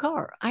and bought a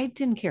car. I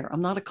didn't care.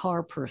 I'm not a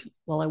car person.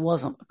 Well, I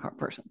wasn't a car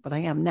person, but I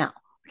am now.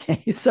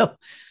 Okay. So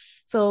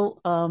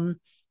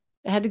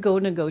I had to go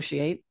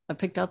negotiate. I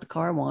picked out the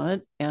car I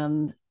wanted,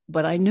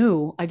 but I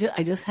knew I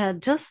just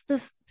had just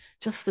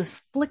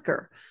this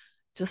flicker,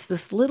 just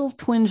this little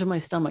twinge in my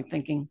stomach,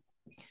 thinking,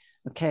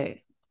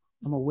 okay,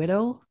 I'm a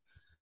widow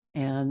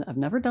and I've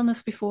never done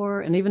this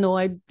before. And even though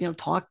I,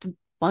 talked to a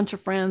bunch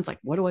of friends, like,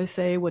 what do I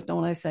say? What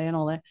don't I say? And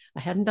all that, I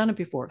hadn't done it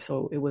before.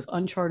 So it was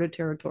uncharted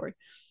territory.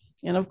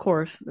 And of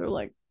course, they're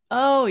like,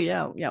 oh,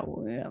 yeah, yeah,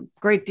 well, yeah,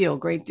 great deal,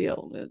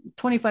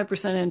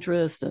 25%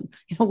 interest and,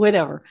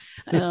 whatever.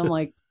 And I'm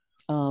like,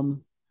 I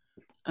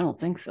don't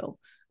think so.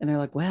 And they're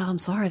like, well, I'm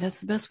sorry,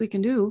 that's the best we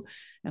can do.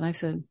 And I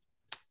said,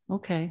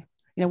 okay.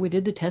 We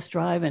did the test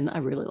drive and I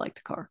really liked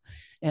the car.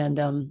 And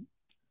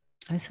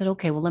I said,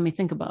 okay, well, let me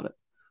think about it.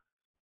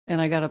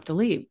 And I got up to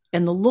leave.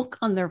 And the look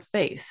on their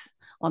face,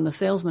 on the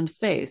salesman's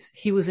face,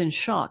 he was in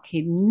shock.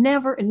 It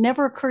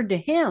never occurred to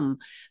him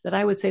that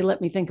I would say,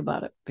 let me think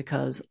about it,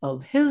 because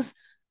of his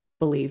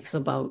beliefs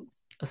about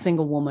a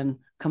single woman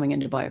coming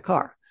in to buy a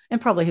car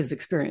and probably his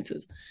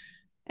experiences.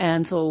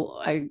 And so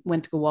I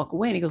went to go walk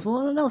away and he goes,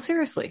 well, no,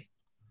 seriously,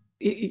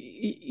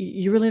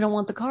 you really don't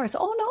want the car? I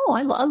said, oh, no,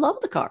 I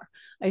love the car.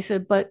 I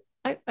said, but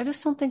I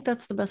just don't think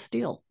that's the best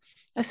deal.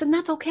 I said,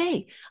 that's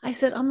okay. I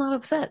said, I'm not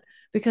upset,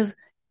 because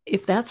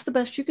if that's the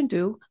best you can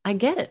do, I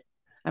get it.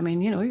 I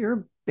mean, you're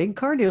a big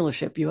car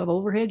dealership. You have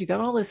overhead. You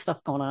got all this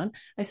stuff going on.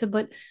 I said,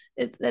 but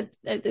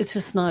it's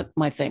just not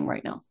my thing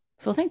right now.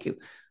 So thank you.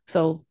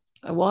 So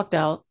I walked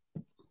out.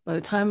 By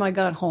the time I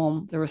got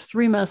home, there was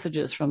 3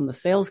 messages from the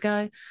sales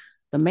guy,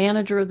 the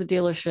manager of the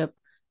dealership,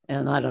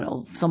 and I don't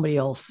know, somebody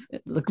else,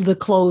 the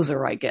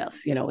closer, I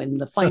guess, in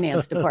the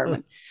finance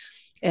department.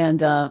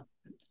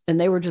 And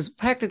they were just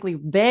practically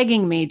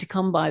begging me to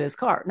come buy this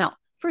car. Now,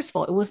 first of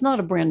all, it was not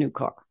a brand new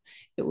car.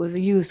 It was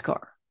a used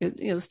car.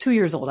 It was 2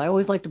 years old. I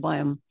always like to buy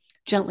them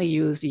gently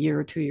used, a year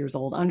or 2 years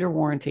old, under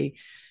warranty,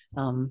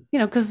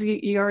 because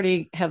you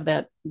already have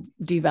that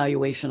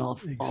devaluation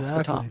off the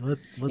top.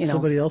 Let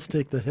somebody else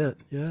take the hit.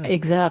 Yeah,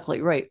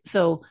 exactly. Right.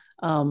 So,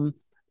 and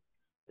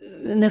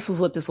this was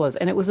what this was.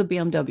 And it was a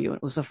BMW.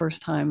 It was the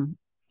first time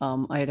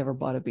I had ever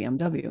bought a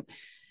BMW.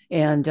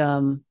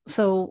 And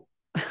so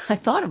I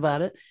thought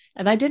about it,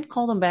 and I didn't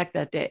call them back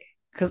that day,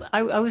 because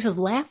I was just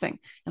laughing.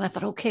 And I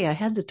thought, okay, I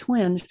had the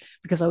twinge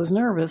because I was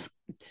nervous,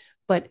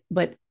 but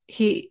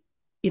he,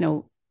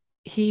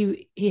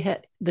 he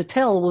had, the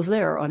tell was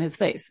there on his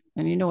face.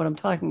 And you know what I'm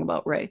talking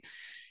about, Ray.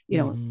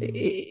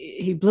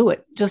 He blew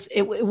it. Just,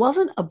 it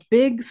wasn't a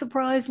big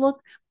surprise look,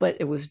 but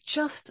it was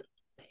just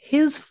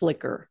his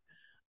flicker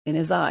in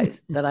his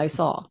eyes that I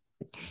saw.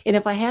 And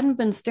if I hadn't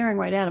been staring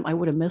right at him, I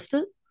would have missed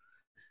it.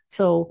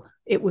 So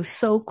it was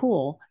so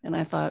cool. And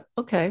I thought,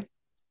 okay,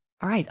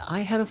 all right,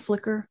 I had a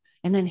flicker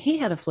and then he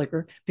had a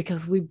flicker,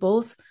 because we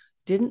both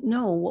didn't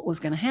know what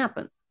was going to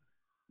happen.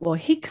 Well,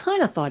 he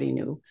kind of thought he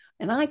knew,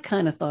 and I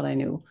kind of thought I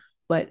knew,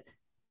 but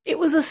it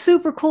was a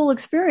super cool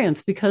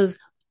experience, because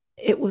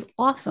it was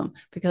awesome.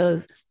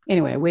 Because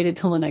anyway, I waited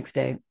till the next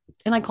day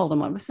and I called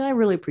him up. I said, I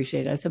really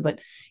appreciate it. I said, but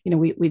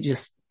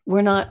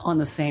we're not on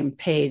the same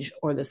page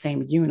or the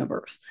same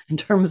universe in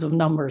terms of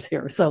numbers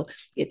here. So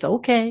it's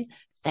okay.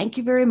 Thank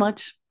you very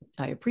much.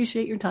 I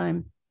appreciate your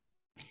time.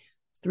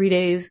 It's 3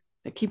 days.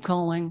 They keep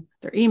calling.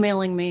 They're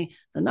emailing me.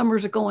 The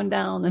numbers are going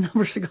down. The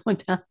numbers are going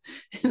down.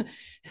 And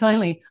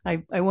finally,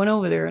 I went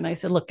over there and I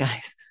said, look,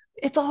 guys,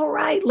 it's all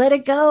right. Let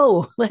it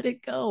go. Let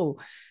it go.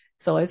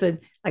 So I said,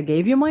 I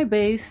gave you my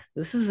base.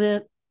 This is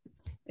it.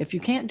 If you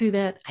can't do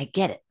that, I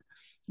get it.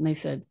 And they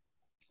said,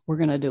 we're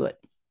going to do it.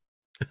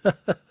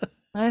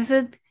 I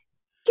said,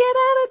 get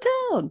out of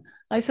town.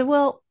 I said,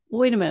 well,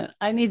 wait a minute.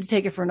 I need to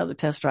take it for another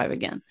test drive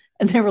again.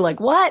 And they were like,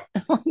 what?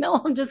 I'm like, no,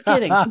 I'm just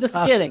kidding. I'm just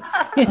kidding.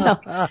 That's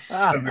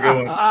a good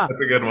one.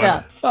 That's a good one.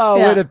 Yeah. Oh,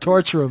 yeah. Way to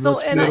torture them. So,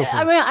 that's beautiful.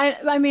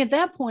 I mean, at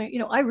that point,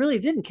 I really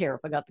didn't care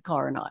if I got the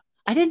car or not.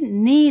 I didn't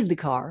need the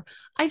car.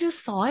 I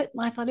just saw it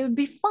and I thought it would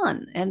be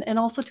fun. And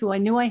also too, I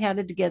knew I had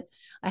to get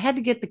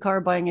the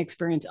car buying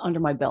experience under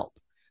my belt.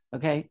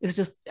 Okay. It's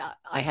just,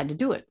 I had to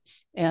do it.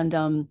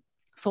 And,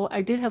 so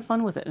I did have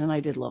fun with it, and I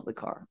did love the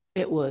car.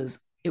 It was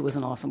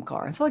an awesome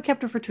car. And so I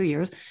kept it for 2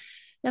 years,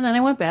 and then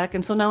I went back.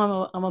 And so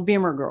now I'm a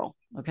Beamer girl.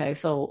 Okay.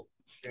 So,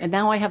 and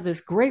now I have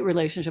this great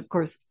relationship. Of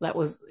course, that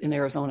was in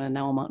Arizona, and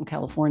now I'm out in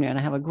California, and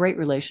I have a great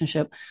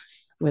relationship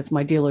with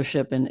my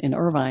dealership in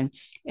Irvine.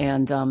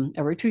 And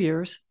every 2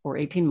 years or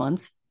 18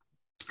 months,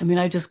 I mean,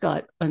 I just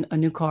got a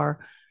new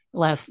car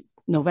last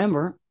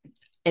November,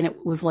 and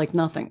it was like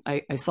nothing.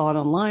 I saw it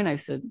online. I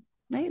said,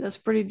 hey, that's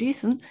pretty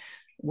decent.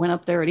 Went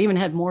up there. It even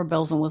had more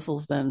bells and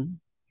whistles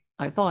than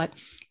I thought.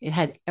 It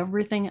had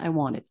everything I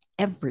wanted,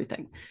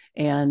 everything.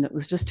 And it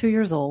was just 2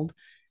 years old,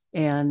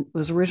 and it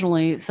was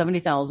originally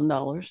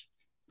 $70,000,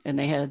 and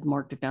they had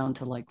marked it down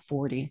to like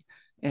 40,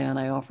 and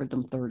I offered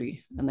them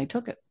 30, and they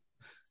took it,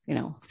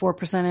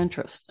 4%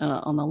 interest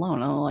on the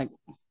loan. I'm like,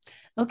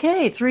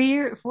 okay,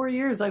 4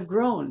 years, I've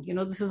grown,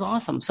 this is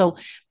awesome. So,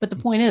 but the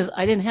point is,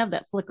 I didn't have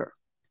that flicker.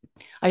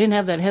 I didn't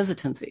have that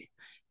hesitancy,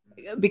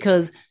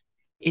 because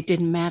it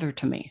didn't matter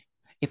to me.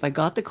 If I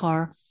got the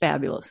car,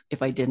 fabulous.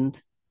 If I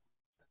didn't,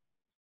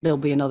 there'll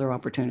be another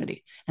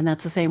opportunity. And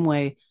that's the same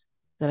way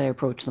that I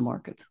approach the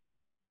markets.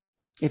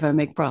 If I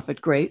make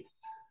profit, great.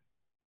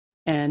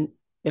 And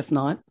if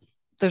not,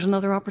 there's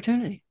another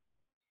opportunity.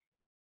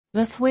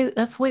 That's the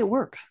way it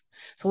works.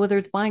 So whether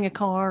it's buying a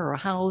car or a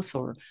house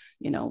or,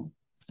 a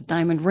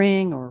diamond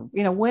ring or,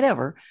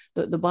 whatever,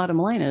 the bottom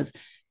line is,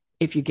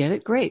 if you get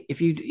it, great.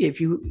 If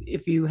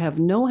you have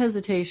no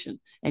hesitation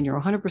and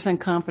you're 100%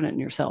 confident in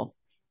yourself,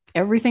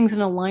 everything's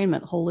in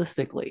alignment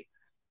holistically,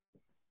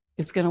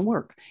 it's going to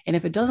work. And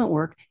if it doesn't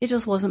work, it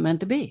just wasn't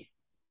meant to be.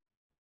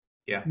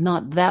 Yeah.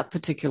 Not that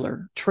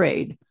particular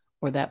trade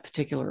or that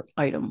particular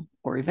item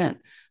or event.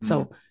 Mm-hmm.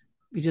 So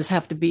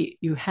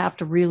you have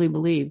to really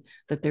believe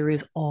that there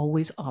is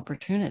always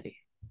opportunity.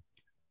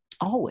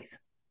 Always.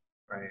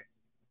 Right.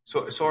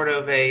 So sort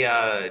of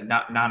a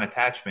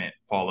non-attachment,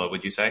 Paula,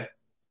 would you say?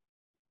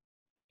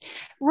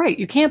 Right.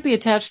 You can't be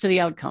attached to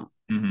the outcome.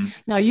 Mm-hmm.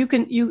 Now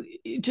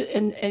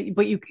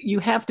but you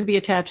have to be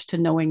attached to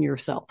knowing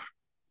yourself.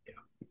 Yeah.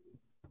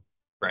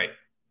 Right.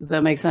 Does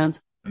that make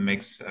sense? It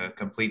makes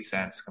complete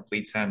sense.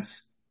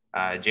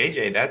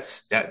 JJ,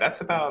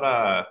 that's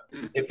about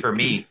it for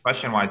me.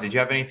 Question wise, did you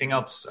have anything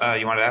else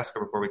you wanted to ask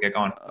her before we get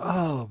going?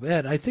 Oh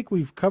man, I think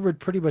we've covered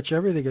pretty much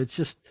everything. It's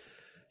just,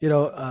 we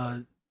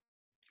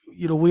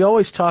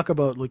always talk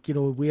about,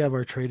 we have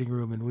our trading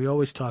room and we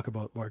always talk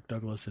about Mark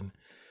Douglas, and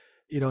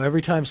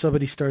every time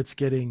somebody starts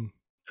getting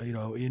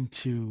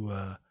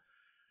into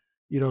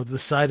the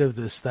side of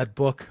that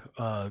book,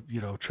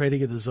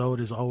 Trading in the Zone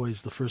is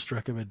always the first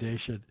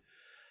recommendation.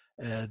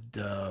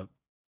 And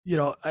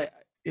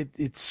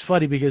it's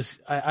funny because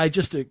I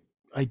just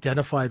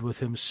identified with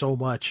him so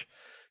much,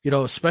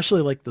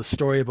 especially like the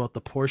story about the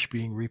Porsche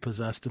being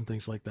repossessed and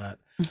things like that.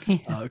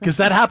 Because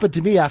that happened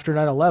to me after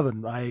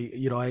 9/11.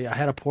 I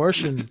had a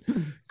Porsche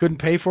and couldn't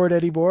pay for it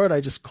anymore, and I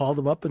just called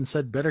him up and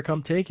said, "Better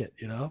come take it,"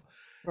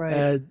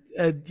 Right.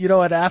 And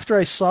after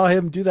I saw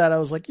him do that, I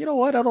was like, you know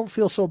what? I don't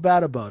feel so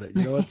bad about it.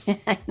 It's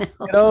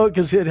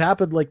because it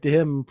happened like to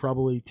him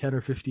probably 10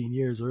 or 15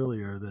 years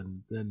earlier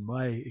than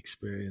my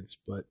experience.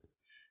 But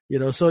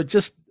so it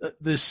just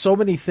there's so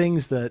many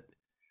things that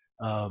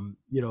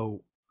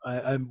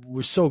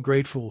we're so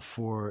grateful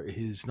for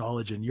his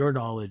knowledge and your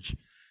knowledge,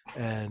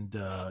 and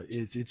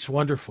it's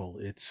wonderful.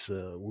 It's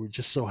we're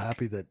just so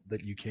happy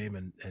that you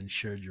came and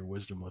shared your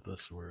wisdom with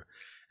us.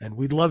 And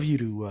we'd love you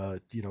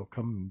to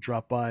come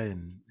drop by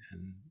and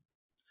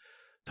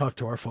talk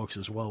to our folks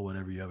as well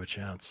whenever you have a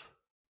chance.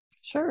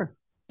 Sure,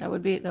 that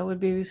would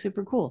be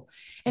super cool.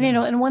 And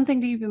and one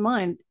thing to keep in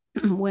mind,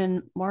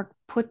 when Mark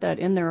put that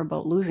in there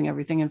about losing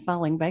everything and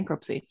filing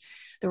bankruptcy,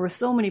 there were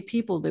so many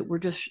people that were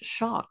just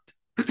shocked.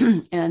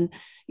 And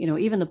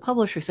even the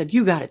publisher said,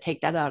 "You got to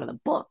take that out of the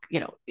book.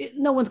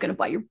 No one's going to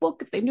buy your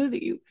book if they knew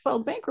that you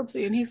filed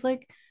bankruptcy." And he's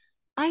like,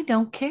 "I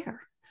don't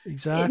care.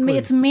 Exactly.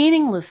 It's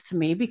meaningless to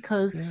me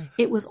because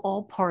it was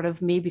all part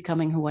of me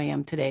becoming who I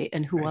am today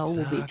and who I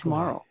will be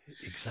tomorrow."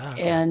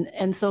 Exactly.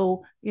 And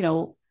so,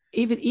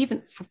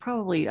 even for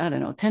probably, I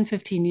don't know, 10,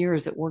 15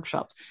 years at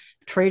workshops,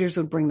 traders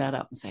would bring that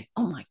up and say,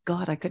 "Oh my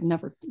God, I could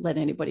never let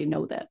anybody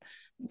know that."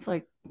 It's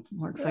like,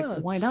 Mark's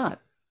like, "Why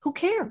not? Who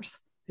cares?"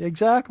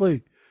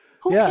 Exactly.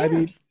 Who cares? I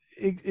mean,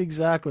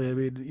 exactly. I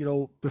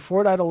mean,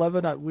 before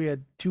 9/11, we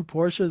had 2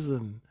 Porsches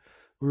and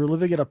we were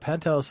living in a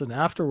penthouse, and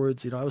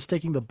afterwards, I was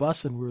taking the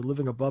bus and we were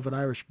living above an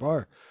Irish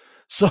bar.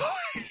 So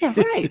yeah,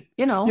 right.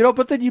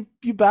 But then you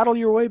battle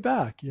your way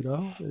back,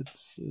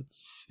 it's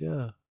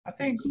yeah. I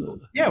think,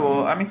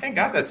 well, I mean, thank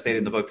God that stayed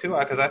in the book too,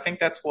 because I think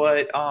that's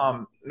what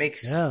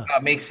makes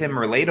him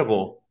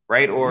relatable,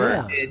 right?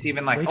 Or it's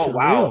even like, oh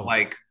wow, real.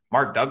 Like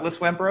Mark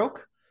Douglas went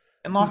broke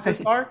and lost his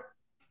car.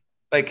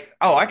 Like,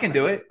 oh, I can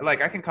do it.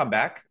 Like, I can come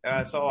back.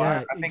 I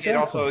think it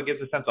also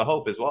gives a sense of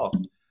hope as well.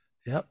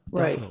 Yep,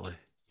 right. Definitely.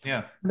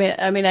 Yeah.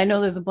 I mean, I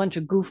know there's a bunch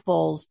of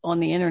goofballs on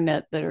the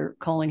internet that are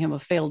calling him a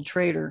failed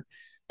trader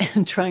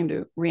and trying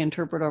to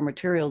reinterpret our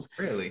materials.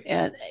 Really?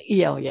 And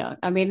yeah.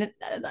 I mean,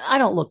 I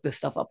don't look this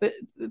stuff up.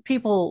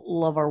 People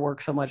love our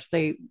work so much.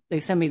 They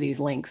send me these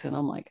links and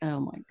I'm like,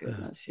 oh my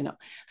goodness,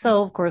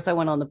 So of course I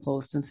went on the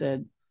post and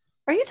said,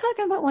 "Are you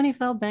talking about when he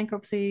filed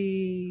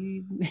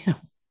bankruptcy,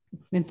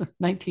 in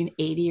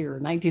 1980 or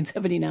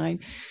 1979?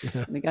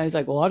 And the guy's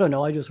like, "Well, I don't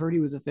know. I just heard he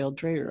was a failed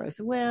trader." I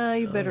said, "Well,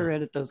 you better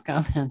edit those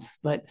comments,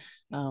 but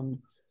and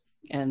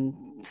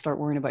start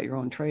worrying about your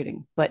own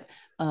trading." But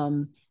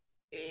and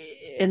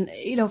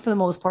for the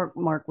most part,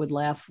 Mark would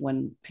laugh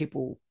when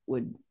people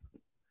would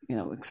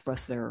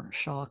express their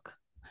shock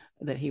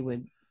that he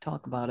would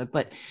talk about it.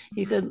 But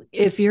he said,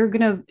 if you're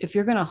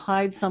gonna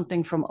hide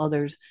something from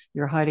others,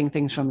 you're hiding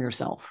things from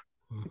yourself.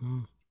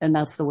 Mm-hmm. And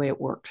that's the way it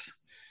works.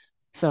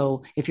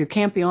 So if you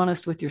can't be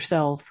honest with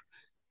yourself,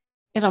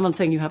 and I'm not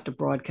saying you have to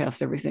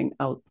broadcast everything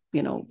out,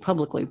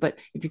 publicly, but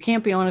if you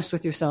can't be honest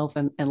with yourself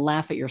and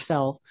laugh at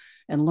yourself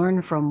and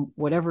learn from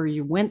whatever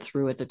you went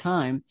through at the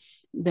time,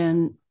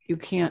 then you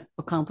can't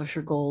accomplish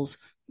your goals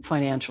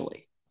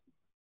financially.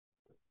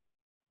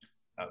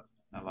 Oh,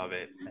 I love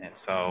it. And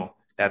so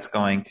that's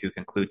going to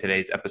conclude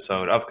today's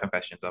episode of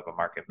Confessions of a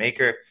Market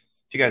Maker.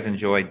 If you guys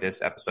enjoyed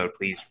this episode,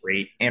 please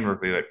rate and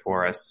review it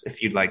for us.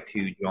 If you'd like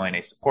to join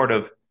a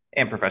supportive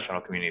and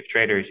professional community of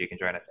traders. You can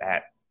join us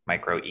at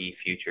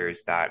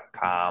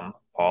microefutures.com.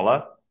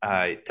 Paula,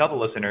 tell the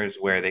listeners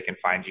where they can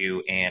find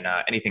you and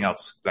anything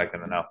else you'd like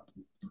them to know.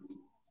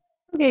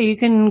 Okay, you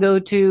can go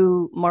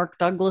to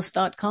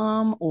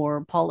markdouglas.com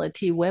or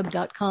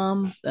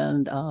paulatwebb.com,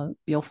 and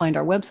you'll find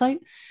our website.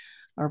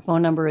 Our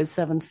phone number is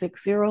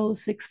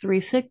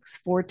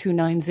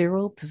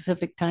 760-636-4290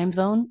 Pacific Time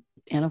Zone.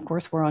 And of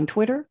course, we're on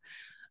Twitter,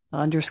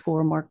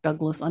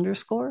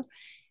 _MarkDouglas_.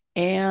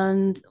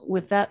 And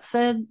with that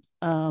said,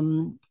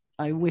 I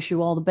wish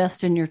you all the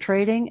best in your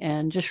trading.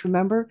 And just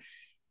remember,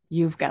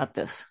 you've got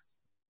this.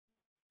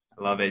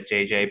 I love it.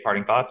 JJ,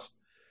 parting thoughts?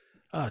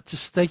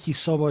 Just thank you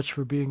so much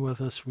for being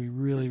with us. We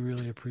really,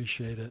 really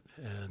appreciate it.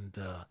 And,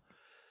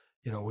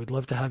 we'd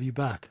love to have you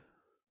back.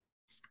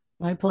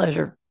 My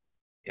pleasure.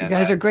 Yes, you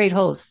guys are great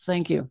hosts.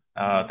 Thank you.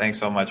 Thanks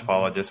so much,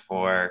 Paula, just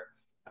for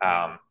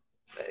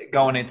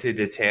going into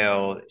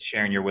detail,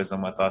 sharing your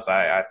wisdom with us.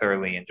 I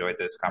thoroughly enjoyed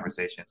this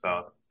conversation.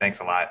 So thanks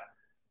a lot.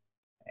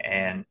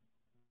 And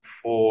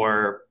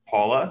for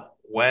Paula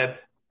Webb,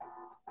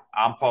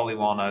 I'm Paulie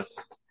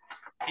Walnuts.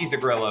 He's the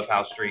gorilla of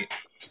House Street.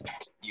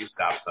 You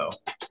stop so.